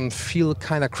 so feel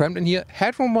kind of cramped in here.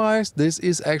 Headroom wise, this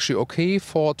is actually okay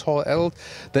for tall adult.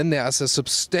 Then there's a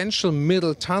substantial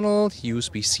middle tunnel,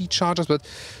 USB-C chargers, but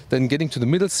then getting to the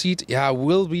middle seat,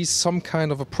 will be some kind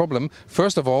of a problem.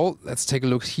 First of all, let's take a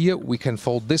look here. We can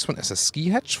fold this one as a ski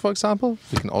hatch, for example.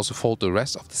 We can also fold the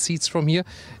rest of the seats from here,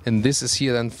 and this is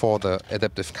here then for the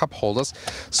adaptive cup holders.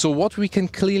 So what we can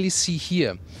clearly see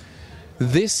here,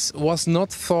 this was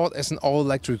not thought as an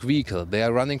all-electric vehicle. They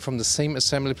are running from the same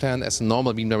assembly plan as a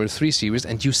normal BMW 3 Series,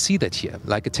 and you see that here.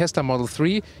 Like a Tesla Model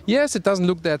 3, yes, it doesn't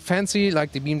look that fancy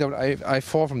like the BMW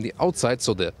i4 from the outside,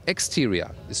 so the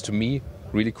exterior is, to me,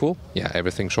 really cool. Yeah,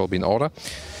 everything should be in order.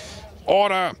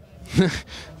 Order!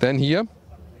 Then here,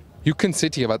 you can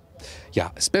sit here, but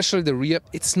yeah, especially the rear,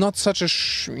 it's not such a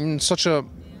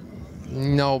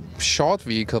short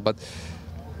vehicle, but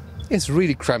it's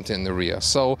really cramped in the rear.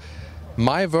 So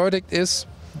my verdict is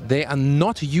they are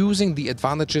not using the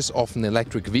advantages of an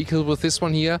electric vehicle with this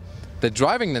one here. The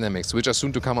driving dynamics, which are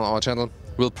soon to come on our channel,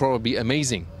 will probably be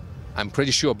amazing. I'm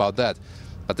pretty sure about that.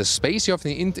 But the space you have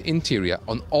in the interior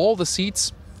on all the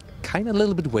seats, kind of a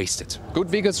little bit wasted. Good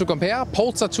vehicles to compare,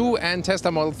 Polestar 2 and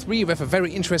Tesla Model 3. We have a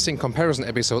very interesting comparison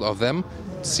episode of them.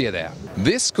 See you there.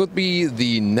 This could be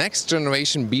the next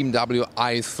generation BMW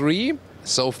i3.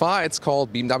 So far it's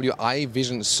called BMW i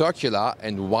Vision Circular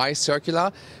and Y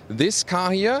Circular. This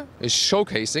car here is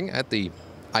showcasing at the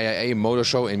IAA Motor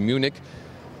Show in Munich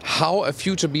how a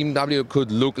future BMW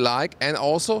could look like, and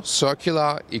also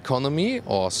circular economy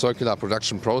or circular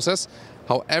production process,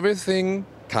 how everything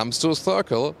comes to a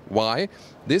circle. Why?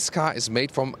 This car is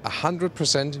made from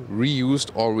 100% reused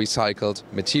or recycled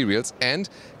materials and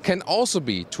can also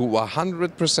be to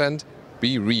 100%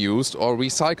 be reused or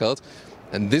recycled.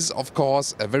 And this is, of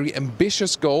course, a very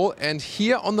ambitious goal. And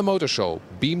here on the Motor Show,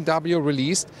 BMW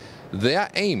released their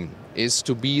aim is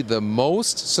to be the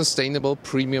most sustainable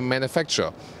premium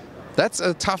manufacturer. That's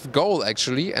a tough goal,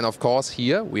 actually. And of course,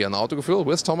 here we are in Autogefühl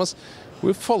with Thomas.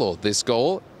 We'll follow this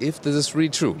goal if this is really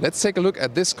true. Let's take a look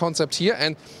at this concept here.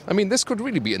 And I mean, this could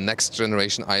really be a next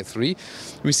generation i3.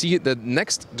 We see the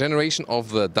next generation of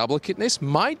the double kidneys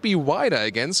might be wider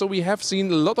again. So we have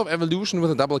seen a lot of evolution with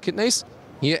the double kidneys.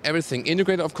 Here everything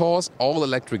integrated, of course, all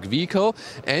electric vehicle.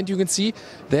 And you can see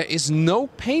there is no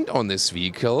paint on this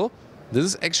vehicle. This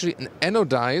is actually an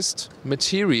anodized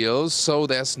material, so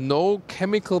there's no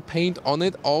chemical paint on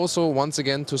it. Also, once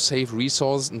again, to save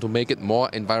resources and to make it more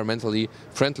environmentally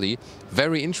friendly.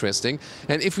 Very interesting.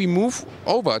 And if we move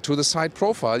over to the side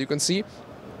profile, you can see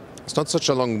it's not such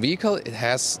a long vehicle. It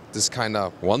has this kind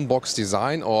of one-box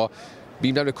design, or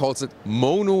BMW calls it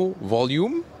mono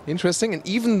volume. Interesting. And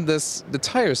even the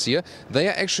tires here, they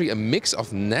are actually a mix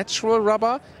of natural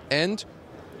rubber and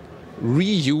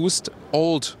reused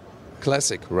old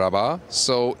classic rubber.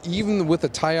 So even with the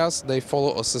tires, they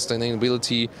follow a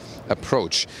sustainability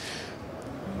approach.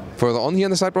 Further on here on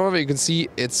the side profile, you can see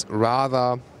it's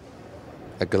rather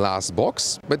a glass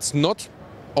box, but it's not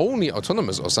only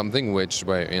autonomous or something, where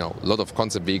a lot of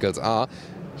concept vehicles are.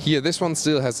 Here, this one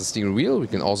still has a steering wheel. We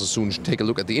can also soon take a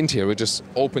look at the interior, which is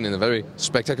open in a very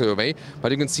spectacular way.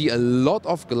 But you can see a lot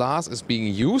of glass is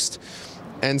being used.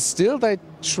 And still they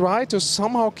try to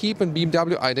somehow keep a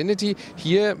BMW identity.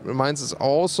 Here reminds us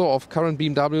also of current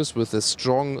BMWs with a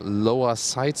strong lower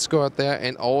side skirt there,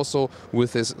 and also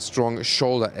with this strong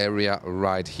shoulder area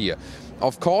right here.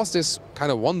 Of course, this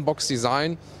kind of one-box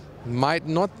design might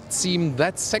not seem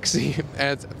that sexy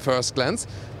at first glance,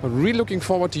 but really looking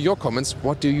forward to your comments.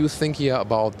 What do you think here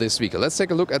about this vehicle? Let's take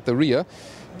a look at the rear,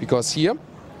 because here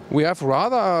we have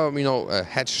rather, a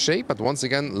hatch shape, but once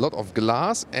again, a lot of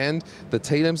glass, and the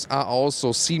tail lamps are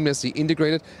also seamlessly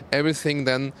integrated. Everything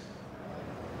then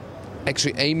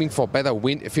actually aiming for better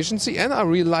wind efficiency, and I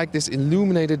really like this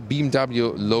illuminated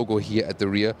BMW logo here at the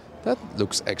rear. That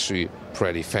looks actually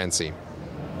pretty fancy.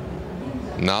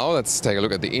 Now let's take a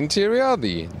look at the interior.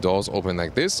 The doors open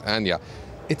like this, and yeah,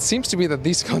 it seems to be that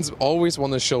these cons always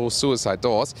want to show suicide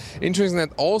doors. Interesting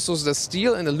that also the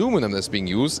steel and aluminum that's being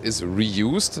used is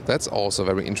reused. That's also a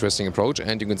very interesting approach.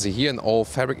 And you can see here an all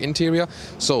fabric interior.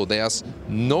 So there's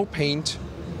no paint,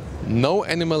 no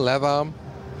animal leather,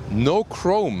 no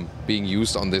chrome being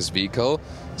used on this vehicle.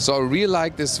 So I really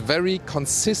like this very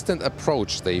consistent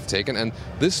approach they've taken, and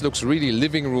this looks really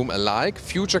living room alike.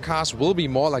 Future cars will be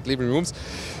more like living rooms.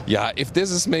 Yeah, if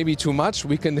this is maybe too much,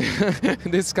 we can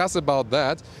discuss about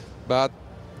that. But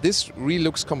this really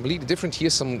looks completely different.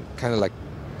 Here's some kind of like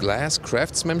glass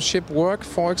craftsmanship work,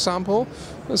 for example.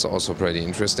 That's also pretty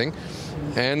interesting.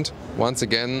 And once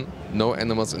again, no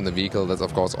animals in the vehicle. That's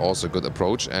of course also a good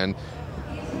approach. And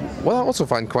what I also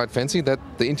find quite fancy, that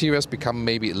the interiors become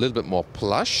maybe a little bit more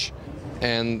plush,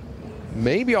 and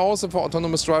maybe also for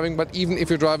autonomous driving, but even if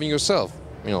you're driving yourself,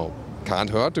 you know, can't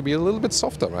hurt to be a little bit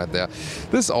softer right there.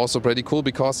 This is also pretty cool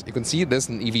because you can see there's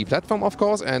an EV platform, of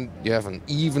course, and you have an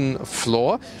even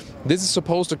floor. This is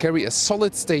supposed to carry a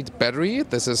solid-state battery.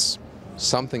 This is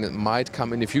something that might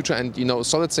come in the future, and you know,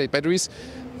 solid-state batteries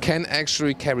can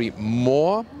actually carry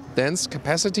more dense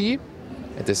capacity.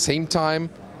 At the same time,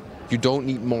 you don't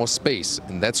need more space,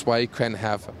 and that's why you can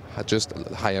have just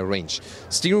a higher range.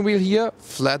 Steering wheel here,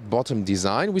 flat bottom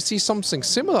design. We see something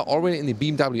similar already in the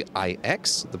BMW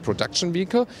iX, the production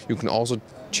vehicle. You can also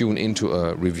tune into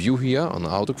a review here on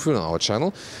Autogefühl on our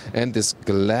channel. And this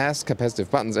glass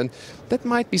capacitive buttons, and that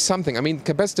might be something. I mean,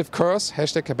 capacitive curves,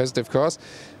 hashtag capacitive curves.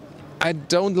 I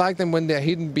don't like them when they're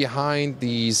hidden behind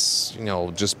these, you know,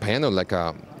 just panel like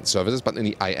surfaces. But in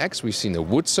the iX, we've seen a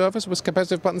wood surface with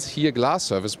capacitive buttons. Here, glass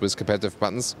surface with capacitive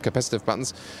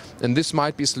buttons. And this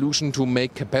might be a solution to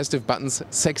make capacitive buttons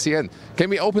sexy. And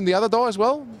can we open the other door as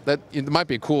well? That it might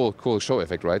be a cool show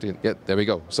effect, right? Yeah, there we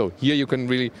go. So here you can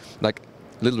really like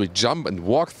literally jump and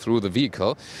walk through the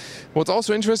vehicle. What's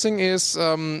also interesting is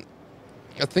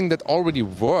a thing that already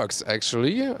works,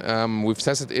 actually. We've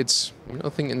tested it, I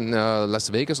think, in Las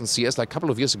Vegas on CS like a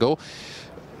couple of years ago.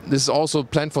 This is also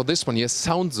planned for this one here,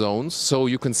 sound zones. So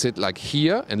you can sit like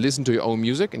here and listen to your own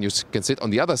music, and you can sit on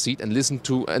the other seat and listen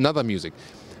to another music.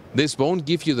 This won't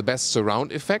give you the best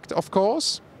surround effect, of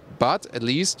course, but at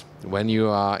least when you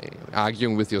are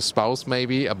arguing with your spouse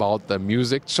maybe about the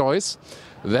music choice,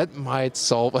 that might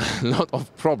solve a lot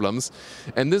of problems.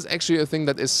 And this is actually a thing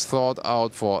that is thought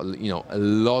out for, you know, a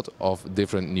lot of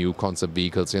different new concept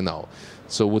vehicles here now.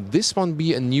 So would this one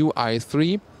be a new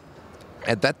i3?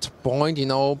 At that point, you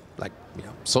know, like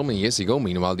so many years ago,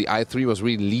 meanwhile, the i3 was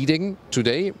really leading.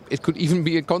 Today, it could even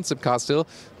be a concept car still.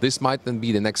 This might then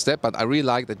be the next step, but I really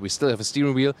like that we still have a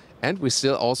steering wheel and we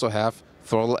still also have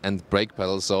throttle and brake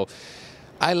pedals. So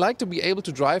I like to be able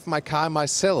to drive my car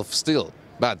myself still,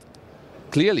 but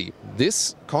clearly,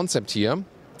 this concept here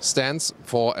stands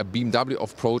for a BMW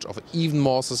approach of even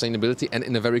more sustainability and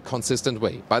in a very consistent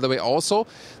way. By the way, also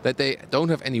that they don't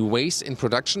have any waste in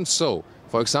production. So,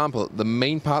 for example, the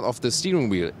main part of the steering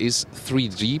wheel is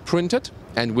 3D printed.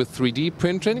 And with 3D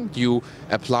printing, you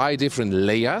apply different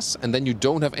layers, and then you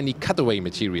don't have any cutaway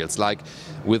materials, like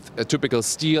with a typical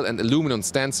steel and aluminum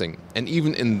stancing. And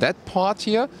even in that part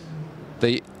here,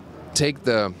 they take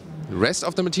the rest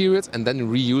of the materials and then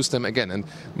reuse them again. And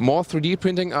more 3D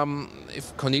printing,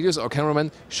 if Cornelius, our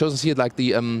cameraman, shows us here like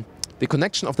the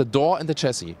connection of the door and the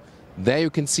chassis. There you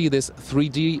can see this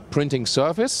 3D printing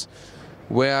surface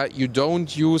where you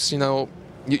don't use, you know,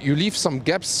 you leave some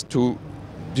gaps to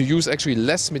use actually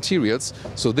less materials.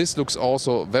 So this looks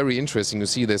also very interesting. You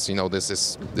see this, you know,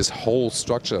 this whole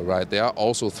structure right there,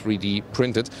 also 3D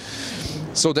printed.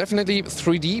 So definitely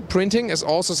 3D printing is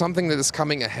also something that is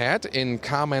coming ahead in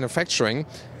car manufacturing.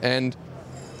 And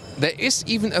there is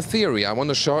even a theory, I want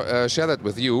to share that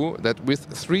with you, that with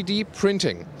 3D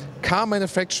printing, car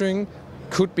manufacturing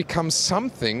could become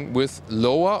something with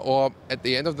lower, or at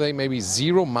the end of the day, maybe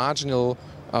zero marginal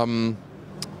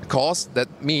cost. That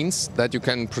means that you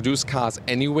can produce cars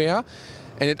anywhere,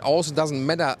 and it also doesn't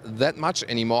matter that much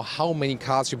anymore how many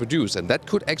cars you produce, and that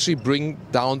could actually bring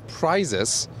down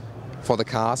prices for the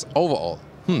cars overall.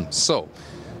 So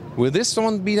will this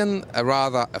one be then a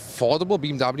rather affordable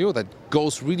BMW that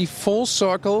goes really full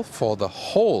circle for the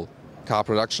whole car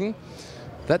production?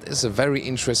 That is a very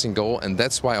interesting goal, and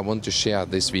that's why I want to share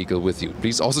this vehicle with you.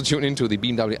 Please also tune into the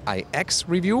BMW iX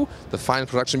review, the final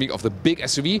production vehicle of the big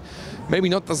SUV. Maybe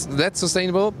not that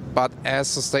sustainable, but as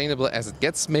sustainable as it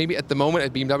gets maybe at the moment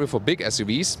at BMW for big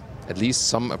SUVs. At least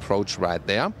some approach right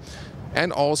there.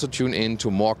 And also tune in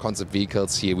to more concept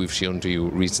vehicles here we've shown to you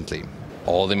recently.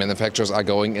 All the manufacturers are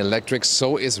going electric,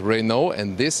 so is Renault,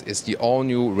 and this is the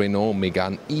all-new Renault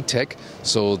Megane E-Tech,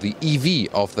 so the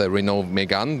EV of the Renault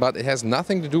Megane, but it has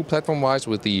nothing to do platform-wise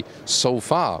with the so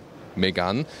far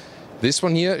Megane. This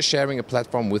one here sharing a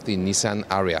platform with the Nissan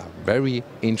Ariya. Very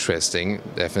interesting,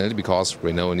 definitely, because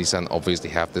Renault and Nissan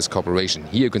obviously have this cooperation.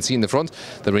 Here you can see in the front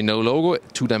the Renault logo,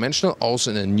 two-dimensional,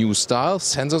 also in a new style.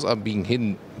 Sensors are being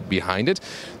hidden behind it.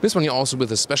 This one here also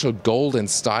with a special golden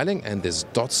styling and this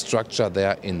dot structure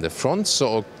there in the front.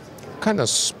 So kind of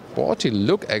sporty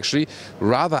look, actually,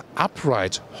 rather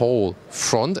upright whole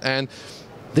front. And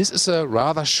this is a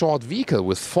rather short vehicle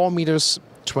with 4 meters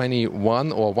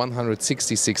 21 or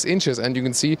 166 inches, and you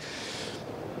can see,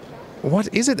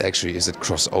 what is it actually? Is it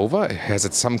crossover? Has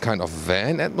it some kind of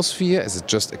van atmosphere? Is it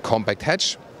just a compact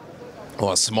hatch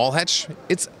or a small hatch?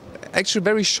 It's actually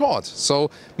very short,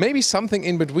 so maybe something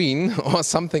in between or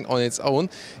something on its own.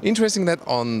 Interesting that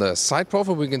on the side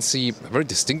profile we can see a very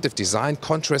distinctive design,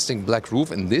 contrasting black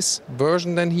roof in this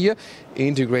version than here,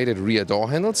 integrated rear door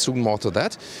handles, soon more to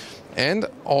that. And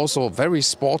also very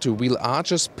sporty wheel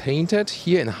arches painted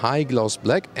here in high gloss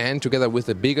black and together with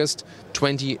the biggest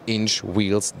 20-inch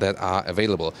wheels that are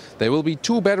available. There will be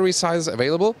 2 battery sizes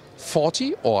available,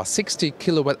 40 or 60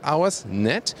 kilowatt hours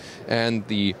net, and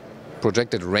the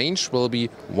projected range will be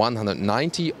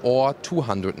 190 or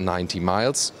 290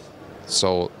 miles.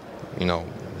 So, you know,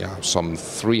 yeah, some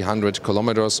 300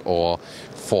 kilometers or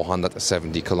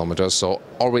 470 kilometers, so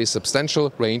always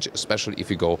substantial range, especially if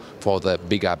you go for the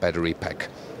bigger battery pack.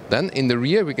 Then in the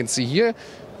rear we can see here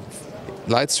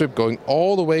light strip going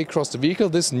all the way across the vehicle.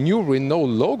 This new Renault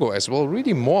logo as well,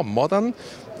 really more modern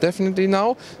definitely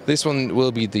now. This one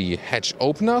will be the hatch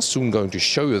opener, soon going to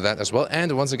show you that as well.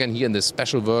 And once again here in this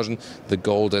special version, the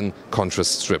golden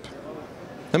contrast strip.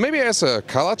 And maybe as a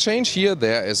color change here,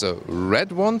 there is a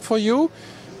red one for you.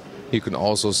 You can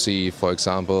also see, for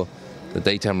example, the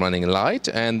daytime running light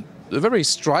and a very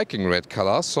striking red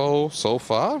color. So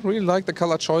far, really like the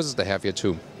color choices they have here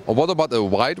too. Or what about a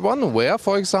white one, where,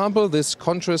 for example, this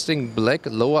contrasting black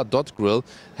lower dot grille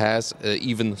has an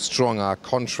even stronger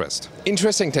contrast.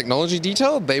 Interesting technology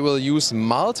detail, they will use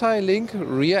multi-link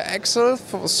rear axle,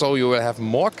 so you will have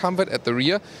more comfort at the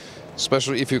rear,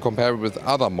 especially if you compare it with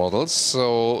other models.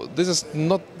 So this is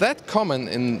not that common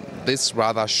in this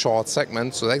rather short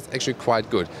segment, so that's actually quite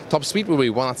good. Top speed will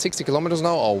be 160 kilometers an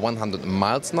hour or 100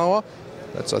 miles an hour.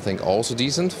 That's, I think, also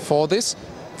decent for this.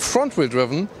 Front-wheel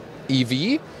driven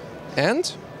EV,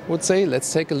 and would say,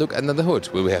 let's take a look under the hood.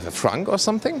 Will we have a frunk or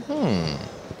something?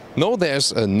 No,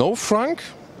 there's no frunk.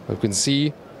 You can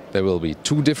see there will be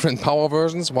 2 different power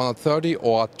versions, 130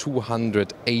 or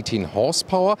 218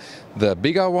 horsepower. The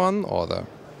bigger one, or the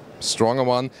stronger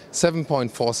one,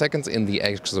 7.4 seconds in the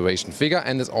acceleration figure,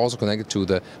 and is also connected to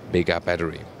the bigger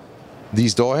battery.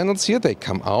 These door handles here, they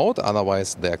come out,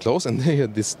 otherwise they're closed, and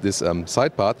this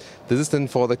side part, this is then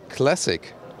for the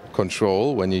classic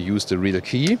control when you use the rear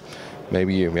key.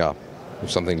 Maybe, yeah,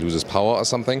 if something loses power or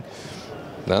something.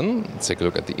 Then let's take a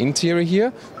look at the interior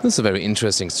here. This is a very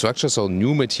interesting structure, so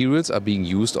new materials are being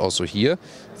used also here.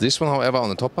 This one, however, on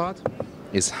the top part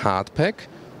is hard pack.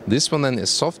 This one then is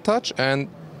soft touch, and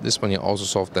this one here also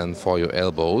soft then for your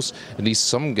elbows. At least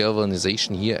some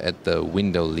galvanization here at the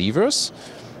window levers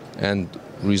and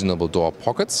reasonable door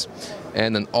pockets.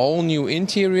 And an all new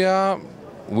interior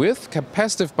with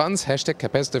capacitive buttons, hashtag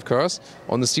capacitive curse,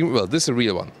 on the steering wheel. Well, this is a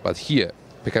real one, but here,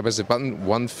 the capacitive button,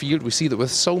 one field. We see that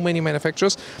with so many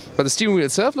manufacturers. But the steering wheel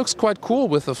itself looks quite cool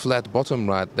with a flat bottom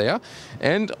right there.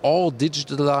 And all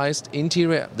digitalized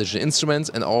interior, digital instruments,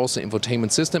 and also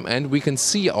infotainment system. And we can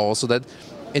see also that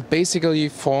it basically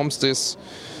forms this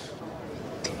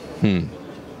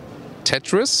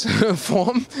Tetris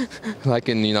form, like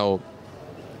in, you know,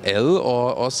 L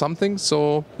or something.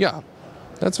 So yeah,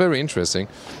 that's very interesting.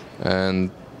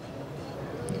 And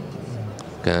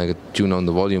can I tune on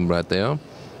the volume right there?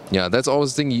 Yeah, that's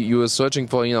always the thing you were searching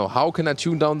for, you know, how can I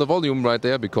tune down the volume right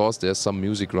there? Because there's some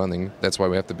music running. That's why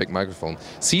we have the big microphone.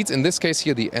 Seats, in this case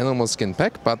here, the animal skin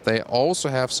pack, but they also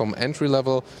have some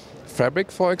entry-level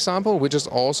fabric, for example, which is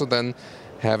also then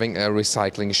having a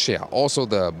recycling share. Also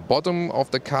the bottom of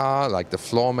the car, like the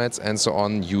floor mats and so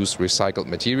on, use recycled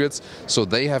materials. So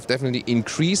they have definitely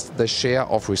increased the share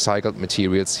of recycled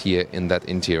materials here in that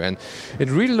interior. And it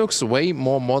really looks way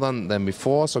more modern than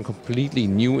before, so completely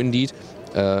new indeed.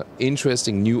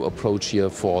 Interesting new approach here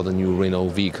for the new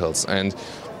Renault vehicles. And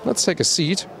let's take a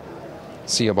seat,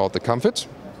 see about the comfort.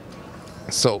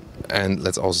 So, and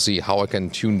let's also see how I can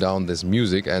tune down this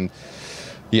music. And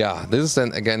yeah, this is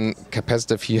then again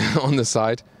capacitive here on the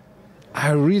side.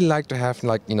 I really like to have,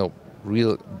 like, you know,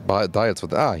 real dials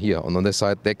with here on this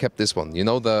side. They kept this one. You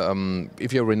know, the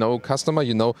if you're a Renault customer,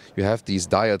 you know you have these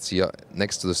dials here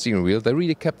next to the steering wheel. They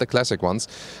really kept the classic ones.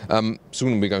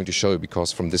 Soon we're going to show you,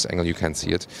 because from this angle you can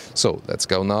see it. So let's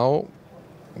go now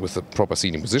with the proper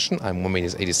seating position. I'm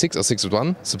 1m86 or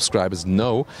 6'1", subscribers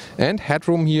know. And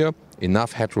headroom here,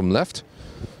 enough headroom left.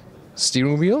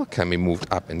 Steering wheel can be moved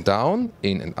up and down,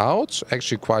 in and out,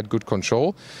 actually quite good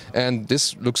control. And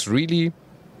this looks really,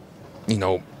 you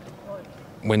know,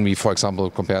 when we, for example,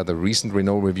 compare the recent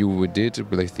Renault review we did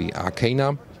with the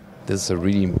Arcana, this is a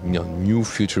really new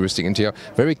futuristic interior.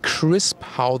 Very crisp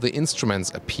how the instruments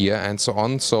appear and so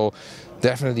on. So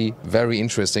definitely very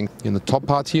interesting. In the top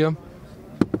part here,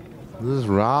 this is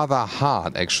rather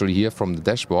hard actually here from the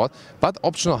dashboard, but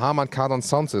optional Harman Kardon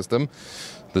sound system.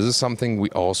 This is something we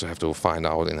also have to find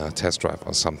out in a test drive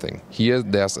or something. Here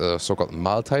there's a so-called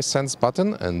multi-sense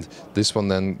button, and this one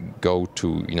then goes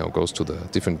to the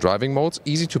different driving modes.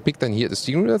 Easy to pick then here at the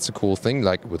steering wheel. That's a cool thing,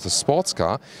 like with a sports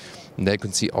car. And there you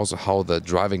can see also how the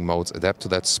driving modes adapt to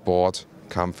that: sport,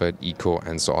 comfort, eco,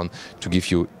 and so on, to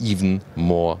give you even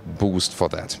more boost for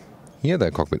that. Here the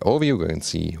cockpit overview, you can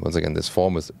see once again this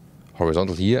form is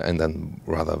horizontal here and then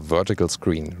rather vertical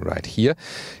screen right here.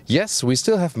 Yes, we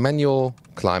still have manual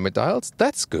climate dials.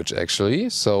 That's good actually.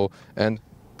 So, and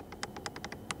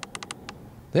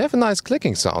they have a nice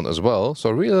clicking sound as well.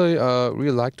 So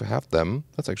really like to have them.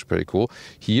 That's actually pretty cool.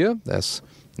 Here there's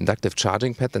inductive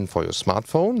charging pad then for your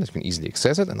smartphone. You can easily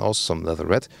access it, and also some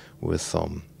leatherette with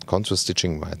some contrast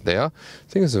stitching right there. I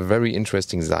think it's a very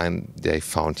interesting design they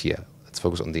found here. Let's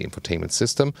focus on the infotainment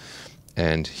system.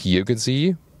 And here you can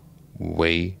see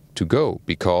way to go,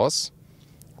 because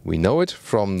we know it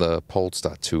from the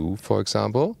Polestar 2, for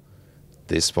example.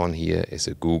 This one here is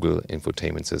a Google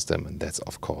infotainment system, and that's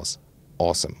of course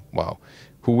awesome. Wow,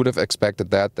 who would have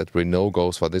expected that Renault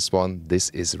goes for this one?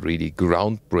 This is really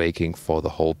groundbreaking for the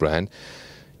whole brand.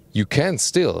 You can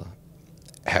still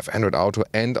have Android Auto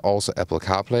and also Apple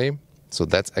CarPlay, so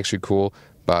that's actually cool.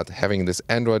 But having this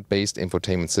Android-based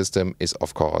infotainment system is,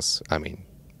 of course, I mean,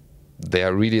 they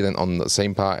are really then on the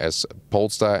same par as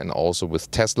Polestar and also with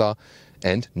Tesla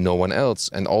and no one else.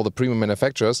 And all the premium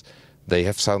manufacturers, they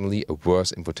have suddenly a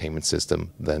worse infotainment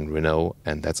system than Renault,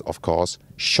 and that's of course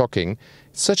shocking.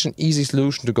 It's such an easy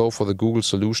solution to go for the Google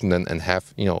solution then and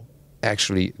have,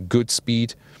 actually good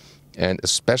speed, and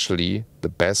especially the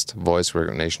best voice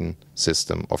recognition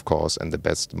system, of course, and the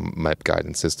best map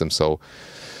guidance system. So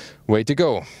way to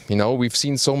go. We've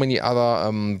seen so many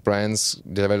other brands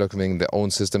developing their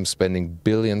own systems, spending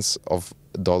billions of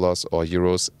dollars or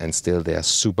euros, and still they are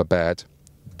super bad.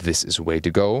 This is way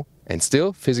to go. And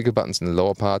still, physical buttons in the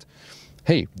lower part.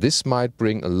 Hey, this might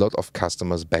bring a lot of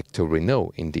customers back to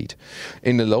Renault, indeed.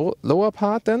 In the lower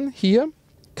part then, here,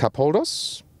 cup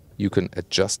holders. You can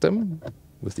adjust them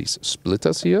with these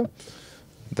splitters here.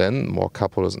 Then more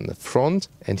cup holders in the front.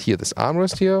 And here, this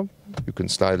armrest here. You can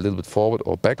slide a little bit forward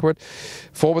or backward.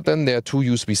 Forward then, there are two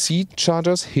USB-C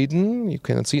chargers hidden. You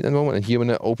cannot see it at the moment. And here,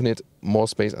 when I open it, more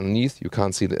space underneath. You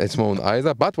can't see it at the moment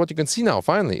either. But what you can see now,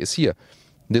 finally, is here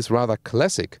this rather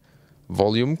classic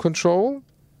volume control.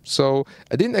 So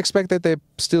I didn't expect that they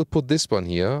still put this one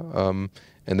here.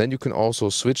 And then you can also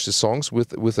switch the songs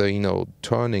with a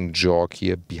turning jog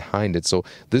here behind it. So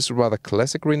this rather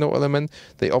classic Renault element,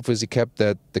 they obviously kept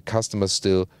that the customers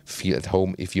still feel at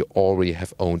home if you already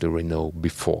have owned a Renault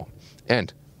before.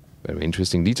 And very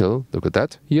interesting detail, look at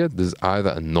that here. This is either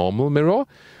a normal mirror,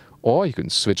 or you can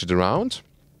switch it around,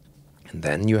 and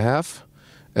then you have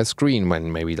a screen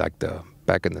when maybe like the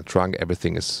back in the trunk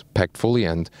everything is packed fully,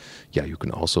 and yeah, you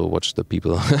can also watch the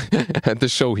people at the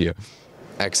show here.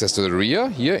 Access to the rear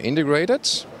here integrated,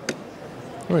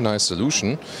 very nice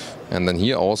solution. And then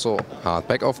here also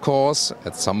hardback, of course.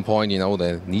 At some point,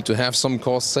 they need to have some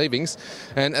cost savings.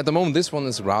 And at the moment, this one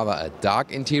is rather a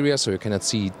dark interior, so you cannot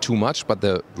see too much. But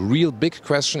the real big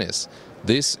question is,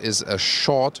 this is a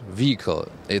short vehicle.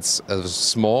 It's a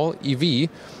small EV.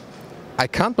 I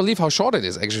can't believe how short it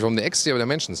is, actually, from the exterior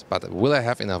dimensions. But will I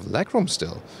have enough legroom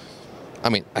still? I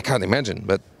mean, I can't imagine,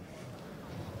 but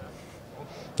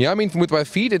yeah, I mean, with my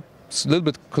feet, it's a little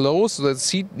bit close. So the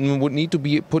seat would need to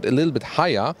be put a little bit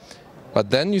higher. But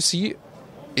then you see,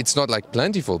 it's not like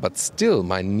plentiful, but still,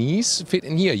 my knees fit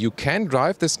in here. You can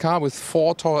drive this car with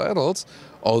 4 tall adults,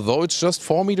 although it's just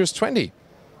 4 meters 20.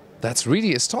 That's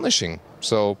really astonishing.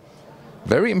 So,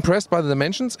 very impressed by the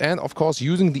dimensions, and of course,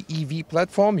 using the EV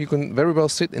platform, you can very well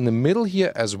sit in the middle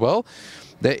here as well.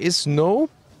 There is no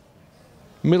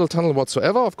middle tunnel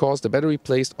whatsoever. Of course, the battery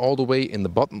placed all the way in the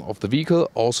bottom of the vehicle,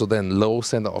 also then low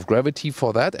center of gravity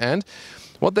for that. And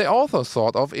what they also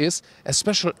thought of is a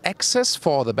special access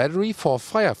for the battery for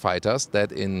firefighters,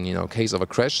 that in case of a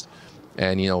crash,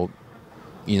 and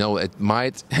it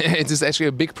might it is actually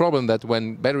a big problem that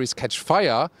when batteries catch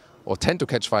fire or tend to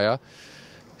catch fire,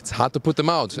 it's hard to put them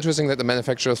out. Interesting that the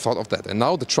manufacturer thought of that. And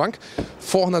now the trunk,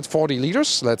 440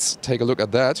 liters. Let's take a look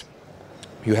at that.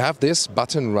 You have this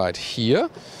button right here.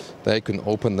 There you can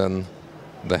open then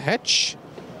the hatch.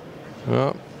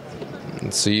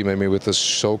 Let's see, maybe with the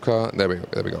choker. There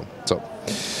we go. So,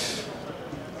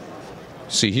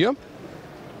 see here,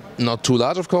 not too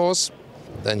large, of course.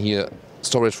 Then here,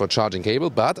 storage for charging cable.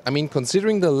 But I mean,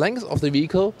 considering the length of the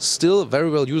vehicle, still very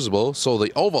well usable. So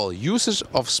the overall usage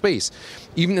of space,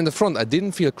 even in the front, I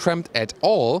didn't feel cramped at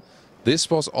all. This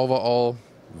was overall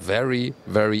very,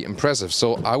 very impressive.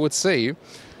 So I would say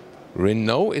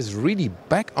Renault is really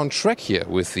back on track here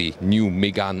with the new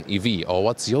Megane EV. Or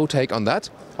what's your take on that?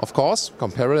 Of course,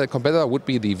 competitor would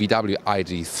be the VW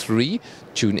ID3.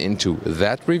 Tune into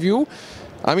that review.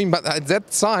 I mean, but at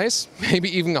that size, maybe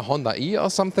even a Honda E or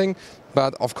something.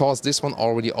 But of course, this one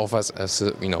already offers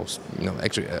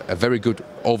actually a very good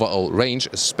overall range,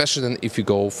 especially then if you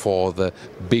go for the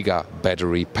bigger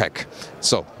battery pack.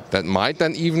 So that might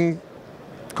then even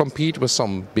compete with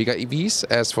some bigger EVs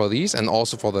as for these, and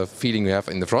also for the feeling you have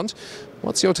in the front.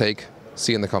 What's your take?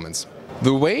 See you in the comments.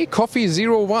 The Wey Coffee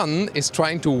 01 is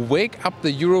trying to wake up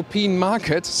the European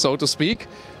market, so to speak.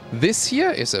 This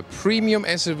here is a premium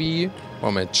SUV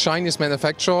from a Chinese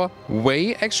manufacturer.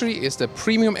 Wey actually is the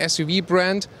premium SUV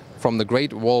brand from the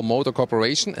Great Wall Motor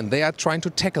Corporation, and they are trying to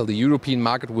tackle the European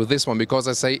market with this one, because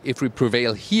I say if we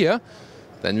prevail here,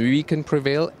 then we can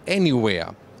prevail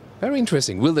anywhere. Very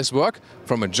interesting. Will this work?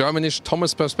 From a Germanish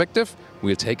Thomas perspective,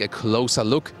 we'll take a closer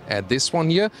look at this one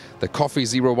here, the Coffee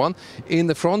 01. In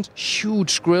the front,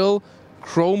 huge grille,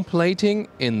 chrome plating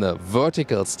in the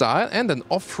vertical style, and an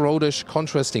off-roadish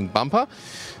contrasting bumper.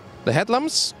 The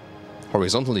headlamps,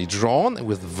 horizontally drawn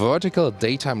with vertical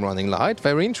daytime running light.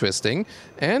 Very interesting.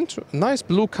 And nice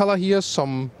blue color here,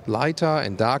 some lighter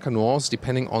and darker nuance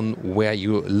depending on where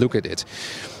you look at it.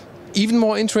 Even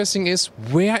more interesting is,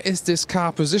 where is this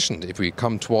car positioned if we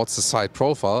come towards the side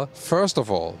profile? First of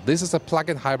all, this is a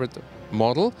plug-in hybrid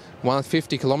model,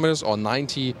 150 kilometers or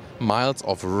 90 miles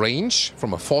of range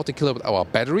from a 40 kilowatt-hour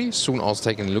battery. Soon also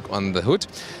taking a look on the hood,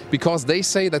 because they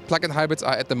say that plug-in hybrids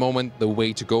are at the moment the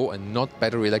way to go and not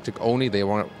battery electric only. They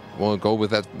want to go with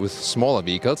that with smaller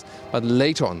vehicles, but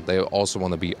later on they also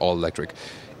want to be all electric.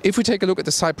 If we take a look at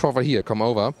the side profile here, come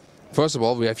over. First of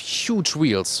all, we have huge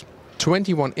wheels.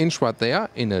 21-inch right there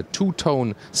in a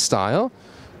two-tone style,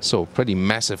 so pretty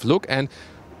massive look, and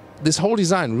this whole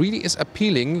design really is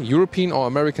appealing European or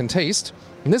American taste,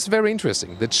 and this is very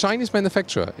interesting. The Chinese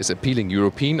manufacturer is appealing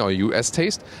European or US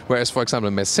taste, whereas for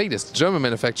example Mercedes, the German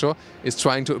manufacturer, is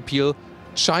trying to appeal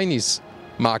Chinese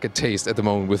market taste at the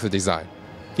moment with the design.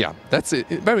 Yeah, that's it.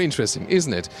 Very interesting,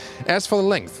 isn't it? As for the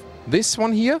length, this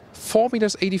one here, 4.84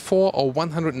 meters or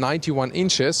 191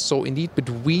 inches, so indeed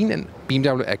between a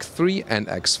BMW X3 and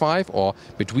X5, or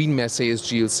between Mercedes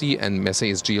GLC and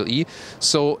Mercedes GLE.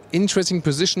 So interesting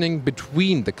positioning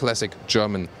between the classic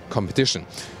German competition.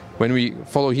 When we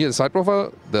follow here the side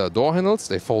profile, the door handles,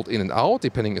 they fold in and out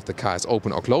depending if the car is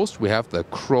open or closed. We have the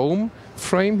chrome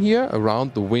frame here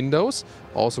around the windows,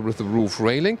 also with the roof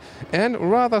railing, and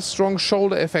rather strong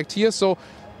shoulder effect here. So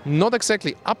not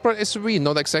exactly upright SUV,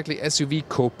 not exactly SUV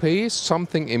coupe,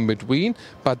 something in between,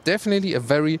 but definitely a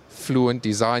very fluent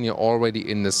design here already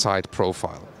in the side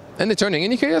profile. And the turning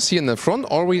indicators here in the front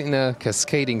already in a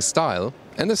cascading style.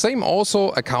 And the same also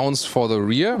accounts for the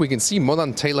rear. We can see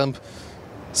modern tail lamp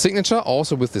signature,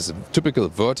 also with this typical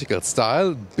vertical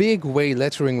style, big Wey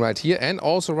lettering right here, and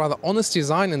also rather honest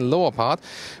design in the lower part.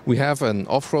 We have an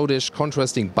off-roadish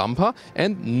contrasting bumper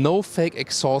and no fake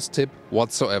exhaust tip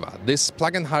whatsoever. This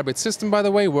plug-in hybrid system, by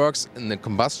the way, works in the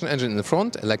combustion engine in the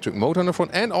front, electric motor in the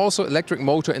front, and also electric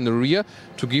motor in the rear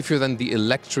to give you then the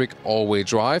electric all-wheel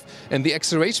drive. And the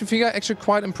acceleration figure actually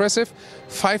quite impressive.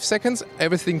 5 seconds,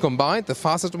 everything combined, the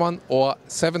fastest one, or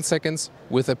 7 seconds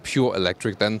with a pure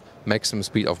electric, then maximum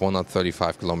speed of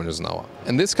 135 kilometers an hour.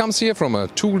 And this comes here from a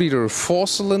 2-liter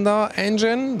 4-cylinder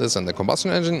engine. This is the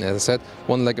combustion engine, as I said,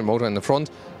 1 electric motor in the front,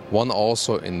 1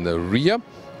 also in the rear,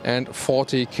 and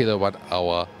 40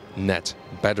 kilowatt-hour net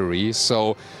battery.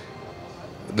 So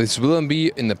this will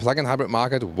be, in the plug-in hybrid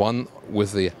market, one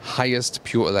with the highest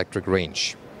pure electric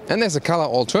range. And as a color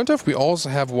alternative, we also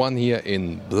have one here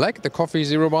in black, the Coffee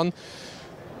 01,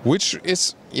 which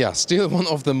is, yeah, still one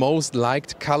of the most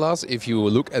liked colors. If you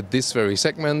look at this very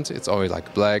segment, it's always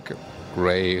like black,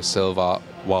 gray, silver,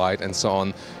 white, and so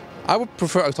on. I would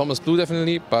prefer a Thomas Blue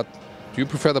definitely, but do you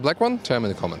prefer the black one? Tell me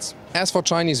in the comments. As for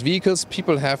Chinese vehicles,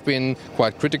 people have been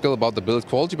quite critical about the build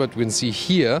quality, but we can see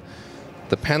here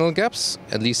the panel gaps,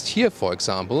 at least here for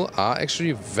example, are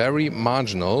actually very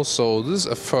marginal. So this is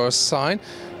a first sign.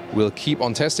 we'll keep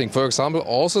on testing. For example,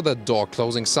 also the door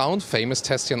closing sound, famous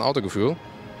test here on Autogefühl.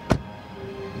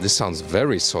 This sounds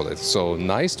very solid, so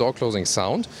nice door closing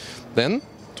sound. Then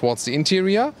towards the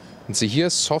interior, you can see here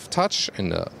soft touch in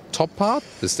the top part.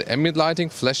 This is the ambient lighting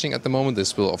flashing at the moment.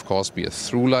 This will of course be a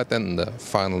through light then in the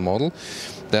final model.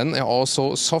 Then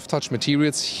also soft touch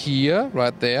materials here,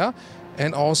 right there,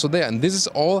 and also there. And this is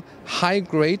all high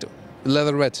grade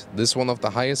leatherette. This is one of the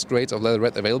highest grades of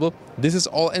leatherette available. This is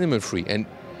all animal free and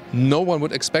no one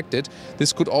would expect it.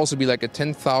 This could also be like a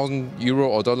 10,000 euro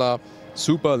or dollar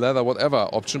super leather whatever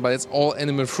option, but it's all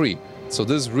animal free. So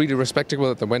this is really respectable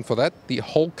that they went for that. The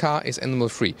whole car is animal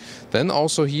free. Then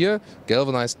also here,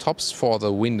 galvanized tops for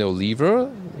the window lever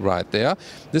right there.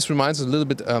 This reminds us a little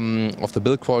bit of the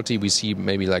build quality we see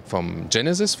maybe like from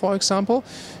Genesis, for example.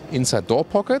 Inside door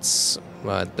pockets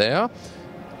right there.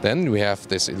 Then we have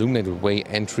this illuminated Wey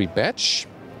entry badge.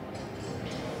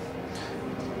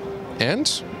 And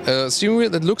steering wheel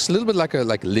that looks a little bit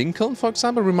like Lincoln, for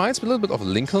example, reminds me a little bit of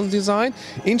Lincoln design.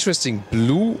 Interesting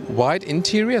blue-white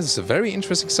interior. This is a very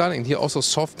interesting styling. And here also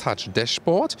soft touch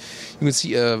dashboard. You can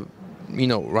see a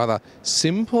rather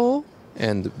simple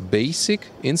and basic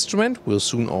instrument. We'll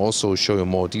soon also show you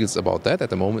more details about that.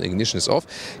 At the moment, ignition is off.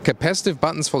 Capacitive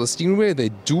buttons for the steering wheel. They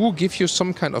do give you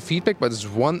some kind of feedback, but it's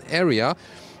one area.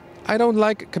 I don't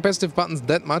like capacitive buttons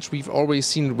that much. We've already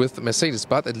seen it with Mercedes,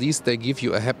 but at least they give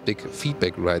you a haptic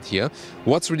feedback right here.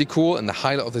 What's really cool and the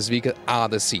highlight of this vehicle are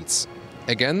the seats.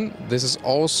 Again, this is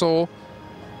also,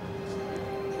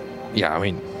 yeah, I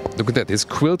mean, look at that. This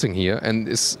quilting here and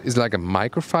is like a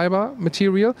microfiber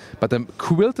material, but the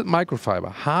quilted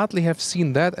microfiber, hardly have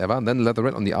seen that ever. And then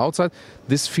leatherette on the outside.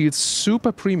 This feels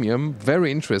super premium,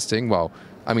 very interesting. Wow.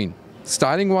 I mean,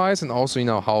 styling wise and also,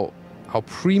 how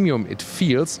premium it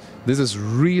feels. This is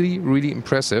really, really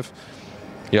impressive.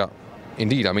 Yeah,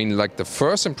 indeed. I mean, like the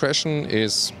first impression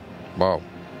is, wow.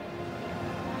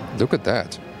 Look at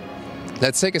that.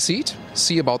 Let's take a seat,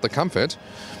 see about the comfort.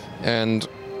 And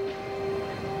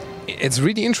it's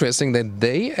really interesting that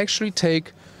they actually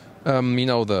take,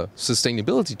 the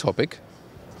sustainability topic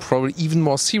probably even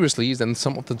more seriously than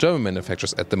some of the German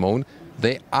manufacturers at the moment.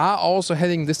 They are also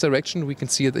heading this direction. We can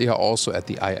see that they are also at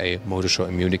the IAA Motor Show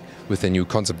in Munich with their new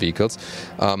concept vehicles.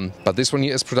 But this one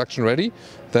here is production ready.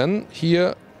 Then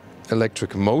here,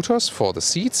 electric motors for the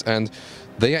seats, and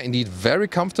they are indeed very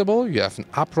comfortable. You have an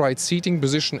upright seating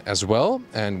position as well,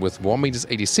 and with 1.86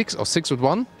 meters or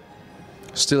 6'1",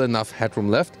 still enough headroom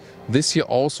left. This here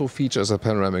also features a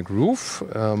panoramic roof.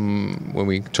 When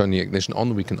we turn the ignition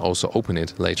on, we can also open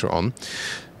it later on.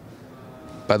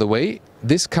 By the way,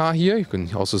 this car here, you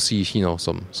can also see,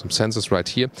 some sensors right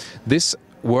here. This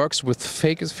works with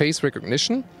face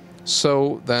recognition.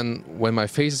 So then when my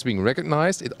face is being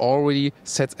recognized, it already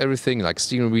sets everything like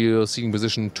steering wheel, seating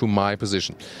position to my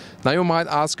position. Now you might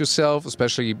ask yourself,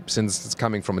 especially since it's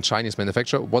coming from a Chinese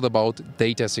manufacturer, what about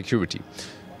data security?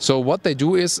 So what they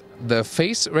do is the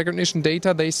face recognition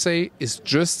data, they say, is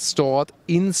just stored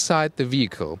inside the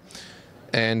vehicle.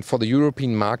 And for the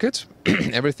European market,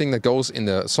 everything that goes in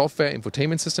the software,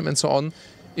 infotainment system and so on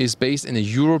is based in a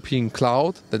European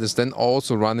cloud that is then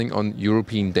also running on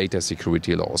European data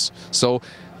security laws. So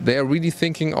they're really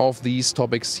thinking of these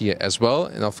topics here as well.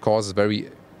 And of course, it's very,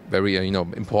 very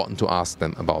important to ask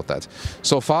them about that.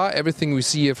 So far, everything we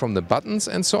see here from the buttons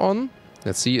and so on.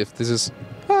 Let's see if this is...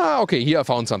 okay, here I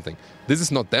found something. This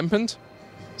is not dampened.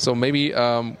 So maybe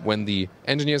when the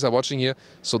engineers are watching here,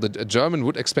 so that a German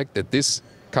would expect that this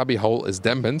cubby hole is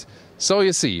dampened. So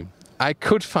you see, I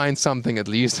could find something at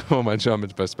least from my German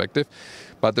perspective.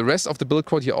 But the rest of the build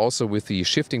quality also with the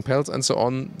shifting pedals and so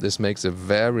on, this makes a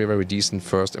very, very decent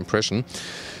first impression.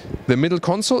 The middle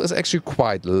console is actually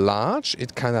quite large.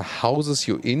 It kind of houses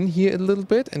you in here a little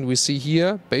bit. And we see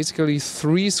here basically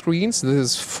 3 screens. This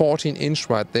is 14-inch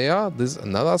right there. This is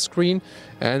another screen.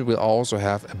 And we'll also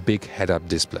have a big head-up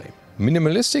display.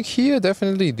 Minimalistic here,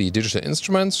 definitely the digital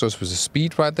instruments, just with the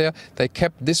speed right there. They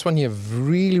kept this one here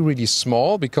really, really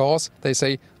small because they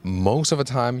say most of the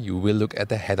time you will look at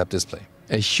the head-up display.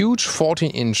 A huge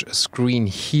 14-inch screen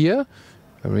here.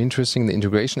 Very interesting, the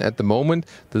integration at the moment.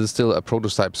 This is still a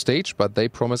prototype stage, but they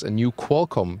promise a new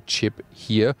Qualcomm chip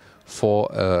here for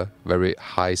a very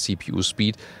high CPU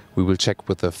speed. We will check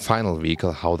with the final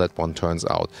vehicle how that one turns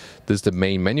out. This is the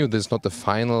main menu. This is not the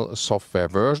final software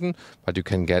version, but you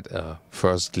can get a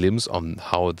first glimpse on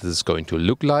how this is going to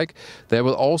look like. There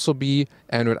will also be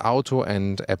Android Auto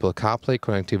and Apple CarPlay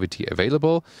connectivity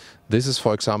available. This is,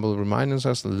 for example, reminding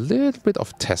us a little bit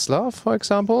of Tesla, for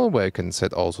example, where you can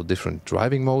set also different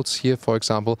driving modes here, for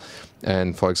example.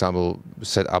 And, for example,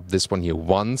 set up this one here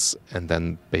once, and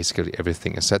then basically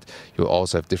everything is set. You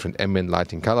also have different ambient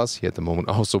lighting colors. Here at the moment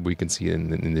also we can see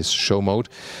in this show mode.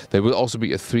 There will also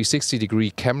be a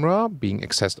 360-degree camera being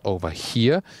accessed over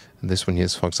here. And this one here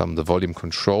is, for example, the volume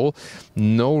control.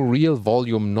 No real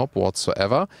volume knob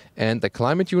whatsoever. And the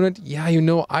climate unit, yeah, you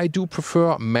know, I do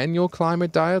prefer manual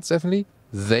climate dials, definitely.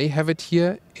 They have it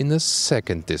here in a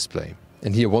second display.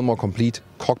 And here one more complete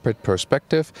cockpit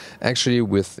perspective, actually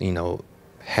with, you know,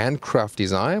 handcraft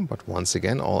design, but once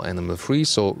again, all animal free.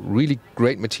 So really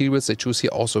great materials they choose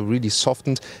here, also really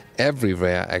softened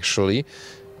everywhere, actually.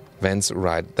 Vents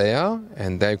right there.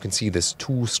 And there you can see this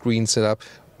 2-screen setup,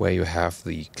 where you have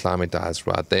the climate dials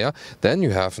right there. Then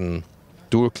you have a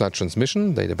dual clutch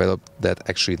transmission. They developed that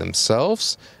actually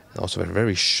themselves. And also a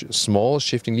very small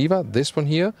shifting lever. This one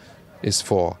here is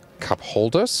for cup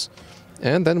holders.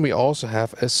 And then we also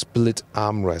have a split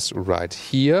armrest right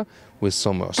here with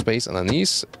some more space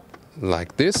underneath,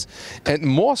 like this. And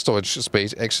more storage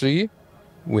space, actually.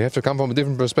 We have to come from a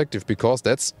different perspective, because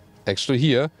that's actually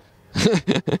here.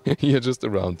 Here just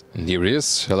around. And here it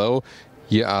is. Hello.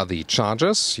 Here are the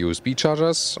chargers, USB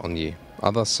chargers. On the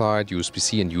other side,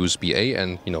 USB-C and USB-A,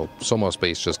 and, you know, some more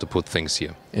space just to put things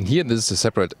here. And here, this is a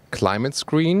separate climate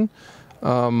screen.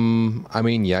 I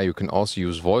mean, yeah, you can also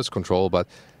use voice control, but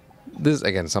this is,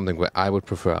 again, something where I would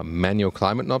prefer manual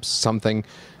climate knobs, something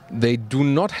they do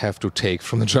not have to take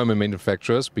from the German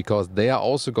manufacturers, because they are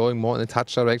also going more in a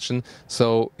touch direction.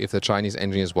 So if the Chinese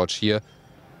engineers watch here,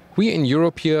 we in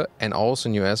Europe here and also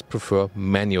in US prefer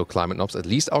manual climate knobs, at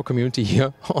least our community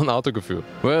here on Autogefühl.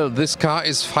 Well, this car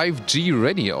is 5G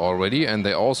ready already, and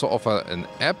they also offer an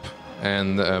app.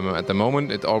 And at the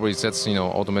moment it already sets, you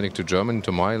know, automatic to German,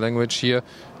 to my language here.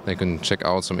 They can check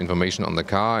out some information on the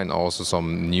car and also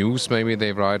some news maybe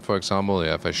they write, for example. They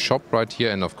have a shop right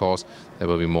here, and of course there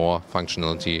will be more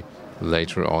functionality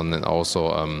later on, and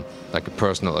also like a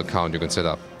personal account you can set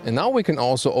up. And now we can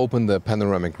also open the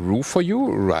panoramic roof for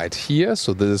you right here.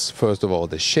 So this is first of all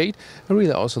the shade. I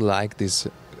really also like this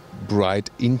bright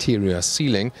interior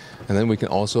ceiling, and then we can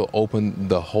also open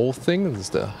the whole thing. This is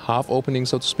the half opening,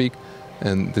 so to speak,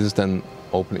 and this is then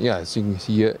open. Yeah, as you can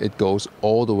see here, it goes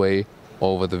all the way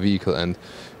over the vehicle, and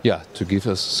yeah, to give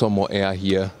us some more air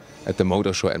here at the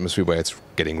motor show atmosphere, where it's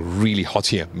getting really hot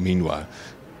here meanwhile.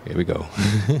 Here we go.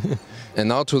 And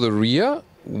now to the rear,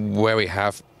 where we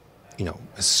have, you know,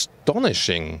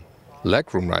 astonishing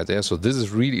legroom right there. So this is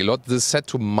really a lot. This is set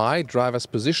to my driver's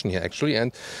position here, actually,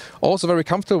 and also very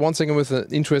comfortable, once again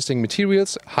with interesting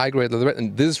materials, high-grade leatherette,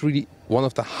 and this is really one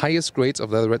of the highest grades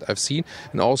of leatherette I've seen.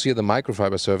 And also here the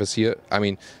microfiber surface here. I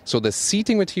mean, so the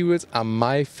seating materials are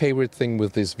my favorite thing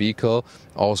with this vehicle.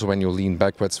 Also when you lean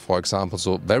backwards, for example,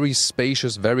 so very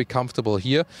spacious, very comfortable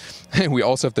here. And we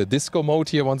also have the disco mode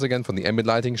here, once again, from the ambient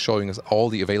lighting, showing us all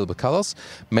the available colors.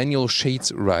 Manual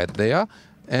shades right there.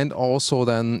 And also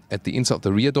then at the inside of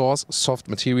the rear doors, soft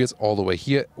materials all the way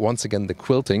here. Once again, the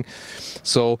quilting.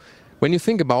 So when you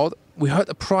think about, we heard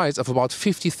a price of about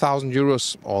 50,000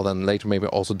 euros, or then later maybe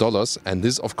also dollars. And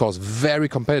this is, of course, very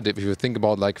competitive. If you think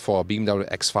about, like, for a BMW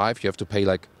X5, you have to pay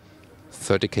like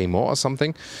 30k more or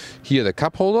something. Here the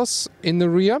cup holders in the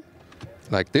rear,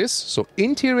 like this. So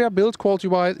interior build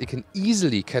quality-wise, it can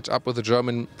easily catch up with the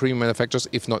German premium manufacturers,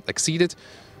 if not exceed it.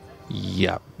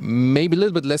 Yeah, maybe a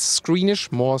little bit less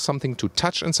screenish, more something to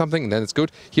touch and something, and then it's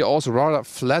good. Here also rather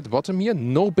flat bottom here,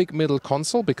 no big middle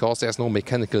console, because there's no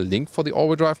mechanical link for the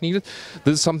all-wheel drive needed.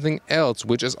 This is something else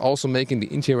which is also making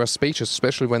the interior spacious,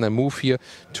 especially when I move here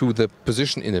to the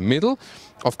position in the middle.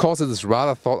 Of course, it is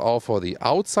rather thought out for the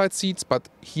outside seats, but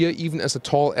here, even as a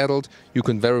tall adult, you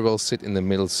can very well sit in the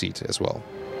middle seat as well.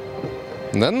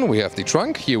 And then we have the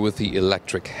trunk here with the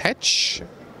electric hatch.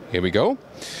 Here we go.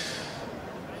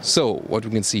 So, what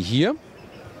we can see here,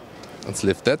 let's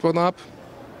lift that one up.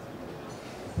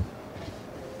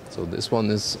 So this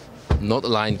one is not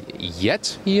aligned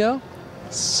yet here.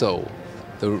 So,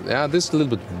 this is a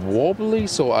little bit wobbly,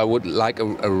 so I would like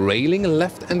a railing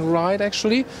left and right,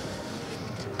 actually.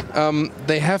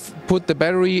 They have put the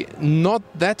battery not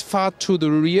that far to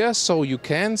the rear, so you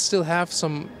can still have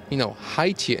some, you know,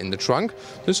 height here in the trunk.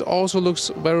 This also looks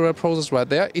very well processed right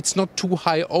there. It's not too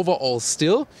high overall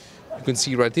still. You can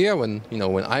see right there, when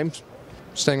I'm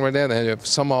standing right there, then you have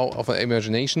somehow of an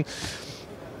imagination.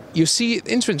 You see,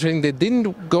 interesting, they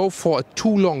didn't go for a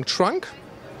too long trunk,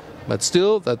 but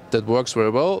still that works very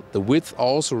well. The width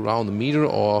also around a meter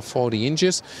or 40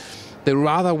 inches. They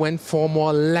rather went for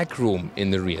more legroom in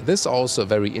the rear. This is also a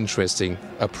very interesting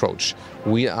approach.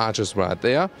 Wheel arches right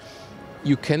there.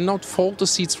 you cannot fold the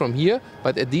seats from here,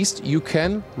 but at least you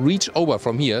can reach over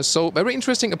from here. So very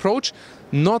interesting approach.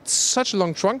 Not such a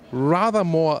long trunk, rather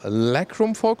more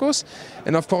legroom focus.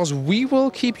 And of course, we will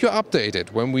keep you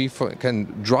updated when we can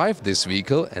drive this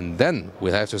vehicle, and then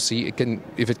we'll have to see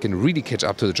if it can really catch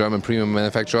up to the German premium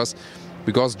manufacturers,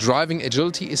 because driving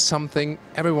agility is something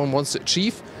everyone wants to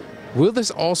achieve. Will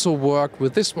this also work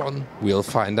with this one? We'll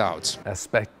find out. A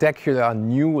spectacular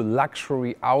new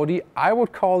luxury Audi. I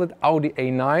would call it Audi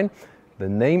A9. The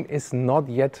name is not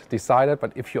yet decided,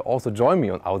 but if you also join me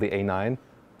on Audi A9,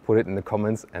 put it in the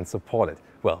comments and support it.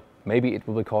 Well, maybe it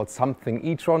will be called something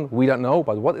e-tron, we don't know,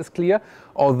 but what is clear,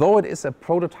 although it is a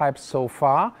prototype so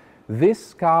far,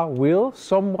 this car will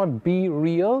somewhat be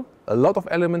real. A lot of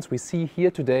elements we see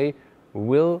here today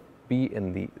will be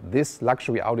in this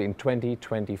luxury Audi in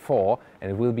 2024, and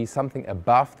it will be something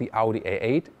above the Audi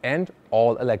A8 and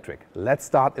all electric. Let's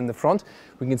start in the front.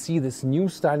 We can see this new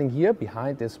styling here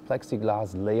behind this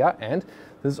plexiglass layer, and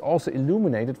this is also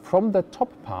illuminated from the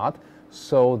top part,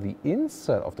 so the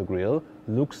inside of the grille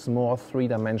looks more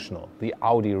three-dimensional. The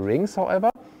Audi rings,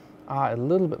 however, are a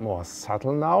little bit more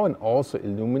subtle now and also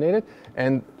illuminated,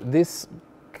 and this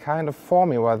kind of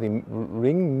forming where the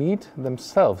ring meet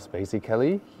themselves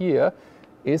basically here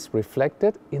is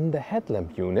reflected in the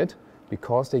headlamp unit,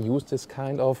 because they use this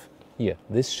kind of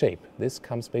this shape. This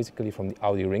comes basically from the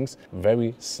Audi rings.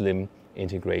 Very slim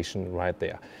integration right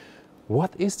there.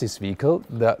 What is this vehicle?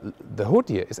 The hood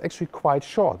here is actually quite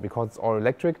short because it's all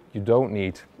electric. You don't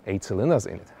need 8 cylinders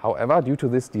in it. However, due to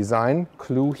this design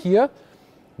clue here,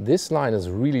 this line is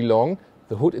really long.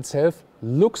 The hood itself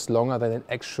looks longer than it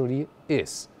actually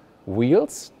is.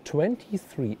 Wheels,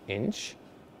 23-inch,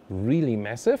 really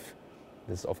massive.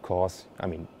 This, of course, I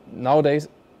mean, nowadays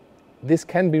this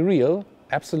can be real,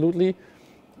 absolutely.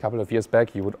 A couple of years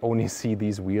back, you would only see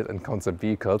these wheels in concept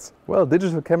vehicles. Well,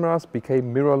 digital cameras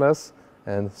became mirrorless,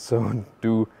 and so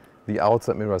do the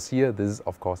outside mirrors here. This is,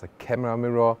 of course, a camera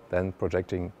mirror, then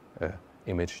projecting an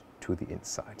image to the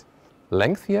inside.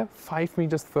 Length here, 5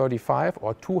 meters 35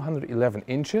 or 211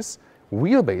 inches.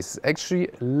 Wheelbase is actually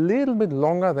a little bit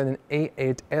longer than an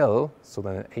A8L, so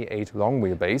than an A8 long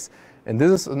wheelbase. And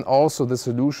this is also the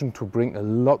solution to bring a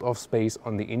lot of space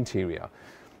on the interior.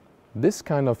 This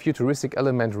kind of futuristic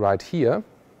element right here,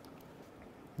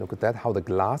 look at that, how the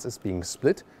glass is being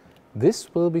split.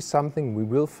 This will be something we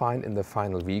will find in the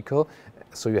final vehicle.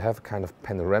 So you have a kind of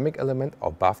panoramic element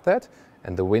above that,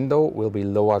 and the window will be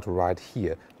lowered right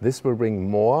here. This will bring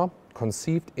more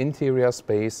conceived interior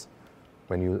space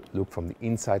when you look from the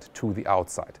inside to the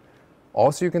outside.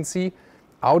 Also, you can see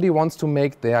Audi wants to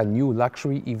make their new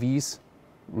luxury EVs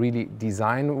really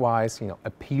design-wise,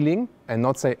 appealing, and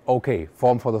not say, okay,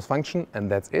 form for this function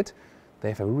and that's it. They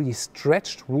have a really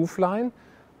stretched roofline,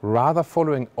 rather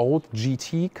following old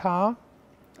GT car.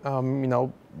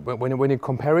 When you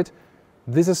compare it,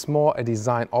 this is more a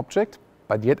design object,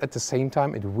 but yet at the same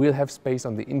time it will have space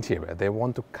on the interior. They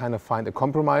want to kind of find a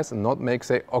compromise and not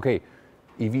say, okay,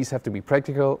 EVs have to be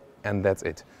practical and that's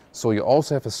it. So you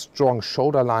also have a strong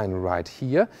shoulder line right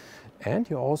here, and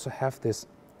you also have this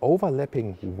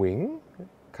overlapping wing,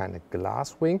 kind of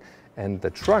glass wing, and the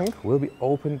trunk will be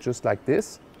open just like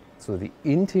this. So the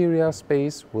interior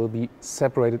space will be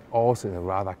separated also in a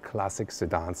rather classic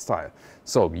sedan style.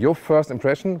 So your first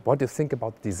impression, what do you think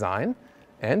about the design?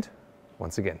 And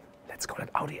once again, let's call it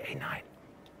Audi A9.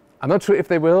 I'm not sure if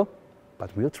they will,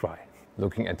 but we'll try.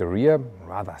 Looking at the rear,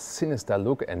 rather sinister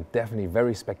look and definitely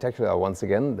very spectacular once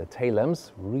again. The tail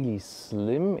lamps, really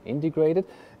slim, integrated.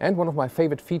 And one of my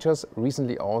favorite features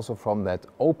recently also from that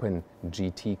open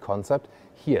GT concept.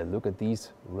 Here, look at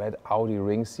these red Audi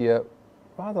rings here.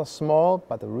 Rather small,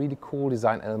 but a really cool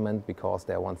design element because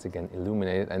they're once again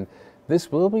illuminated. And this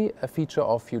will be a feature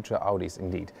of future Audis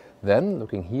indeed. Then,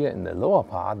 looking here in the lower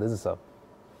part, this is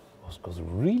goes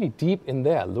really deep in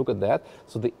there. Look at that.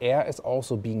 So the air is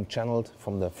also being channeled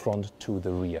from the front to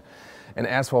the rear. And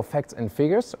as for facts and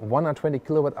figures, 120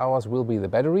 kilowatt hours will be the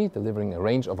battery, delivering a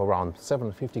range of around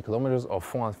 750 kilometers or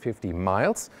 450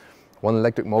 miles. One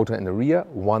electric motor in the rear,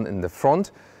 one in the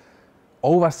front.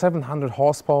 Over 700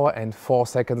 horsepower and 4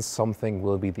 seconds something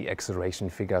will be the acceleration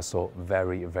figure, so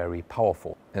very, very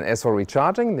powerful. And as for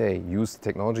recharging, they use the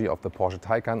technology of the Porsche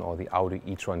Taycan or the Audi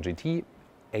e-tron GT,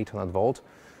 800 volt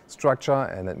structure,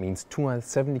 and that means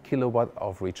 270 kilowatt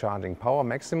of recharging power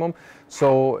maximum.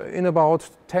 So in about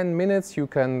 10 minutes you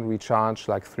can recharge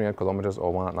like 300 kilometers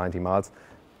or 190 miles.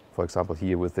 For example,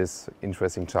 here with this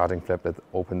interesting charging flap that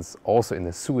opens also in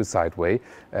a suicide way.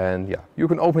 And yeah, you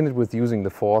can open it with using the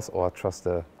force or trust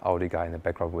the Audi guy in the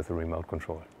background with a remote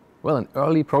control. Well, an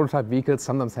early prototype vehicles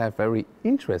sometimes have very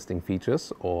interesting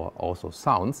features or also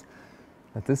sounds.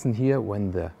 But listen here,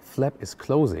 when the flap is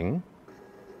closing,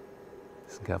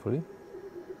 listen carefully.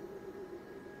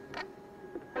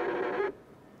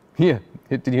 Here,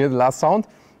 did you hear the last sound?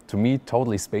 To me,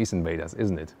 totally Space Invaders,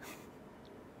 isn't it?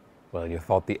 Well, you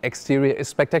thought the exterior is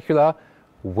spectacular.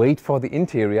 Wait for the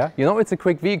interior. You know, it's a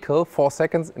quick vehicle, 4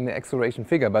 seconds in the acceleration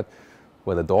figure, but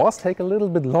well, the doors take a little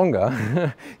bit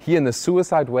longer. Here in the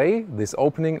Suicide Way, this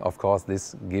opening, of course,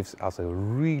 this gives us a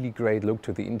really great look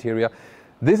to the interior.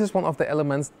 This is one of the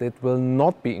elements that will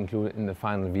not be included in the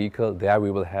final vehicle. There we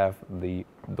will have the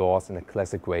doors in a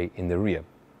classic way in the rear.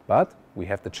 But we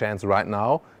have the chance right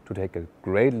now to take a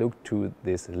great look to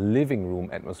this living room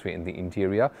atmosphere in the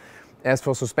interior. As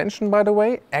for suspension, by the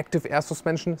way, active air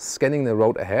suspension, scanning the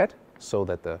road ahead, so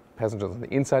that the passengers on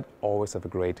the inside always have a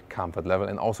great comfort level,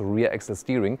 and also rear axle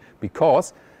steering,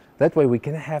 because that way we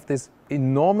can have this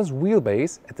enormous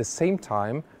wheelbase. At the same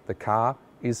time, the car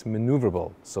is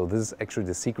maneuverable. So this is actually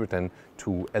the secret then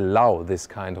to allow this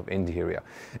kind of interior.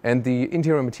 And the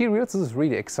interior materials, this is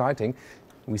really exciting.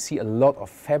 We see a lot of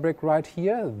fabric right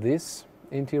here. This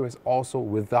interior is also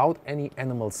without any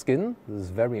animal skin. This is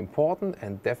very important,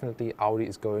 and definitely Audi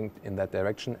is going in that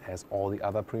direction, as all the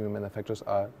other premium manufacturers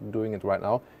are doing it right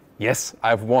now. Yes,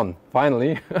 I've won,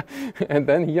 finally. And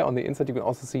then here on the inside you can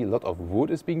also see a lot of wood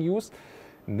is being used.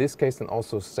 In this case then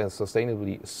also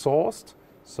sustainably sourced,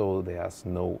 so there's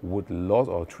no wood loss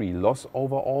or tree loss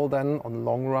overall then on the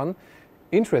long run.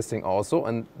 Interesting also,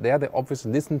 and there they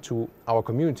obviously listen to our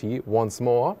community once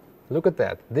more. Look at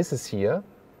that, this is here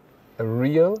a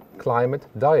real climate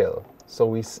dial. So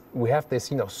we have this,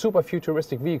 you know, super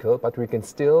futuristic vehicle, but we can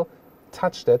still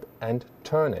touch that and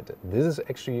turn it. This is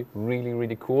actually really,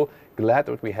 really cool. Glad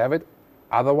that we have it.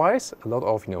 Otherwise, a lot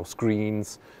of, you know,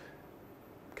 screens,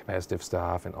 capacitive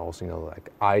stuff, and also, you know,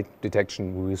 like eye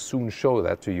detection. We will soon show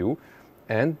that to you.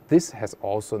 And this has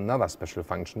also another special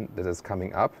function that is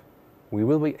coming up. We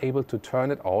will be able to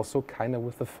turn it also kind of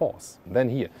with the force. Then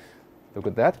here, look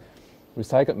at that.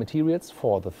 Recycled materials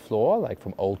for the floor, like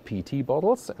from old PET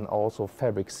bottles, and also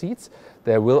fabric seats.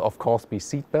 There will of course be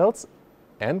seat belts,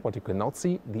 and what you cannot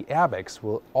see, the airbags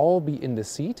will all be in the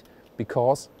seat,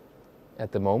 because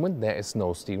at the moment there is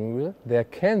no steering wheel. There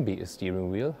can be a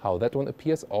steering wheel, how that one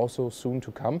appears also soon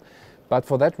to come, but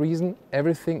for that reason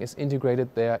everything is integrated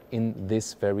there in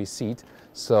this very seat,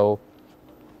 so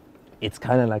it's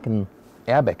kind of like an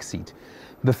airbag seat.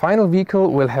 The final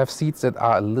vehicle will have seats that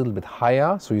are a little bit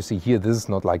higher. So you see here, this is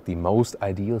not like the most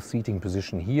ideal seating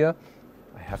position here.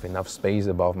 I have enough space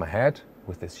above my head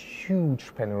with this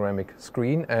huge panoramic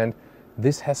screen, and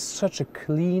this has such a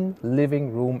clean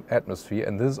living room atmosphere.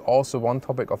 And this is also one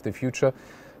topic of the future.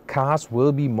 Cars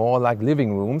will be more like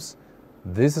living rooms.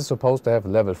 This is supposed to have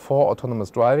level 4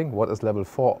 autonomous driving. What is level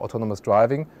 4 autonomous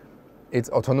driving? It's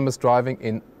autonomous driving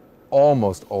in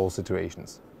almost all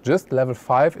situations. Just level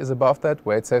 5 is above that,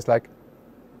 where it says like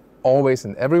always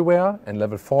and everywhere, and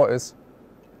level 4 is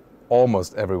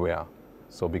almost everywhere.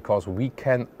 So because we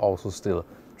can also still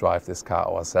drive this car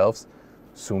ourselves,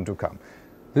 soon to come.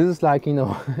 This is like, you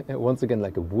know, once again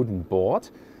like a wooden board.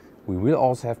 We will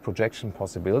also have projection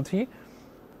possibility.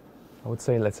 I would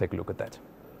say let's take a look at that.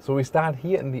 So we start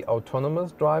here in the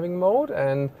autonomous driving mode,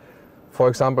 and for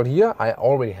example here I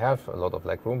already have a lot of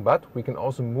legroom, but we can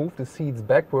also move the seats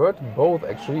backward, both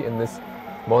actually in this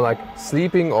more like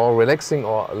sleeping or relaxing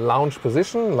or lounge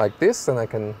position like this, and I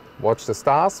can watch the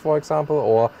stars for example,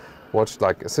 or watch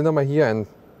like a cinema here, and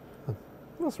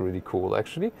that's really cool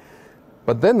actually.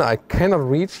 But then I cannot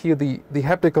reach here the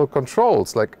haptical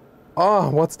controls, like, oh,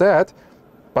 what's that?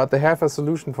 But they have a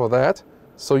solution for that.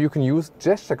 So you can use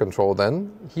gesture control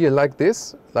then, here like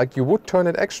this, like you would turn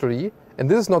it actually. And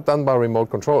this is not done by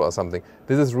remote control or something.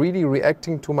 This is really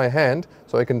reacting to my hand,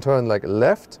 so I can turn like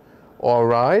left or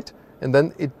right, and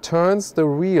then it turns the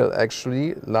wheel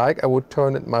actually like I would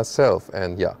turn it myself,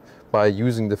 and yeah, by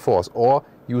using the force. Or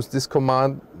use this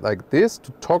command like this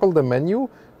to toggle the menu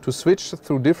to switch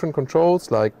through different controls,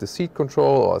 like the seat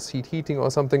control or seat heating or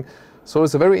something. So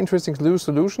it's a very interesting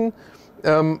solution.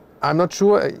 I'm not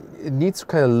sure, it needs to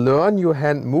kind of learn your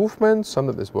hand movement.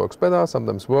 Sometimes this works better,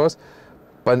 sometimes worse.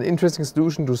 But an interesting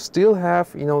solution to still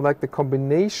have, you know, like the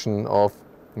combination of,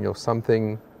 you know,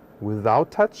 something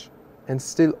without touch and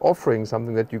still offering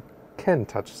something that you can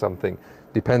touch something.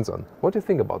 Depends on. What do you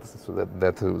think about this,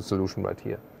 that solution right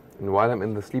here? And while I'm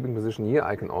in the sleeping position here,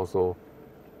 I can also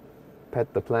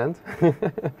pet the plant.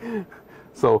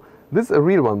 So this is a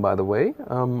real one, by the way,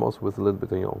 also with a little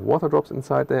bit of, you know, water drops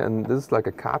inside there. And this is like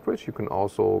a cartridge. You can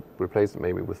also replace it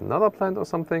maybe with another plant or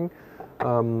something.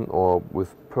 Or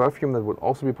with perfume, that would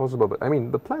also be possible. But I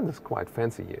mean, the plant is quite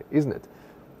fancy here, isn't it?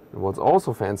 And what's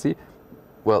also fancy,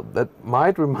 Well, that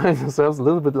might remind ourselves a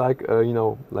little bit like, you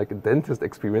know, like a dentist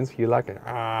experience here, like,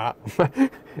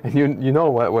 and you know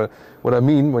what I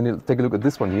mean when you take a look at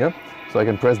this one here. So I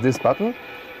can press this button,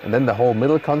 and then the whole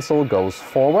middle console goes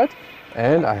forward,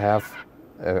 and I have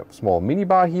a small mini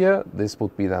bar here. This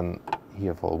would be then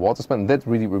here for water spout. And that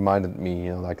really reminded me,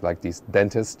 you know, like these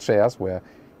dentist chairs where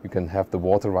you can have the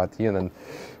water right here. And then,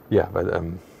 yeah, but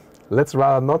let's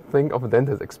rather not think of a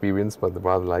dentist experience, but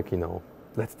rather like, you know,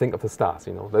 let's think of the stars,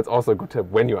 you know. That's also a good tip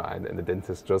when you are in the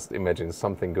dentist. Just imagine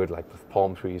something good like with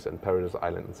palm trees and Paradise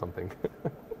Island and something.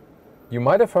 You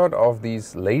might have heard of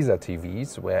these laser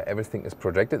TVs where everything is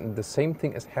projected, and the same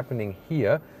thing is happening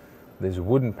here. This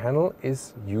wooden panel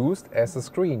is used as a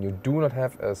screen. You do not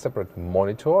have a separate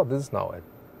monitor. This is now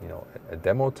a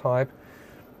demo type,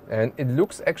 and it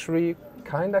looks actually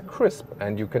kind of crisp,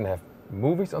 and you can have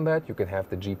movies on that, you can have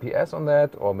the GPS on that,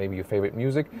 or maybe your favorite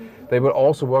music. They will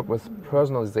also work with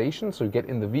personalization, so you get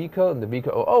in the vehicle, and the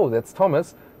vehicle, oh, that's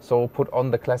Thomas, so put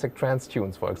on the classic trance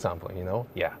tunes, for example, you know?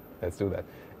 Yeah, let's do that.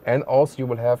 And also you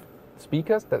will have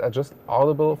speakers that are just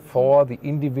audible for the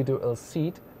individual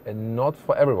seat and not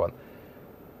for everyone.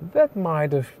 That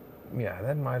might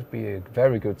be a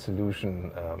very good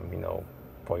solution, you know,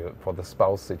 for the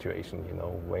spouse situation, you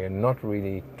know, where you're not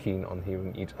really keen on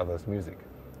hearing each other's music.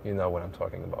 You know what I'm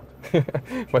talking about.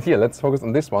 But here, let's focus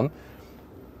on this one.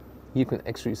 You can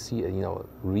actually see, you know,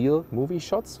 real movie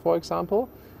shots, for example,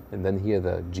 and then here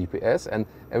the GPS, and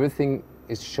everything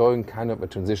is showing kind of a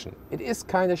transition. It is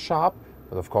kind of sharp,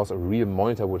 but of course a real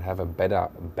monitor would have a better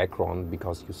background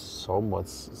because you somewhat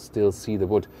still see the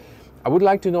wood. I would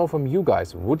like to know from you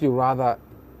guys, would you rather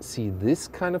see this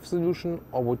kind of solution,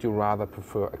 or would you rather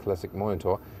prefer a classic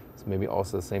monitor? It's maybe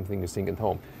also the same thing you think at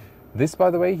home. This,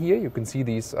 by the way, here you can see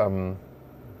these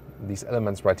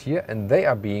elements right here, and they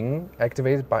are being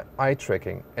activated by eye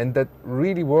tracking, and that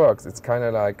really works. It's kind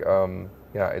of like,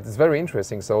 yeah, it's very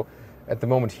interesting. So at the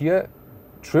moment here,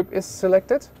 trip is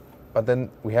selected, but then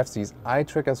we have these eye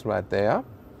trackers right there,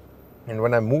 and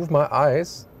when I move my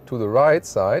eyes to the right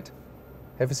side,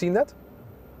 have you seen that?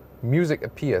 Music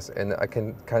appears, and I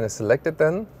can kind of select it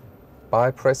then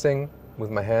by pressing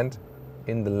with my hand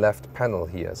in the left panel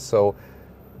here. So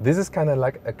this is kind of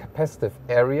like a capacitive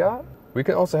area. We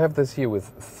can also have this here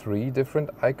with 3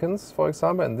 different icons, for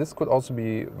example, and this could also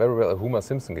be very well a Homer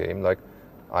Simpson game, like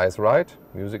eyes right,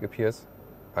 music appears,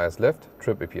 eyes left,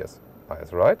 trip appears,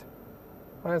 eyes right,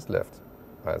 eyes left,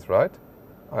 eyes right,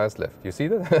 eyes left. You see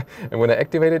that? And when I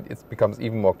activate it, it becomes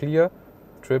even more clear.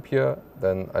 Trip here,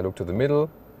 then I look to the middle,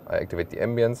 I activate the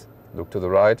ambience, look to the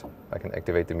right, I can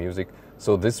activate the music.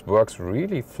 So this works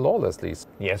really flawlessly.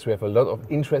 Yes, we have a lot of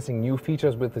interesting new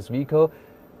features with this vehicle.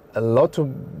 A lot to,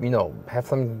 you know, have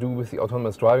something to do with the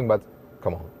autonomous driving, but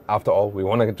come on. After all, we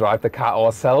want to drive the car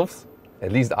ourselves.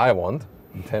 At least I want.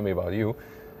 Tell me about you.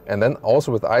 And then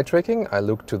also with eye tracking, I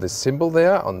look to the symbol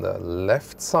there on the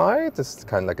left side. This is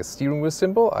kind of like a steering wheel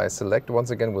symbol. I select once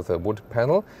again with a wood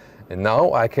panel. And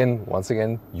now I can once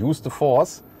again use the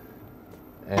force.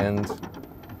 And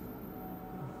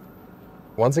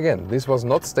once again, this was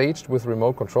not staged with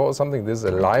remote control or something. This is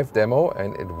a live demo,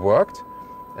 and it worked.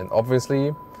 And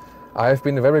obviously, I've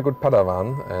been a very good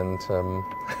Padawan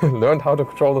and learned how to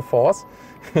control the force.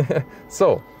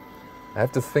 So, I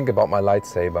have to think about my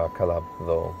lightsaber color,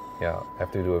 though. Yeah, I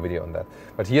have to do a video on that.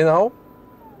 But here now,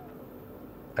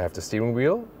 I have the steering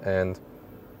wheel, and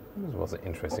this was an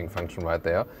interesting function right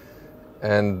there.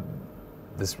 And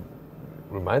this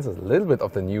reminds us a little bit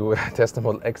of the new Tesla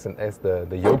Model X and S, the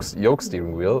yoke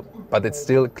steering wheel, but it's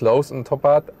still closed on the top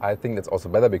part. I think that's also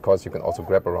better because you can also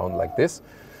grab around like this.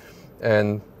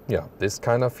 And yeah, this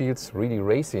kind of feels really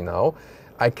racy now.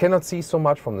 I cannot see so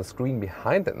much from the screen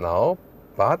behind it now,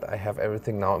 but I have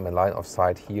everything now in my line of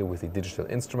sight here with the digital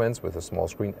instruments, with a small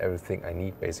screen, everything I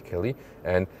need basically.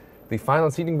 And the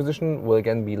final seating position will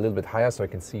again be a little bit higher so I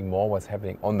can see more what's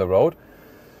happening on the road.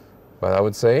 But I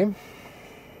would say,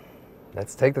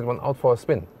 let's take that one out for a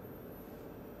spin.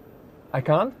 I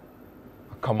can't?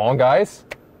 Come on, guys.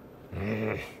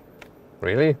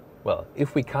 Really? Well,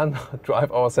 if we can't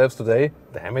drive ourselves today,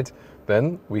 damn it,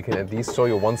 then we can at least show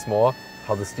you once more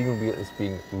how the steering wheel is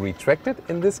being retracted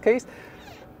in this case.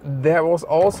 There was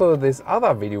also this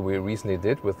other video we recently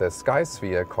did with the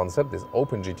Grandsphere concept, this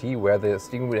Open GT, where the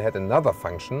steering wheel had another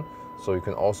function. So you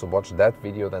can also watch that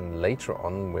video then later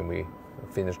on when we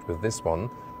finished with this one.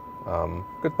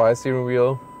 Goodbye, steering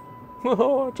wheel.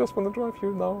 Oh, I just want to drive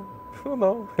you now. Oh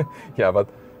no. Yeah, but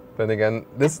then again,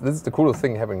 this is the coolest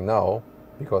thing happening now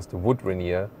because the wood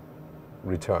veneer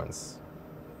returns.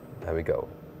 There we go.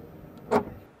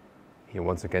 Here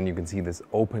once again you can see this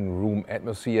open room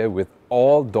atmosphere with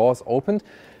all doors opened.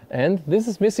 And this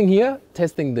is missing here,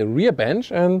 testing the rear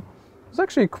bench, and it's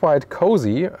actually quite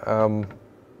cozy.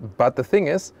 But the thing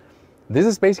is, this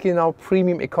is basically now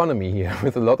premium economy here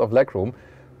with a lot of legroom.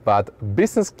 But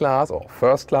business class, or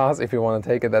first class if you want to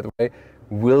take it that way,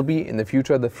 will be in the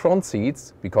future the front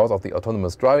seats. Because of the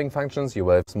autonomous driving functions, you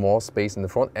will have more space in the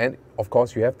front, and of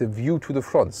course you have the view to the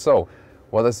front. So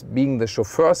what is being the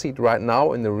chauffeur seat right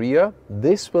now in the rear,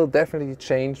 this will definitely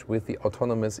change with the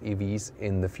autonomous EVs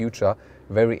in the future.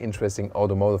 Very interesting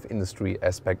automotive industry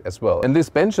aspect as well. And this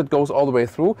bench that goes all the way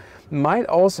through might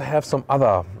also have some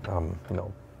other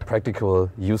practical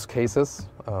use cases.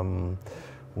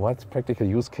 What practical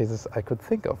use cases I could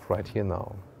think of right here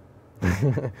now?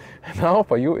 Now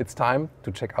for you it's time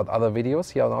to check out other videos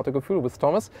here on Autogefühl with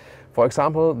Thomas. For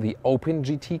example, the Open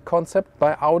GT concept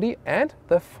by Audi, and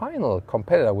the final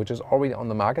competitor which is already on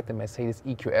the market, the Mercedes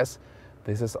EQS.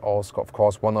 This is also of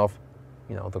course one of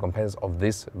the competitors of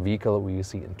this vehicle we will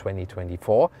see in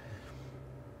 2024.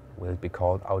 Will it be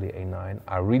called Audi A9?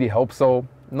 I really hope so.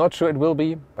 Not sure it will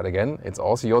be, but again, it's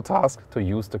also your task to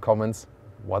use the comments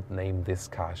what name this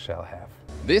car shall have.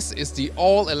 This is the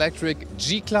all-electric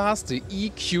G-Class, the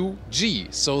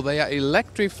EQG. So they are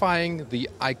electrifying the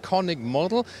iconic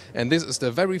model, and this is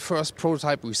the very first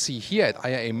prototype we see here at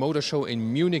IAA Motor Show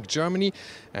in Munich, Germany.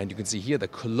 And you can see here the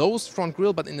closed front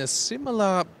grille, but in a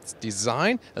similar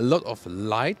design. A lot of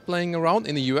light playing around.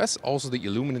 In the US, also the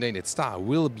illuminated star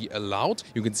will be allowed.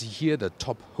 You can see here the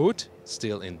top hood,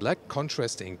 still in black,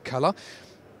 contrasting color.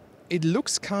 It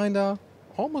looks kinda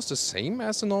almost the same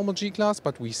as the normal G-Class,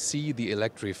 but we see the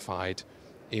electrified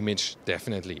image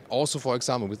definitely. Also, for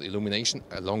example, with illumination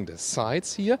along the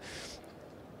sides here,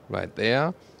 right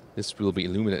there. This will be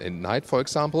illuminated at night, for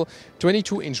example.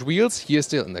 22-inch wheels, here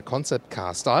still in the concept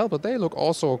car style, but they look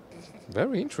also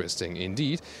very interesting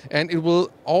indeed. And it will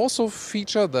also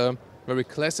feature the very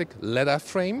classic leather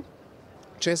frame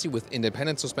chassis with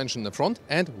independent suspension in the front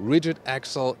and rigid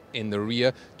axle in the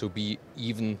rear to be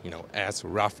even, as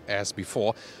rough as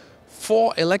before.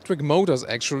 4 electric motors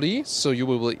actually, so you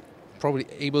will be probably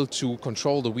able to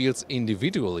control the wheels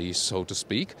individually, so to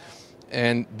speak.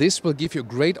 And this will give you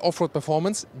great off-road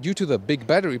performance due to the big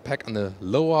battery pack on the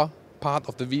lower part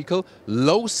of the vehicle,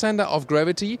 low center of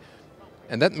gravity,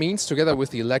 and that means together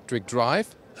with the electric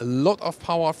drive, a lot of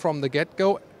power from the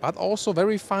get-go, but also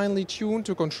very finely tuned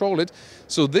to control it.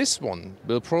 So this one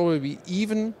will probably be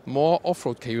even more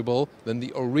off-road capable than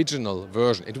the original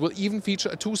version. It will even feature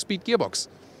a 2-speed gearbox.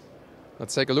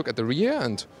 Let's take a look at the rear,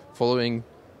 and following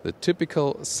the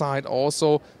typical side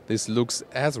also, this looks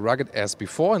as rugged as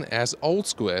before and as old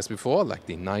school as before, like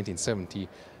the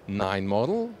 1979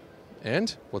 model.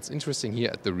 And what's interesting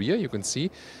here at the rear, you can see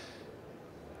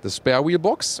the spare wheel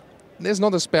box. There's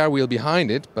not a spare wheel behind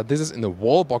it, but this is in the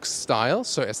wall box style,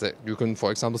 so as that you can,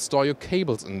 for example, store your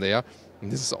cables in there.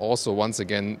 And this is also, once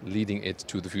again, leading it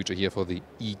to the future here for the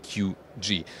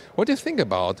EQG. What do you think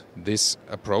about this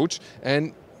approach?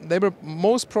 And they will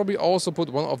most probably also put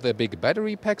one of their big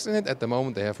battery packs in it. At the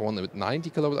moment, they have one with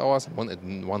 90 kilowatt hours, one at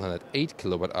 108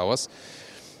 kilowatt hours.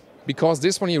 Because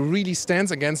this one here really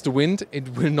stands against the wind, it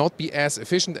will not be as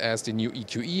efficient as the new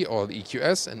EQE or the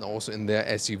EQS, and also in their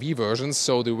SUV versions,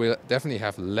 so they will definitely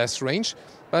have less range.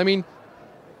 But I mean,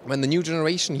 when the new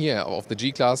generation here of the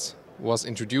G-Class was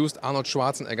introduced, Arnold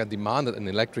Schwarzenegger demanded an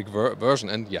electric version,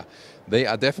 and yeah, they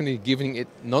are definitely giving it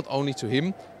not only to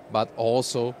him, but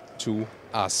also to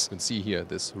us. You can see here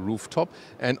this rooftop,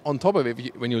 and on top of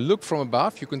it, when you look from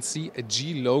above, you can see a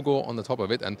G logo on the top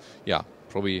of it, and yeah,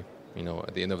 probably,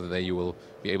 at the end of the day, you will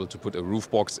be able to put a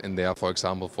roof box in there, for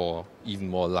example, for even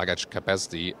more luggage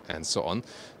capacity and so on.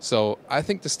 So I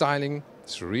think the styling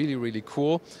is really, really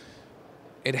cool.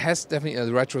 It has definitely a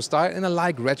retro style, and I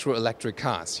like retro electric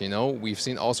cars. We've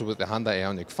seen also with the Hyundai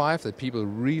Ioniq 5 that people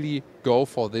really go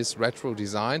for this retro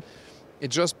design. It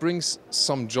just brings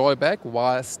some joy back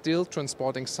while still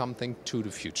transporting something to the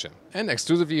future. And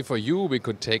exclusively for you, we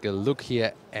could take a look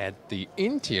here at the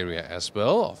interior as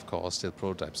well. Of course, still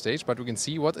prototype stage, but we can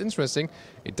see what's interesting.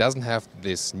 It doesn't have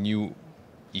this new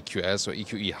EQS or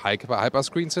EQE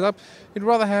hyperscreen setup. It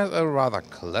rather has a rather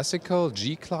classical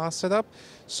G-Class setup.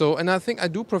 So, and I think I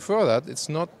do prefer that. It's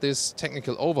not this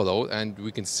technical overload, and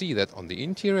we can see that on the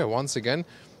interior, once again,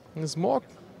 it's more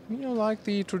like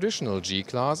the traditional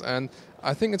G-Class, and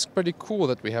I think it's pretty cool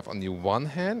that we have on the one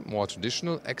hand more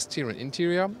traditional exterior and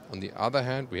interior, on the other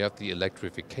hand we have the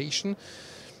electrification.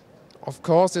 Of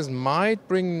course, this might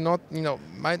bring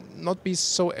might not be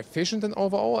so efficient in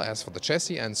overall as for the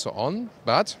chassis and so on,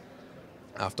 but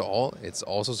after all, it's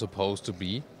also supposed to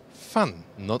be fun,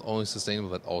 not only sustainable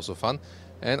but also fun.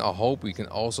 And I hope we can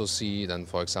also see then,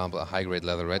 for example, a high-grade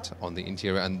leatherette on the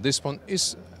interior. And this one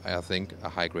is, I think, a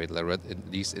high-grade leatherette.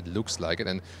 At least it looks like it.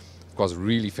 And of course,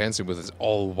 really fancy with this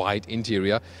all-white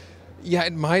interior. Yeah,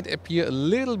 it might appear a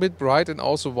little bit bright, and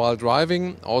also while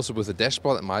driving, also with the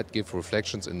dashboard, it might give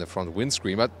reflections in the front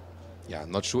windscreen. But yeah,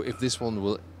 not sure if this one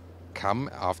will come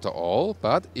after all.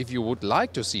 But if you would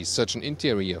like to see such an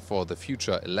interior for the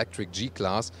future electric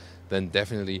G-Class, then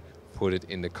definitely put it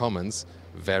in the comments.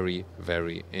 Very,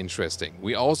 very interesting.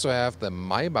 We also have the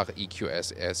Maybach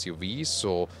EQS SUV,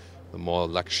 so the more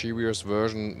luxurious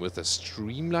version with a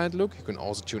streamlined look. You can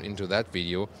also tune into that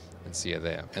video and see it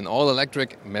there. An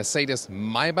all-electric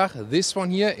Mercedes-Maybach. This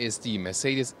one here is the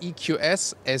Mercedes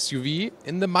EQS SUV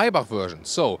in the Maybach version.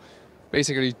 So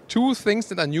basically two things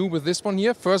that are new with this one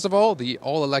here. First of all, the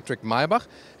all-electric Maybach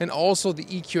and also the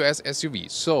EQS SUV.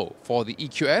 So for the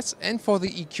EQS and for the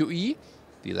EQE,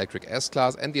 the electric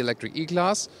S-Class and the electric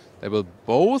E-Class, they will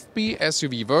both be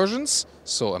SUV versions.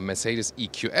 So a Mercedes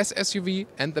EQS SUV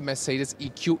and the Mercedes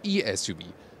EQE SUV.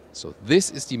 So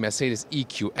this is the Mercedes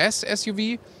EQS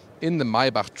SUV in the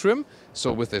Maybach trim.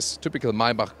 So with this typical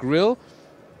Maybach grille,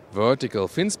 vertical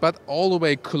fins, but all the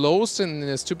way closed in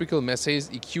this typical Mercedes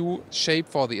EQ shape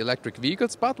for the electric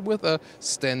vehicles, but with a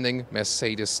standing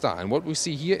Mercedes style. And what we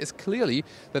see here is clearly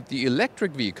that the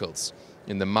electric vehicles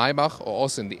in the Maybach, or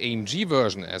also in the AMG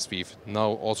version, as we've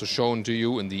now also shown to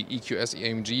you in the EQS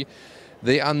AMG,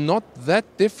 they are not that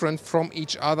different from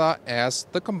each other as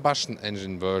the combustion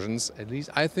engine versions, at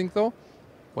least I think though.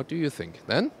 What do you think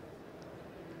then?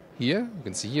 Here, you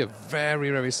can see here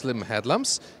very, very slim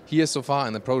headlamps. Here so far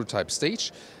in the prototype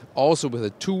stage. Also with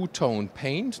a two-tone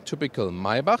paint, typical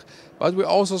Maybach. But we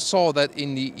also saw that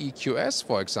in the EQS,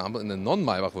 for example, in the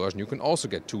non-Maybach version, you can also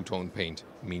get two-tone paint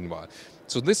meanwhile.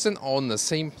 So this is on the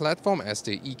same platform as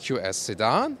the EQS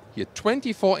sedan. Here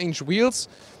 24-inch wheels.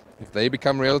 If they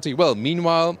become reality, well,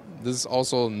 meanwhile, this is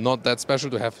also not that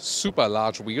special to have super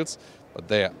large wheels, but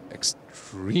they are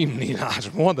extremely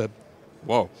large. More than,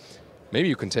 whoa. Maybe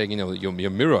you can take, your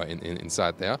mirror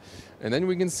inside there. And then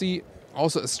we can see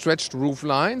also a stretched roof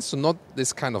line, so not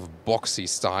this kind of boxy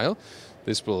style.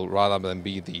 This will rather than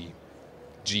be the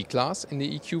G-Class in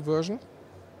the EQ version.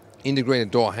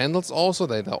 Integrated door handles also,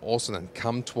 they also then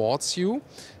come towards you.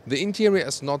 The interior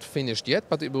is not finished yet,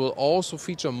 but it will also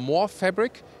feature more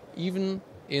fabric, even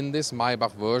in this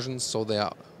Maybach version, so they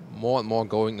are more and more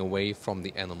going away from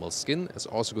the animal skin. It's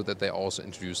also good that they also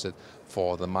introduced it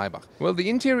for the Maybach. Well, the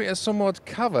interior is somewhat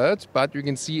covered, but you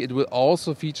can see it will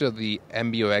also feature the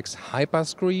MBUX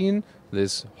Hyperscreen,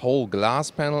 this whole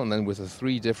glass panel, and then with the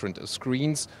 3 different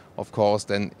screens, of course,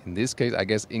 then in this case, I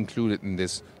guess, included in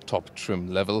this top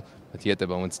trim level, but here at the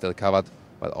moment still covered.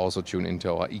 But also tune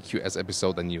into our EQS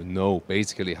episode and you know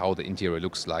basically how the interior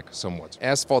looks like somewhat.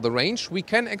 As for the range, we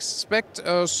can expect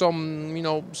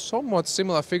some, somewhat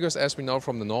similar figures as we know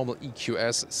from the normal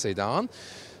EQS sedan.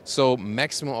 So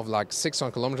maximum of like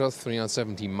 600 kilometers,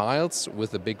 370 miles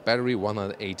with a big battery,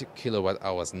 108 kilowatt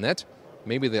hours net.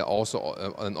 Maybe they also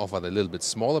offer a little bit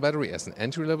smaller battery as an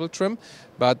entry-level trim,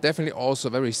 but definitely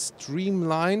also very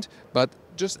streamlined, but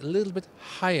just a little bit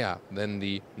higher than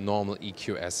the normal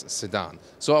EQS sedan.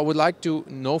 So I would like to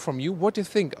know from you what you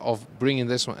think of bringing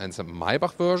this one as a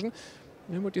Maybach version,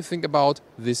 and what you think about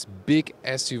this big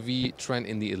SUV trend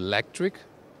in the electric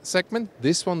segment.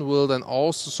 This one will then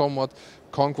also somewhat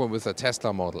conquer with the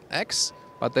Tesla Model X,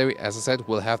 but they, as I said,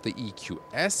 will have the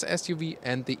EQS SUV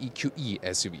and the EQE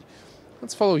SUV.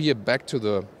 Let's follow here back to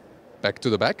the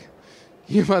back.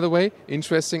 Here, by the way,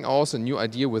 interesting, also a new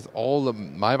idea with all the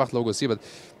Maybach logos here, but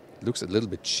it looks a little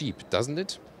bit cheap, doesn't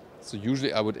it? So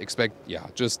usually I would expect,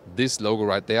 just this logo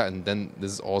right there, and then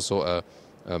this is also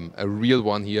a real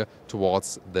one here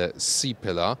towards the C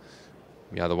pillar.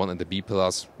 Yeah, the one and the B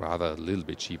pillars, rather a little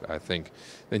bit cheap, I think.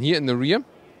 Then here in the rear,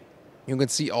 you can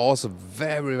see also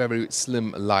very, very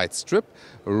slim light strip,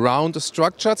 round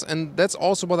structures, and that's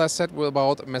also what I said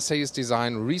about Mercedes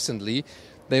design recently.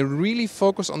 They really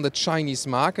focus on the Chinese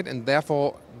market and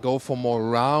therefore go for more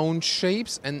round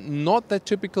shapes and not the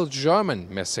typical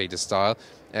German Mercedes style,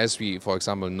 as we, for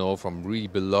example, know from really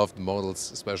beloved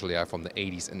models, especially from the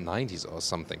 80s and 90s or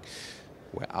something.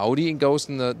 Where Audi goes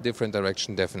in a different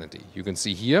direction, definitely. You can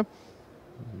see here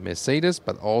Mercedes,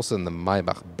 but also in the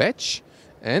Maybach badge.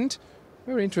 And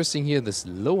very interesting here, this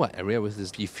lower area with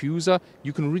this diffuser.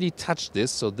 You can really touch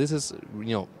this. So this is,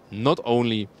 not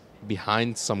only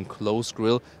behind some closed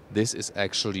grille, this is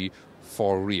actually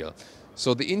for real.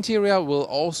 So the interior will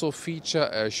also feature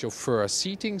a chauffeur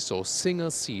seating, so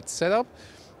single seat setup.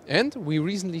 And we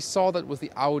recently saw that with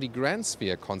the Audi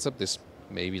Grandsphere concept, this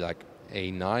maybe like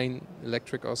A9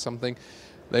 electric or something.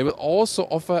 They will also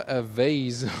offer a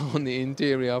vase on the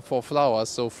interior for flowers,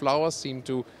 so flowers seem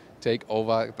to take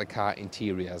over the car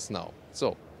interiors now.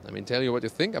 So, let me tell you what you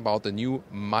think about the new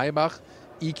Maybach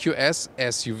EQS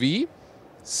SUV.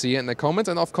 See it in the comments,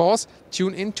 and of course,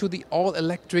 tune into the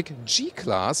all-electric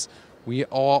G-Class we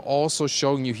are also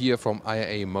showing you here from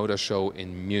IAA Motor Show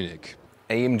in Munich.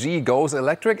 AMG goes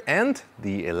electric, and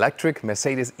the electric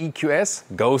Mercedes EQS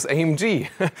goes AMG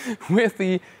with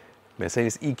the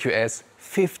Mercedes EQS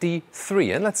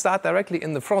 53. And let's start directly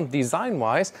in the front.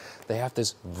 Design-wise, they have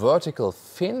this vertical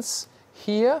fins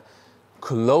here,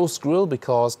 closed grille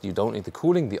because you don't need the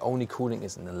cooling. The only cooling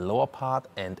is in the lower part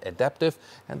and adaptive.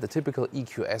 And the typical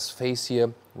EQS face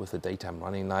here with the daytime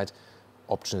running light.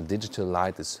 Optional digital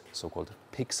light, this so-called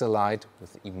pixel light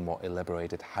with even more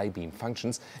elaborated high beam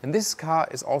functions. And this car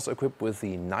is also equipped with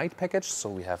the night package, so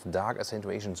we have dark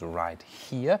accentuations right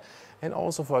here, and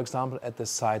also, for example, at the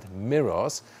side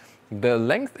mirrors. The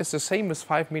length is the same as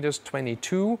 5 meters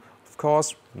 22. Of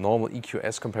course, normal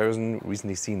EQS comparison,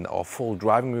 recently seen our full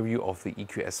driving review of the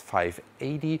EQS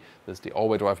 580. This is the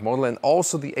all-wheel drive model, and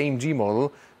also the AMG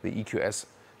model, the EQS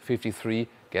 53,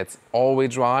 gets all-wheel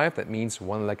drive. That means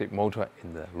one electric motor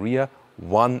in the rear,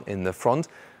 one in the front.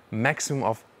 Maximum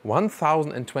of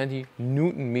 1020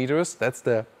 Newton meters. That's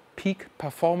the peak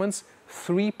performance.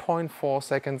 3.4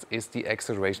 seconds is the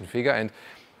acceleration figure. And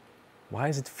why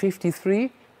is it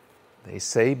 53? They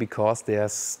say because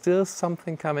there's still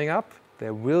something coming up.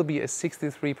 There will be a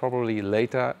 63 probably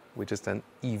later, which is then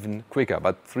even quicker.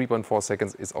 But 3.4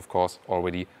 seconds is, of course,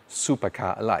 already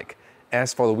supercar-alike.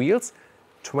 As for the wheels,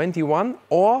 21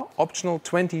 or optional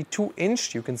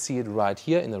 22-inch. You can see it right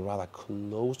here in a rather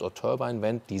closed or turbine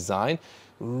vent design.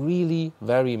 Really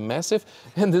very massive.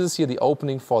 And this is here the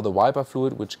opening for the wiper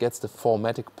fluid, which gets the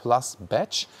 4MATIC Plus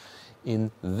badge.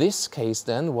 In this case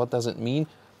then, what does it mean?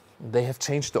 They have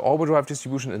changed the all-wheel drive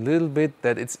distribution a little bit,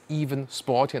 that it's even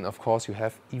sporty, and of course you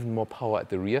have even more power at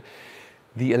the rear.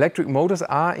 The electric motors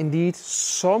are indeed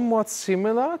somewhat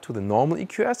similar to the normal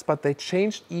EQS, but they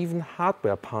changed even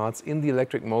hardware parts in the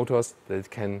electric motors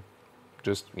that can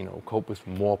just, cope with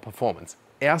more performance.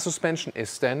 Air suspension is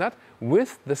standard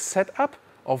with the setup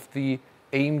of the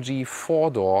AMG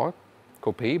 4-door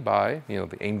coupe by, the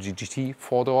AMG GT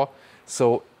 4-door.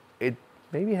 So it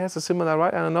maybe has a similar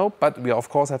ride, I don't know, but we of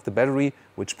course have the battery,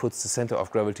 which puts the center of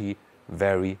gravity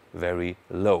very, very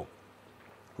low.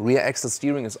 Rear axle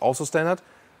steering is also standard,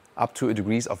 up to a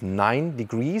degrees of 9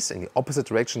 degrees in the opposite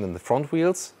direction than the front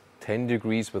wheels. 10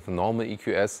 degrees with the normal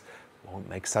EQS won't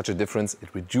make such a difference. It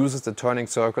reduces the turning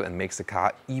circle and makes the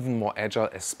car even more agile,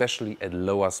 especially at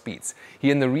lower speeds.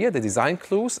 Here in the rear, the design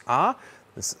clues are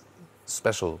this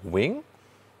special wing,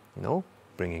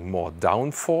 bringing more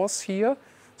downforce here.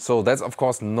 So that's of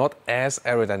course not as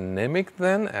aerodynamic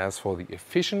then as for the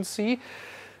efficiency.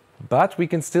 But we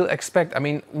can still expect,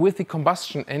 with the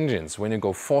combustion engines, when you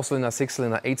go 4-cylinder,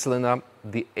 6-cylinder, 8-cylinder,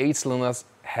 the 8 cylinders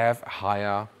have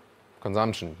higher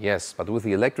consumption, yes. But with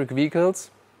the electric vehicles,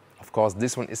 of course,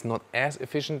 this one is not as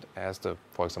efficient as the,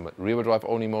 for example, rear-wheel drive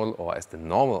only model or as the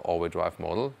normal all-wheel drive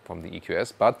model from the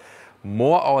EQS. But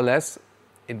more or less,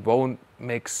 it won't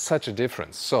make such a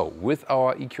difference. So with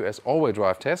our EQS all-wheel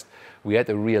drive test, we had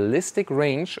a realistic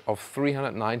range of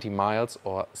 390 miles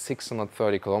or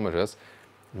 630 kilometers.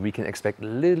 We can expect a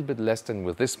little bit less than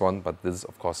with this one, but this is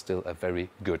of course still a very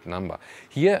good number.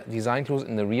 Here, design clues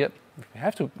in the rear, we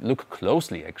have to look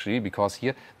closely actually, because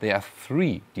here there are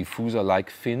 3 diffuser-like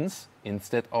fins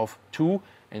instead of 2,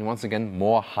 and once again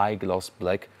more high gloss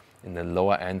black in the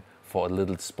lower end for a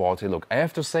little sporty look. I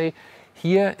have to say,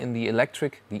 here in the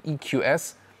electric, the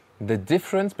EQS, the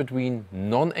difference between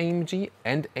non-AMG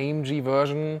and AMG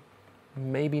version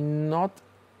maybe not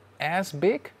as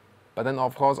big. But then,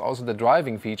 of course, also the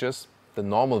driving features, the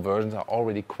normal versions are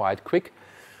already quite quick,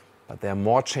 but there are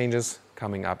more changes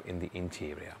coming up in the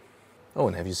interior. Oh,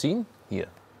 and have you seen? Here,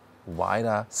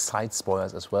 wider side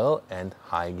spoilers as well and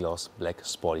high gloss black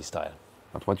sporty style.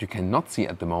 But what you cannot see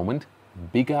at the moment,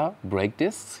 bigger brake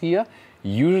discs here.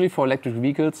 Usually for electric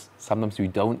vehicles, sometimes we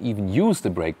don't even use the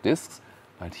brake discs,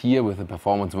 but here with the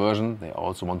performance version, they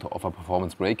also want to offer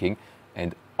performance braking.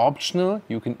 And optional,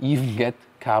 you can even get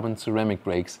carbon ceramic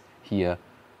brakes. Here,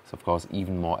 it's of course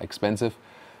even more expensive.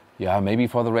 Yeah, maybe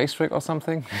for the racetrack or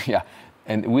something. Yeah,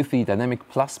 and with the Dynamic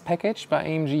Plus package by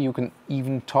AMG, you can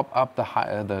even top up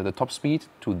the top speed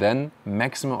to then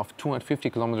maximum of 250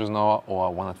 kilometers an hour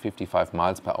or 155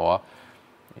 miles per hour.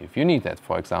 If you need that,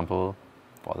 for example,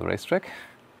 for the racetrack.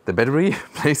 The battery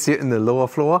placed here in the lower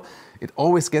floor. It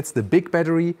always gets the big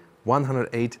battery,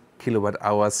 108 kilowatt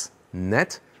hours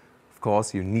net. Of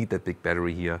course, you need that big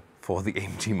battery here for the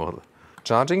AMG model.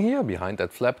 charging here behind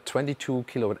that flap, 22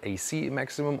 kilowatt AC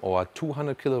maximum or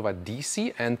 200 kilowatt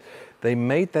DC, and they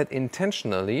made that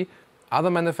intentionally. Other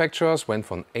manufacturers went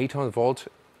for an 800 volt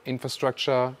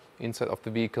infrastructure inside of the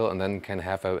vehicle and then can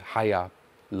have a higher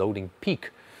loading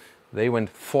peak. They went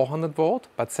 400 volt,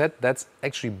 but said that's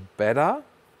actually better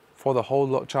for the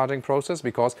whole charging process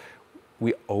because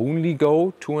we only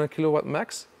go 200 kilowatt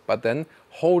max, but then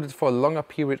hold it for a longer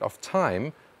period of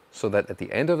time so that at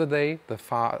the end of the day,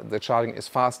 the charging is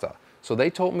faster. So they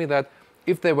told me that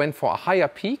if they went for a higher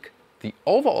peak, the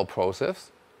overall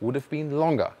process would have been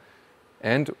longer.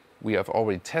 And we have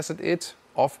already tested it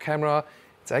off camera.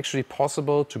 It's actually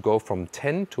possible to go from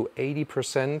 10 to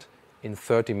 80% in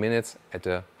 30 minutes at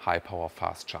a high power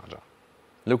fast charger.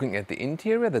 Looking at the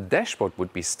interior, the dashboard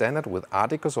would be standard with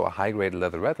Articus or a high-grade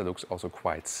leatherette. It looks also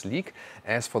quite sleek.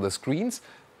 As for the screens,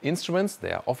 instruments,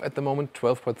 they are off at the moment,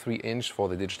 12.3 inch for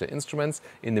the digital instruments.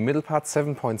 In the middle part,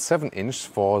 7.7 inch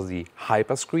for the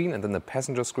hyper screen, and then the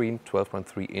passenger screen,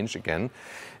 12.3 inch again.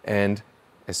 And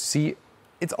as you see,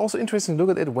 it's also interesting to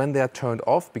look at it when they are turned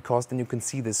off, because then you can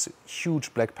see this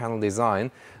huge black panel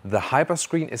design. The hyper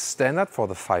screen is standard for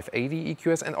the 580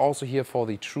 EQS and also here for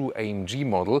the true AMG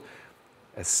model.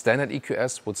 A standard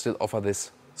EQS would still offer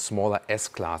this smaller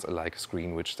S-Class-alike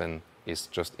screen, which then is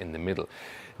just in the middle.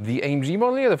 The AMG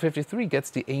model here, the 53, gets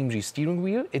the AMG steering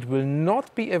wheel. It will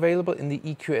not be available in the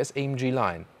EQS AMG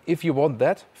line. If you want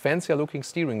that fancier looking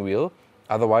steering wheel,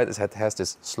 otherwise it has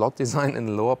this slot design in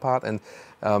the lower part and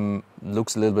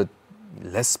looks a little bit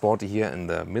less sporty here in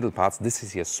the middle parts. This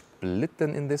is here split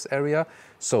then in this area.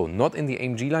 So not in the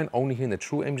AMG line, only here in the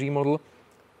true AMG model,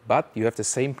 but you have the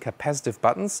same capacitive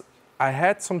buttons. I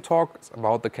had some talks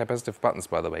about the capacitive buttons,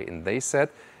 by the way, and they said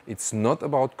it's not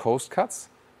about coast cuts.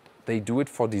 They do it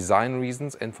for design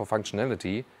reasons and for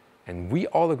functionality. And we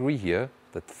all agree here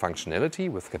that the functionality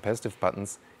with capacitive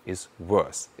buttons is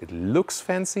worse. It looks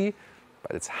fancy,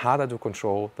 but it's harder to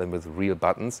control than with real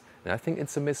buttons. And I think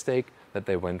it's a mistake that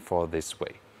they went for this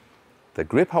way. The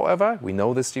grip, however, we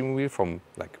know the steering wheel from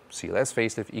like CLS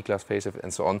facelift, E-Class facelift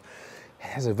and so on. It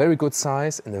has a very good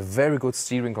size and a very good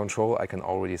steering control. I can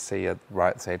already say it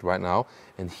right now.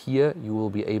 And here you will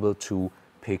be able to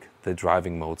pick the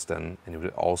driving modes then, and it will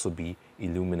also be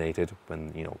illuminated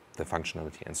when, you know, the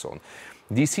functionality and so on.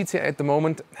 These seats here at the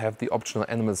moment have the optional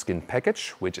animal skin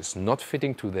package, which is not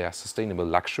fitting to their sustainable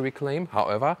luxury claim.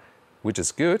 However, which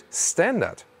is good,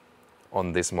 standard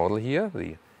on this model here,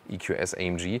 the EQS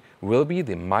AMG, will be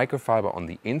the microfiber on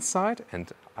the inside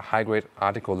and a high-grade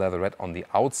Artico leatherette on the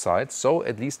outside. So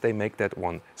at least they make that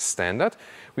one standard.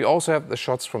 We also have the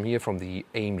shots from here from the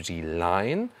AMG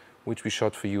line, which we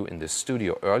shot for you in the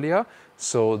studio earlier.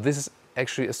 So this is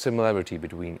actually a similarity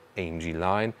between AMG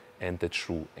line and the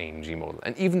true AMG model.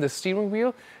 And even the steering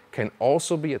wheel can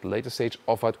also be at a later stage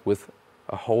offered with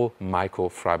a whole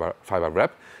microfiber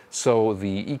wrap. So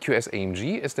the EQS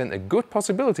AMG is then a good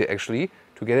possibility actually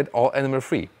to get it all animal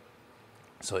free.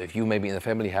 So if you maybe in the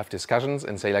family have discussions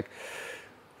and say like,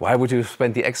 why would you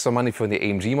spend the extra money for the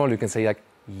AMG model? You can say like,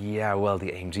 yeah, well, the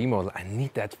AMG model, I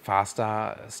need that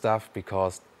faster stuff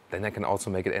because then I can also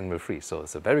make it animal free. So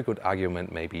it's a very good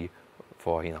argument maybe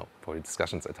for, you know, for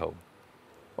discussions at home.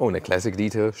 Oh, and a classic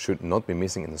detail should not be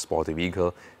missing in a sporty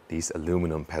vehicle, these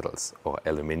aluminum pedals or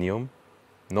aluminium.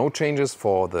 No changes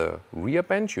for the rear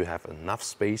bench. You have enough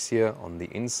space here on the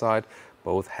inside,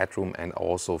 both headroom and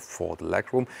also for the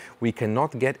legroom. We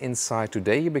cannot get inside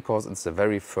today because it's the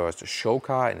very first show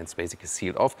car and it's basically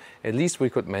sealed off. At least we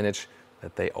could manage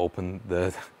that they open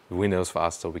the windows for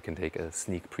us so we can take a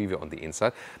sneak preview on the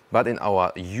inside. But in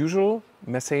our usual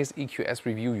Mercedes EQS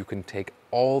review, you can take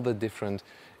all the different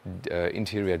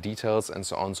interior details and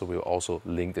so on. So we'll also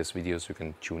link this video so you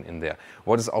can tune in there.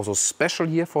 What is also special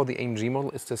here for the AMG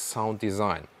model is the sound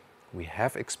design. We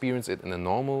have experienced it in a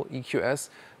normal EQS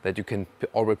that you can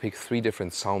already pick 3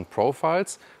 different sound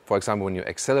profiles. For example, when you're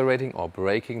accelerating or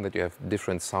braking, that you have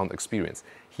different sound experience.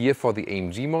 Here for the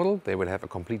AMG model, they will have a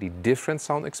completely different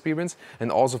sound experience.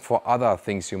 And also for other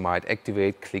things you might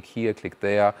activate, click here, click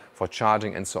there, for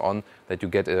charging and so on, that you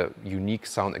get a unique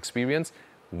sound experience.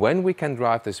 When we can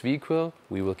drive this vehicle,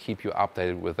 we will keep you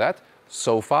updated with that.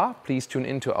 So far, please tune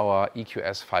into our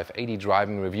EQS 580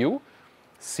 driving review.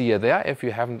 See you there if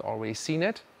you haven't already seen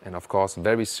it. And of course,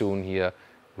 very soon here,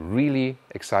 really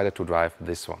excited to drive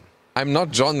this one. I'm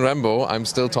not John Rambo, I'm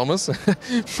still Thomas,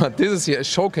 but this is here a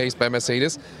showcase by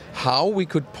Mercedes how we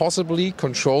could possibly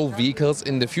control vehicles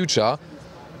in the future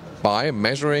by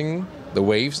measuring the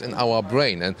waves in our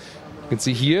brain. And you can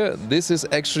see here, this is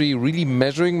actually really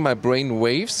measuring my brain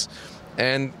waves.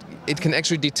 and it can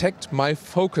actually detect my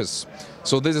focus.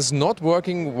 So this is not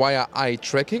working via eye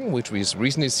tracking, which we've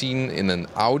recently seen in an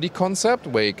Audi concept,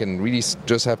 where you can really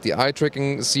just have the eye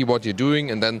tracking, see what you're doing,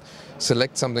 and then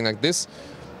select something like this.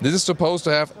 This is supposed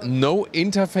to have no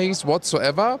interface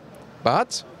whatsoever,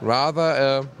 but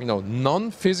rather a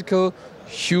non-physical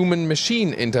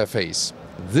human-machine interface.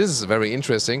 This is very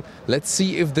interesting. Let's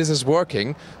see if this is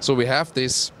working. So we have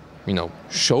this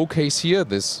showcase here,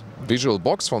 this visual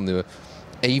box from the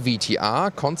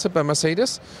AVTR concept by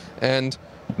Mercedes, and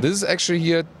this is actually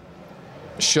here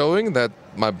showing that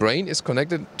my brain is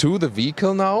connected to the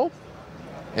vehicle now,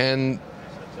 and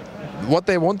what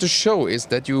they want to show is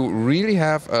that you really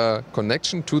have a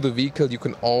connection to the vehicle you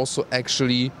can also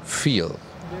actually feel.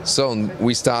 So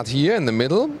we start here in the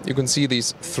middle. You can see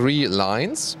these 3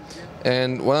 lines,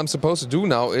 and what I'm supposed to do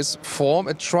now is form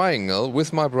a triangle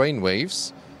with my brain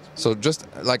waves. So just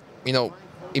like,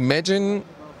 imagine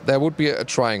there would be a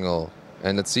triangle,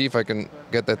 and let's see if I can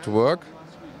get that to work.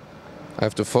 I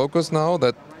have to focus now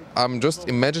that I'm just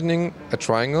imagining a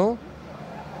triangle.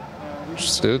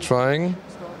 Still trying.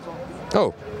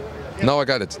 Oh, now I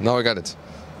got it.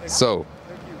 So,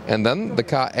 and then the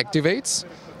car activates.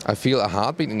 I feel a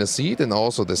heartbeat in the seat, and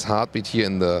also this heartbeat here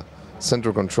in the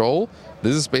central control.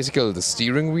 This is basically the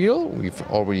steering wheel. We've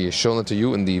already shown it to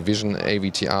you in the Vision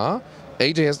AVTR.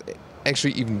 AJ has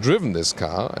actually even driven this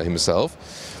car himself.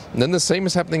 And then the same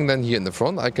is happening then here in the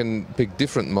front. I can pick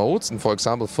different modes and, for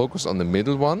example, focus on the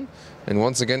middle one. And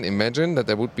once again, imagine that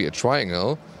there would be a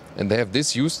triangle, and they have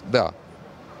this used there.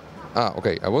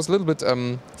 Okay, I was a little bit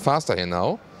faster here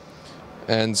now.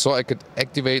 And so I could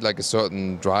activate like a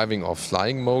certain driving or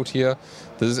flying mode here.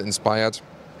 This is inspired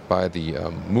by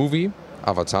the movie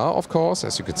Avatar, of course,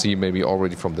 as you could see maybe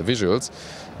already from the visuals.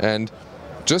 And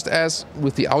just as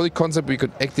with the Audi concept, we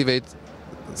could activate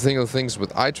single things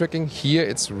with eye tracking. Here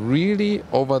it's really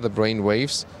over the brain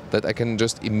waves that I can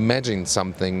just imagine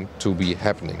something to be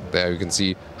happening. There you can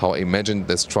see how I imagined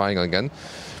this triangle again.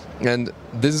 And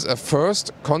this is a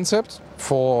first concept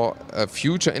for a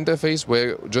future interface where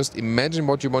you just imagine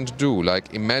what you want to do.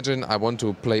 Like imagine I want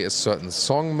to play a certain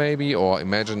song maybe, or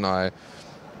imagine I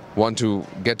want to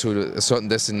get to a certain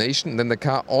destination. Then the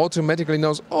car automatically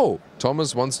knows, oh,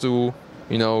 Thomas wants to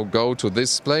go to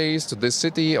this place, to this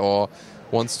city, or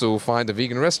wants to find a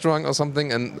vegan restaurant or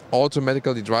something, and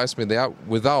automatically drives me there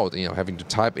without having to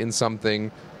type in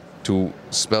something, to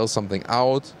spell something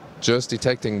out, just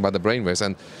detecting by the brainwaves.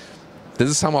 And this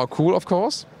is somehow cool, of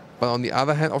course, but on the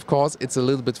other hand, of course, it's a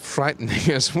little bit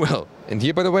frightening as well. And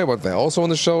here, by the way, what they also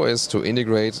want to show is to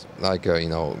integrate like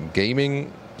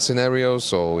gaming scenarios.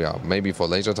 So yeah, maybe for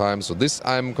later time. So this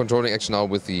I'm controlling actually now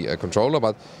with the controller,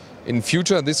 but in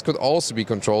future this could also be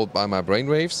controlled by my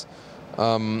brainwaves.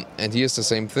 And here's the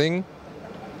same thing.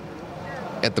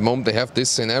 At the moment they have this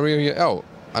scenario here. Oh,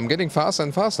 I'm getting faster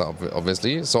and faster,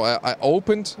 obviously. So I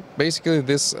opened basically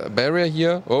this barrier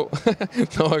here. Oh,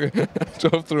 now I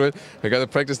drove through it. I gotta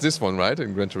practice this one, right,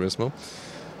 in Gran Turismo.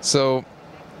 So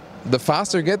the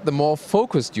faster you get, the more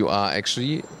focused you are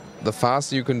actually, the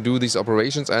faster you can do these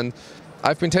operations. And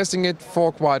I've been testing it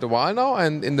for quite a while now,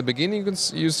 and in the beginning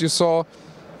you saw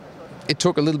it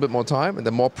took a little bit more time, and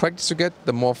the more practice you get,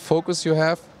 the more focus you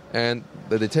have, and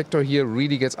the detector here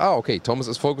really gets, okay, Thomas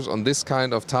is focused on this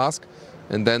kind of task,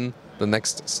 and then the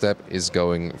next step is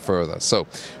going further. So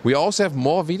we also have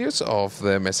more videos of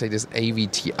the Mercedes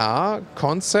AVTR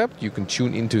concept. You can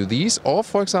tune into these, or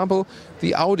for example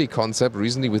the Audi concept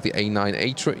recently with the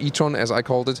A9 e-tron, as I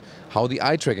called it, how the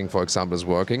eye tracking, for example, is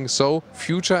working. So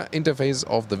future interfaces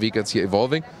of the vehicles here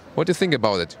evolving. What do you think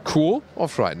about it? Cool or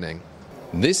frightening?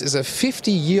 This is a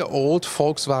 50-year-old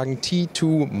Volkswagen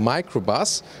T2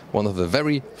 microbus, one of the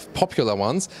very popular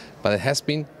ones, but it has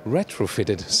been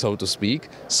retrofitted, so to speak.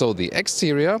 So the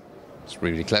exterior is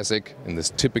really classic in this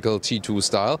typical T2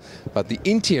 style, but the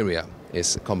interior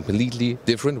is completely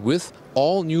different with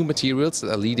all new materials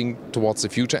that are leading towards the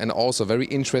future, and also very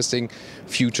interesting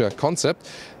future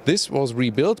concept. This was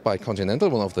rebuilt by Continental,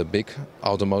 one of the big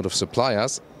automotive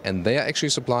suppliers, and they are actually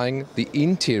supplying the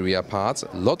interior parts,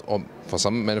 a lot, or for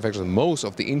some manufacturers, most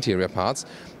of the interior parts.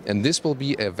 And this will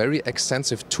be a very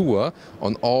extensive tour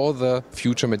on all the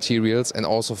future materials and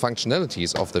also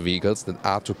functionalities of the vehicles that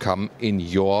are to come in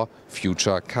your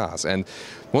future cars. And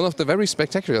one of the very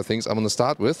spectacular things I'm going to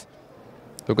start with,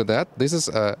 look at that. This is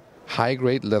a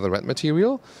high-grade leatherette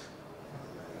material.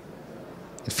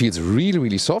 It feels really,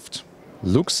 really soft.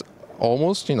 Looks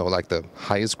almost, like the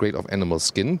highest grade of animal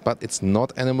skin, but it's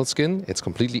not animal skin. It's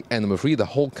completely animal-free. The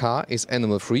whole car is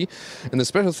animal-free. And the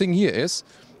special thing here is,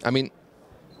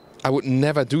 I would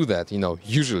never do that,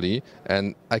 usually.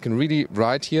 And I can really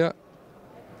ride here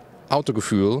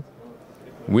Autogefühl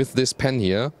with this pen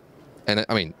here. And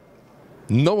I mean,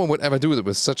 no one would ever do it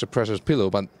with such a precious pillow,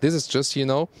 but this is just, you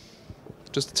know,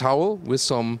 just a towel with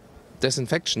some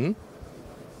disinfection.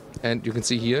 And you can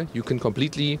see here, you can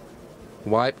completely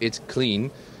wipe it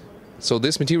clean. So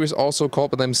this material is also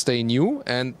called by them Stay New.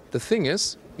 And the thing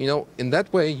is, you know, in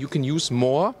that way you can use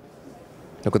more.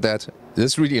 Look at that. This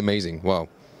is really amazing. Wow.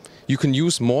 You can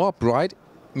use more bright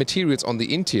materials on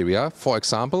the interior, for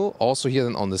example, also here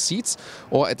then on the seats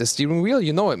or at the steering wheel.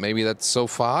 You know it, maybe that so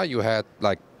far you had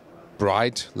like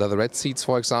bright leatherette seats,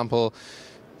 for example,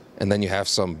 and then you have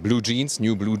some blue jeans,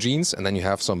 new blue jeans, and then you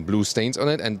have some blue stains on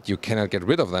it and you cannot get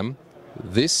rid of them.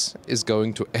 This is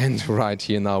going to end right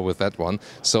here now with that one.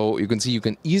 So you can see you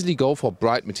can easily go for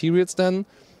bright materials then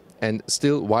and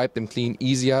still wipe them clean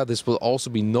easier. This will also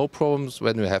be no problems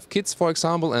when you have kids, for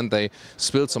example, and they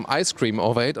spilled some ice cream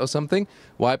over it or something.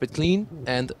 Wipe it clean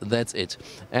and that's it.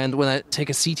 And when I take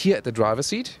a seat here at the driver's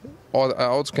seat, or I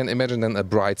also can imagine then a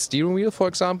bright steering wheel, for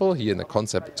example, here in the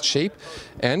concept shape.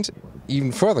 And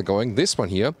even further going, this one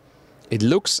here, it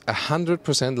looks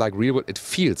 100% like real wood. It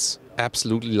feels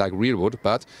absolutely like real wood,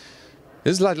 but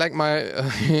this is like my,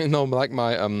 you know, like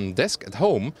my desk at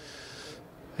home.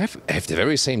 I have the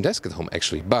very same desk at home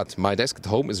actually, but my desk at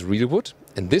home is real wood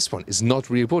and this one is not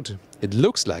real wood. It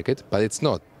looks like it, but it's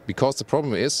not. Because the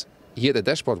problem is, here at the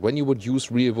dashboard, when you would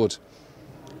use real wood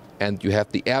and you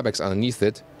have the airbags underneath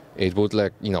it, it would,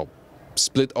 like, you know,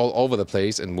 split all over the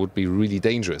place and would be really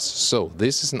dangerous. So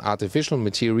this is an artificial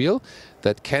material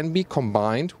that can be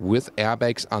combined with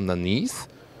airbags underneath,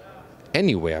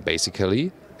 anywhere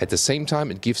basically. At the same time,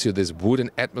 it gives you this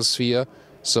wooden atmosphere.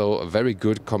 So a very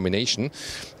good combination.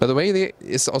 By the way, there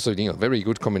is also, you know, very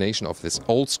good combination of this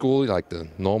old school, like the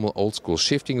normal old school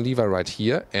shifting lever right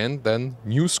here, and then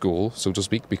new school, so to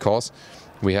speak, because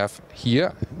we have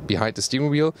here behind the steering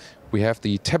wheel, we have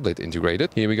the tablet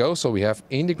integrated. Here we go. So we have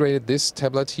integrated this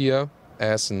tablet here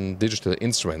as in digital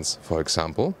instruments, for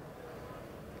example.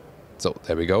 So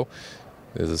there we go.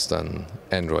 This is then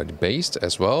Android based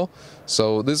as well.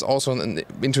 So this is also an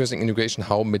interesting integration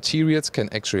how materials can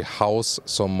actually house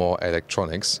some more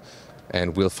electronics,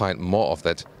 and we'll find more of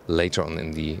that later on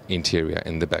in the interior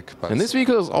in the back. And this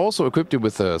vehicle is also equipped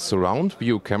with a surround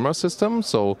view camera system,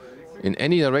 so in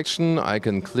any direction I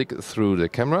can click through the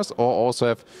cameras, or also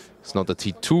have, it's not a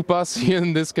T2 bus here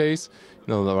in this case,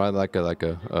 you know, rather like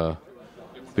a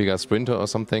bigger Sprinter or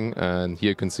something, and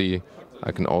here you can see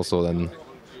I can also then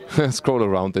scroll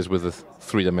around this with a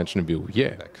three-dimensional view.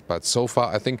 Yeah. But so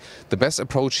far I think the best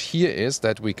approach here is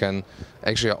that we can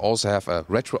actually also have a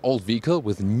retro old vehicle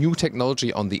with new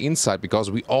technology on the inside, because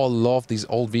we all love these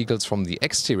old vehicles from the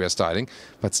exterior styling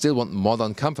but still want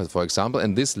modern comfort, for example,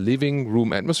 and this living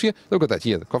room atmosphere. Look at that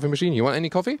here, the coffee machine. You want any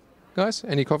coffee, guys?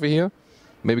 Any coffee here?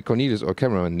 Maybe Cornelius, our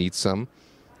cameraman, needs some,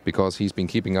 because he's been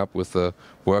keeping up with the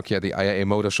work here at the IAA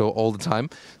Motor Show all the time.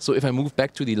 So if I move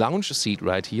back to the lounge seat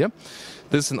right here,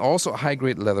 this is also a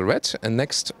high-grade leatherette, and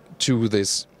next to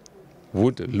this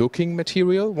wood-looking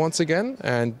material once again,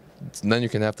 and then you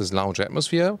can have this lounge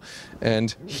atmosphere.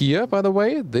 And here, by the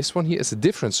way, this one here is a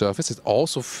different surface. It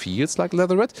also feels like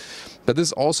leatherette, but this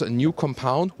is also a new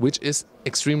compound which is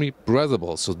extremely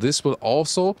breathable. So this will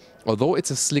also, although it's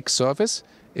a slick surface,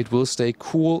 it will stay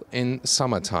cool in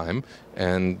summertime,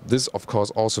 and this is of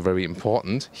course also very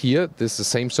important. Here, this is the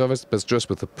same surface but just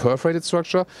with a perforated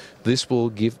structure. This will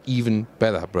give even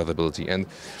better breathability, and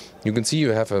you can see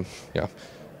you have a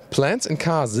plants in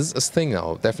cars. This is a thing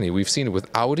now, definitely. We've seen it with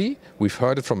Audi, we've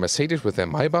heard it from Mercedes with their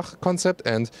Maybach concept,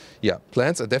 and yeah,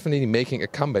 plants are definitely making a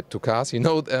comeback to cars. You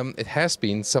know, it has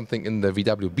been something in the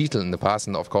VW Beetle in the past,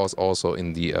 and of course also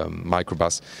in the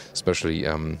microbus, especially you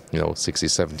know,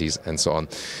 60s, 70s and so on.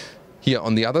 Here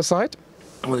on the other side,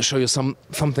 I want to show you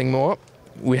something more.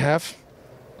 We have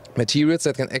materials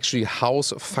that can actually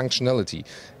house functionality.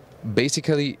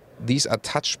 Basically, these are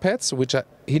touchpads which are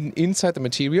hidden inside the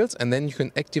materials, and then you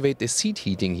can activate the seat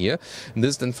heating here. And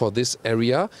this is then for this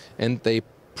area, and they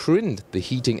print the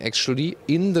heating actually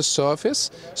in the surface,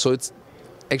 so it's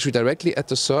actually directly at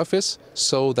the surface,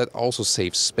 so that also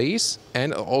saves space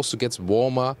and also gets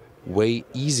warmer way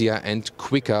easier and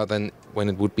quicker than when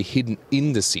it would be hidden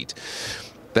in the seat.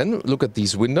 Then look at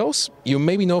these windows. You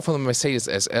maybe know from the Mercedes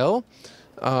SL,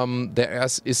 there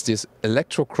is this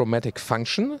electrochromatic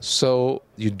function, so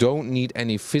you don't need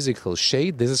any physical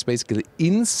shade. This is basically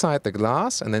inside the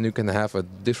glass, and then you can have a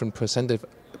different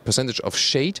percentage of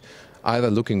shade,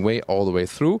 either looking way all the way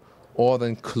through, or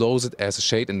then close it as a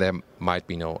shade, and there might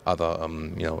be no other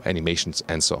you know, animations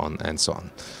and so on and so on.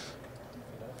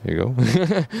 Here you go.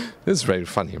 This is very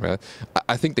funny, right?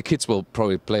 I think the kids will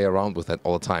probably play around with that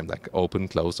all the time, like open,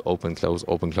 close, open, close,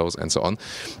 open, close, and so on.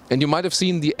 And you might have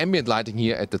seen the ambient lighting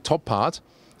here at the top part.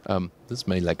 This is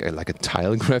made like a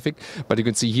tile graphic, but you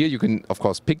can see here you can of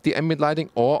course pick the ambient lighting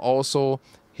or also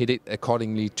hit it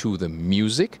accordingly to the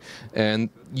music. And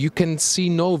you can see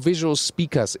no visual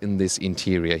speakers in this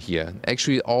interior here.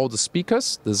 Actually all the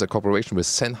speakers, this is a cooperation with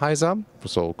Sennheiser,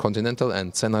 so Continental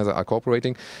and Sennheiser are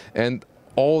cooperating, and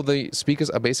all the speakers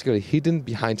are basically hidden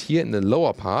behind here in the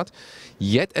lower part.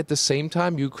 Yet at the same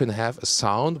time you can have a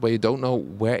sound where you don't know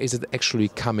where is it actually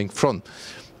coming from.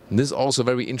 And this is also a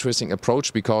very interesting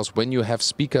approach, because when you have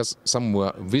speakers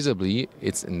somewhere visibly,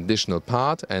 it's an additional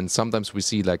part, and sometimes we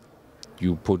see like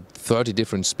you put 30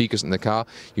 different speakers in the car,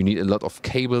 you need a lot of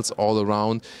cables all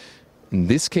around. In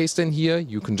this case then here,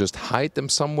 you can just hide them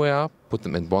somewhere, put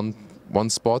them in one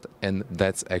spot, and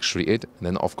that's actually it. And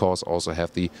then of course also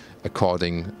have the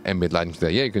according ambient lighting there.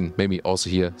 Yeah, you can maybe also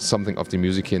hear something of the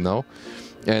music here now.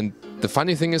 And the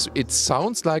funny thing is, it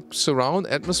sounds like surround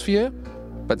atmosphere,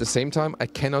 but at the same time I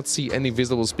cannot see any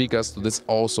visible speakers, so this is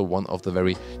also one of the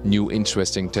very new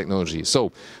interesting technologies.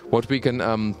 So what we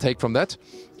can take from that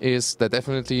is that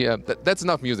definitely, that's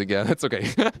enough music, yeah, that's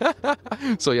okay.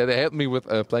 So yeah, they helped me with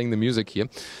playing the music here.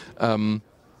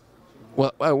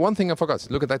 Well, one thing I forgot,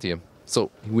 look at that here. So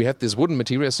we have this wooden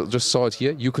material, so just saw it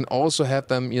here. You can also have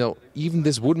them, you know, even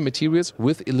this wooden materials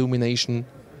with illumination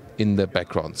in the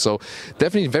background. So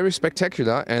definitely very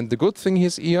spectacular. And the good thing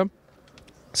is here,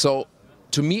 so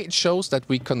to me it shows that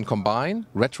we can combine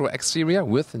retro exterior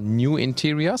with new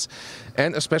interiors,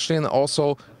 and especially and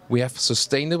also we have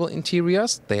sustainable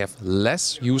interiors. They have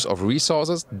less use of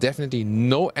resources, definitely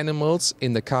no animals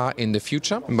in the car in the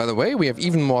future. And by the way, we have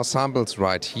even more samples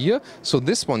right here. So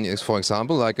this one is, for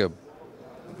example,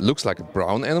 looks like a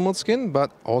brown animal skin,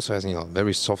 but also has, you know,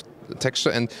 very soft texture.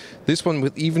 And this one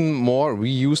with even more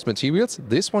reused materials.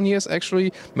 This one here is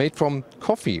actually made from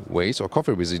coffee waste or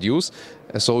coffee residues.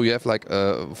 So you have like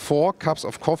 4 cups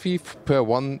of coffee per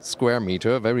 1 square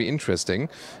meter. Very interesting.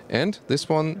 And this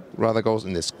one rather goes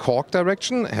in this cork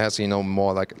direction. It has, you know,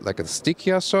 more like a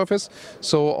stickier surface.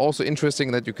 So also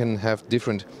interesting that you can have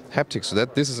different haptics. So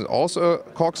that this is also a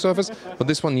cork surface, but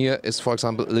this one here is, for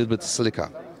example, a little bit slicker.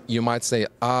 You might say,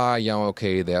 yeah,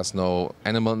 okay, there's no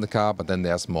animal in the car, but then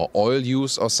there's more oil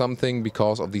use or something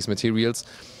because of these materials.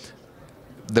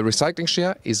 The recycling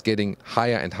share is getting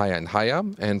higher and higher and higher.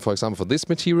 And for example, for this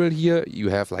material here, you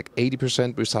have like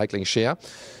 80% recycling share.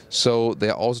 So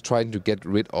they're also trying to get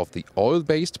rid of the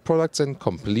oil-based products then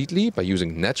completely by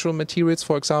using natural materials,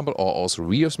 for example, or also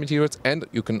reused materials. And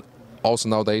you can also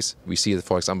nowadays, we see it,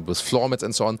 for example, with floor mats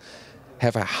and so on,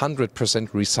 have 100%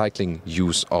 recycling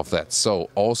use of that.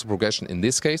 So also progression in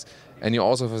this case. And you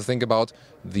also have to think about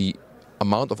the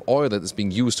amount of oil that is being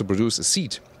used to produce a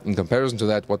seat. In comparison to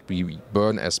that, what we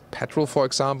burn as petrol, for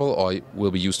example, or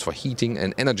will be used for heating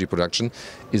and energy production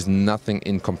is nothing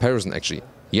in comparison actually.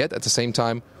 Yet at the same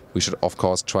time, we should of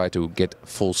course try to get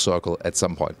full circle at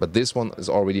some point. But this one is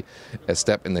already a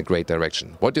step in a great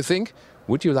direction. What do you think?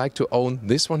 Would you like to own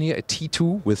this one here, a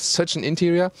T2 with such an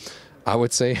interior? I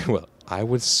would say, well, I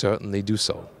would certainly do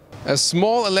so. A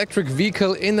small electric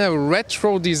vehicle in a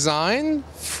retro design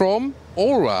from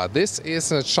Ora. This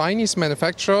is a Chinese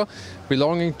manufacturer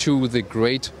belonging to the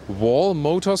Great Wall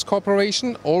Motors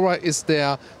Corporation. Ora is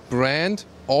their brand,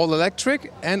 all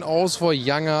electric, and also for a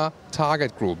younger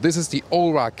target group. This is the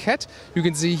Ora Cat. You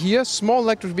can see here, small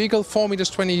electric vehicle, 4 meters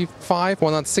 25,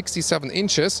 167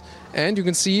 inches. And you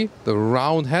can see the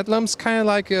round headlamps, kind of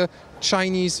like a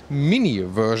Chinese Mini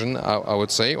version, I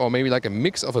would say, or maybe like a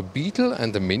mix of a Beetle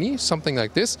and a Mini, something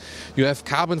like this. You have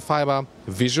carbon fiber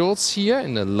visuals here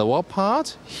in the lower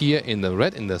part, here in the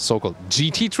red, in the so-called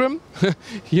GT trim,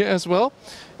 here as well.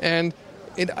 And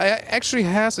it actually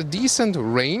has a decent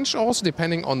range also,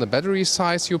 depending on the battery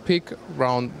size you pick,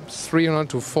 around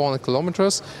 300 to 400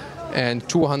 kilometers. And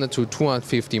 200 to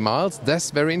 250 miles.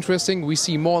 That's very interesting. We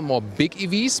see more and more big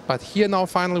EVs, but here now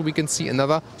finally we can see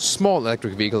another small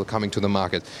electric vehicle coming to the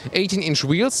market. 18-inch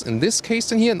wheels in this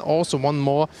case in here, and also one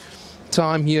more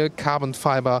time here carbon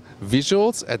fiber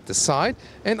visuals at the side,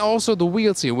 and also the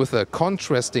wheels here with a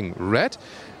contrasting red.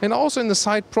 And also in the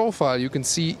side profile you can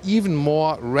see even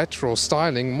more retro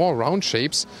styling, more round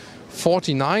shapes.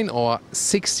 49 or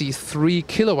 63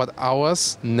 kilowatt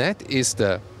hours net is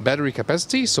the battery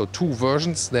capacity, so 2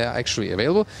 versions they are actually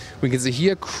available. We can see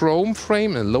here chrome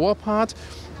frame in the lower part,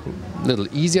 little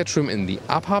easier trim in the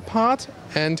upper part,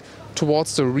 and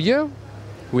towards the rear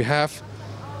we have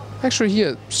actually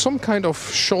here some kind of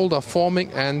shoulder forming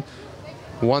and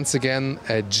once again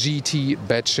a GT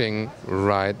badging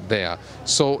right there.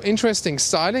 So interesting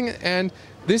styling, and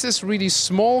this is really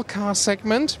small car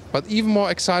segment, but even more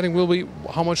exciting will be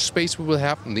how much space we will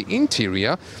have in the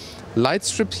interior. Light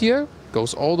strip here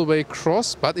goes all the way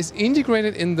across, but is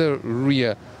integrated in the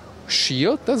rear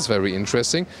shield. That's very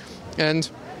interesting, and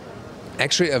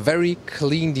actually a very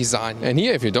clean design. And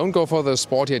here, if you don't go for the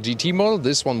sportier GT model,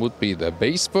 this one would be the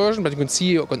base version, but you can see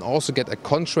you can also get a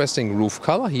contrasting roof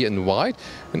color here in white,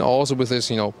 and also with this,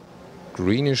 you know,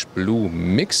 greenish blue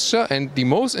mixture. And the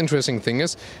most interesting thing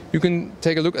is you can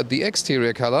take a look at the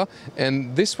exterior color,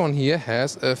 and this one here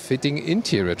has a fitting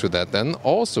interior to that, then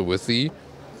also with the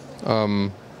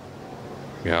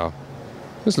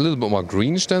there's a little bit more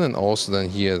greenish then, and also then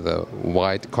here the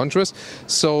white contrast.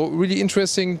 So really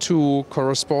interesting to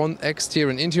correspond exterior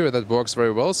and interior. That works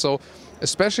very well. So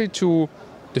especially to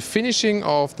the finishing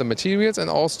of the materials and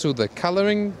also to the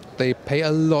coloring, they pay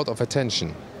a lot of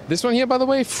attention. This one here, by the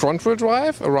way, front-wheel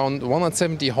drive, around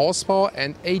 170 horsepower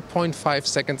and 8.5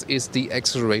 seconds is the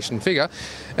acceleration figure.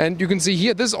 And you can see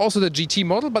here, this is also the GT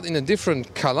model, but in a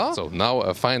different color. So now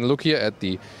a fine look here at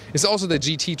the, it's also the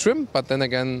GT trim, but then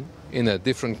again in a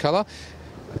different color.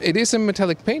 It is a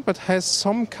metallic paint, but has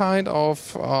some kind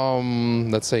of,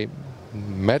 let's say,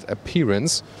 matte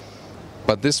appearance.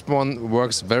 But this one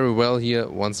works very well here,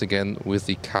 once again, with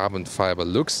the carbon fiber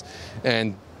looks.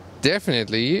 And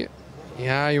definitely,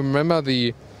 yeah, you remember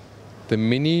the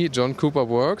Mini John Cooper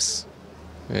Works?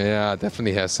 Yeah,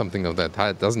 definitely has something of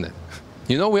that, doesn't it?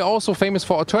 You know, we're also famous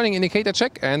for a turning indicator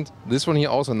check, and this one here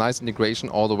also nice integration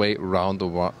all the way around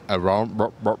the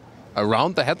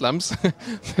headlamps.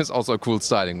 There's also a cool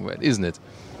styling, isn't it?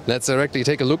 Let's directly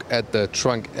take a look at the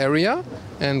trunk area,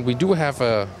 and we do have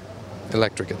a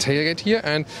electric tailgate here,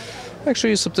 and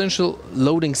actually a substantial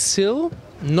loading sill.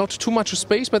 Not too much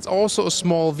space, but it's also a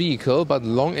small vehicle, but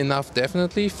long enough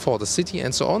definitely for the city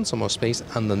and so on. Some more space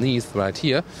underneath right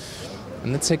here.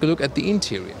 And let's take a look at the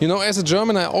interior. You know, as a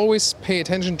German, I always pay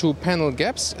attention to panel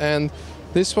gaps, and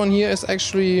this one here is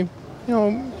actually, you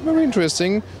know, very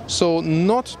interesting. So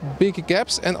not big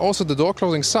gaps, and also the door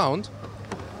closing sound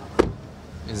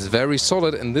is very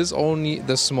solid, and this only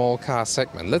the small car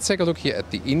segment. Let's take a look here at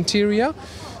the interior.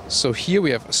 So here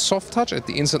we have soft touch at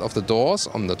the inside of the doors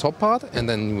on the top part, and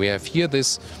then we have here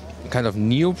this kind of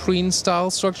neoprene style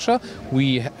structure.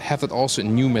 We have it also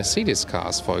in new Mercedes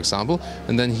cars, for example.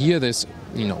 And then here this,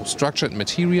 you know, structured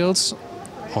materials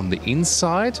on the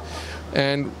inside.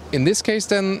 And in this case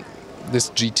then, this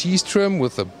GT trim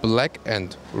with the black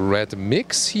and red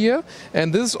mix here.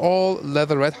 And this is all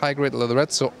leatherette, high-grade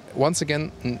leatherette. So once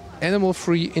again, an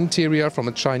animal-free interior from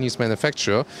a Chinese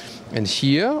manufacturer. And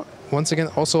here, once again,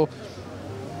 also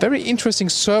very interesting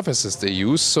surfaces they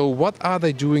use. So what are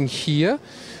they doing here?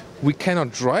 We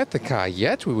cannot drive the car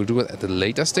yet. We will do it at a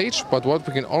later stage. But what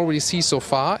we can already see so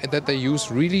far is that they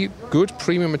use really good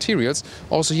premium materials.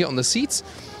 Also here on the seats,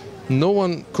 no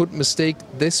one could mistake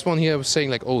this one here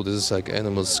saying like, oh, this is like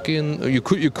animal skin. You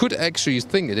could actually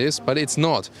think it is, but it's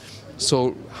not.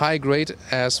 So high grade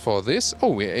as for this. Oh,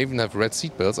 we even have red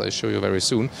seat belts. I'll show you very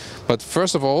soon. But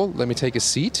first of all, let me take a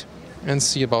seat and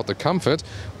see about the comfort.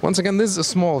 Once again, this is a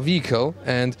small vehicle,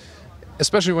 and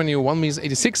especially when you're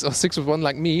 1m86 or 6'1"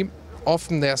 like me,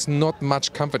 often there's not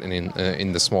much comfort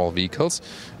in the small vehicles.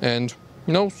 And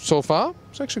you know, so far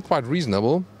it's actually quite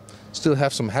reasonable. Still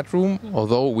have some headroom,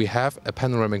 although we have a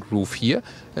panoramic roof here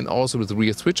and also with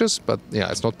rear switches, but yeah,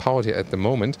 it's not powered here at the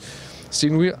moment.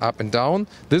 Steering wheel up and down.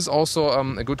 This is also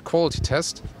a good quality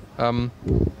test.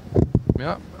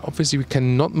 Yeah, obviously we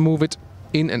cannot move it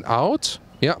in and out.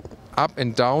 Yeah, up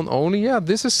and down only. Yeah,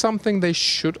 this is something they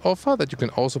should offer, that you can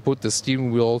also put the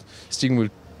steering wheel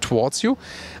towards you.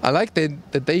 I like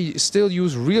that they still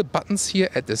use real buttons here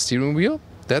at the steering wheel.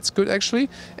 That's good actually.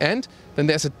 And then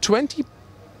there's a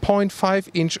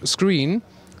 20.5-inch screen,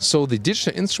 so the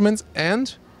digital instruments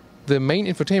and the main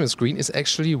infotainment screen is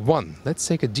actually one. Let's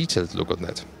take a detailed look on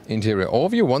that. Interior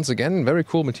overview, once again, very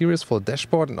cool materials for the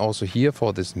dashboard, and also here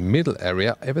for this middle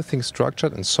area, everything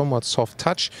structured and somewhat soft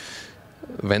touch.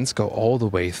 Vents go all the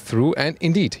way through, and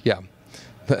indeed, yeah,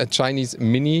 the Chinese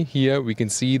Mini here, we can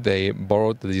see they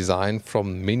borrowed the design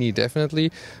from Mini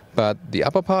definitely, but the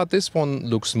upper part, this one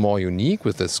looks more unique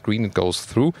with the screen that goes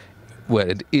through. Well,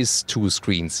 it is two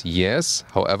screens, yes.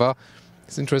 However,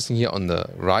 it's interesting here on the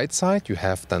right side, you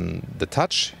have then the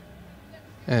touch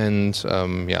and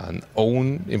yeah, an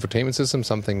own infotainment system,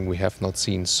 something we have not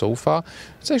seen so far.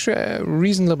 It's actually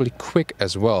reasonably quick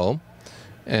as well.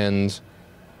 And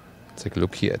take a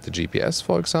look here at the GPS,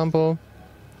 for example.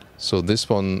 So this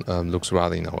one looks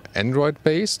rather, you know, Android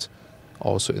based.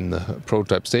 also in the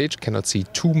prototype stage. Cannot see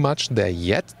too much there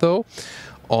yet though.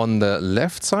 On the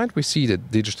left side we see the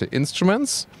digital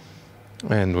instruments,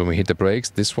 and when we hit the brakes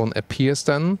this one appears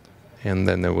then, and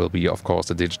then there will be of course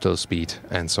the digital speed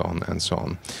and so on and so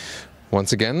on.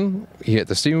 Once again, here at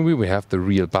the steering wheel we have the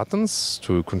real buttons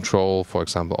to control, for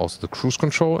example, also the cruise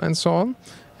control and so on.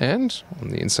 And on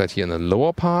the inside here in the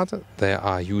lower part there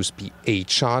are USB-A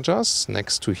chargers,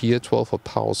 next to here 12-volt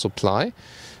power supply,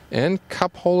 and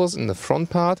cup holders in the front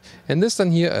part. And this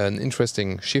then here an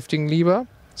interesting shifting lever.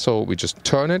 So we just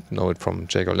turn it, know it from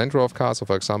Jaguar Land Rover cars, so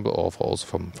for example, or also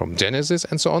from Genesis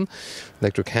and so on.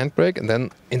 Electric handbrake, and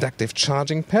then inductive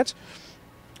charging pad.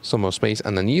 Some more space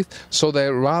underneath. So they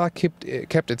rather kept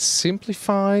it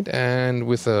simplified and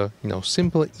with a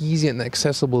simple, easy and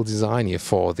accessible design here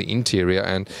for the interior.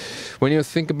 And when you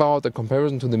think about the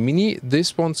comparison to the Mini,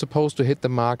 this one's supposed to hit the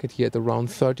market here at around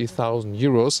 30,000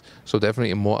 euros. So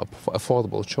definitely a more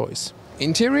affordable choice.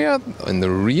 Interior in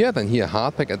the rear, then here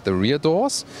hardback at the rear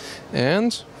doors,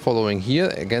 and following here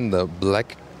again the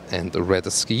black and the red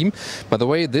scheme. By the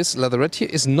way, this leatherette here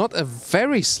is not a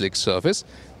very slick surface.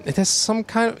 It has some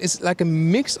kind of, it's like a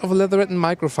mix of leatherette and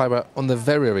microfiber on the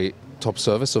very top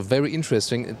surface, so very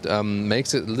interesting. It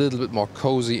makes it a little bit more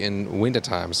cozy in winter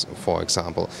times, for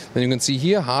example. Then you can see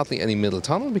here hardly any middle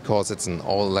tunnel because it's an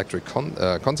all-electric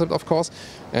concept, of course.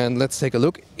 And let's take a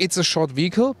look. It's a short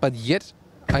vehicle, but yet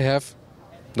I have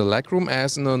the legroom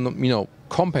as in a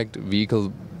compact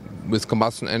vehicle with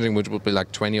combustion engine, which would be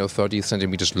like 20 or 30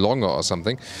 centimeters longer or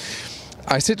something.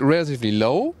 I sit relatively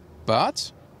low,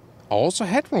 but also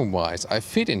headroom-wise, I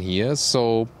fit in here.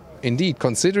 So indeed,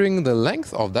 considering the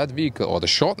length of that vehicle or the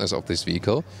shortness of this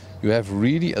vehicle, you have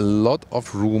really a lot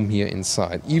of room here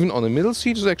inside. Even on the middle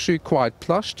seat is actually quite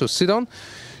plush to sit on.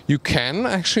 You can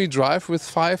actually drive with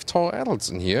 5 tall adults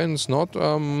in here, and it's not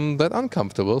that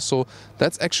uncomfortable. So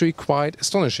that's actually quite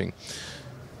astonishing.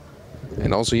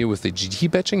 And also here with the GT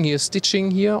badging, here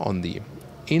stitching here on the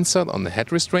inside on the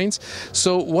head restraints.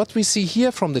 So what we see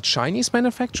here from the Chinese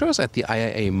manufacturers at the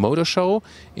IAA Motor Show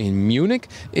in Munich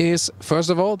is, first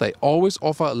of all, they always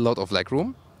offer a lot of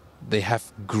legroom. They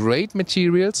have great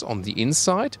materials on the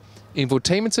inside.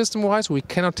 Infotainment system wise, we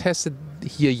cannot test it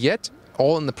here yet,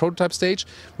 all in the prototype stage.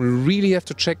 We really have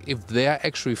to check if they're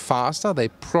actually faster. They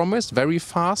promised very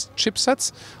fast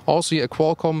chipsets. Also a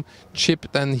Qualcomm chip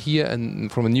then here and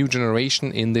from a new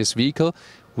generation in this vehicle.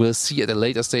 We'll see at a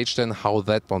later stage then how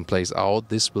that one plays out.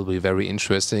 This will be very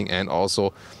interesting, and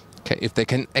also if they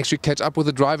can actually catch up with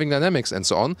the driving dynamics and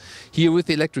so on. Here with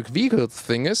the electric vehicle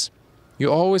thing is,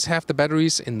 you always have the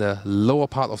batteries in the lower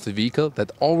part of the vehicle.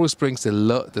 That always brings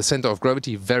the center of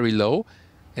gravity very low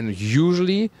and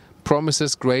usually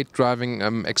promises great driving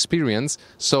experience.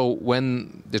 So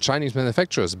when the Chinese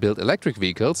manufacturers build electric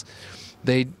vehicles,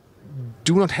 they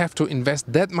do not have to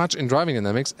invest that much in driving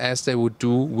dynamics as they would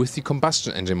do with the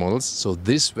combustion engine models. So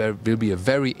this will be a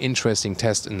very interesting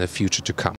test in the future to come.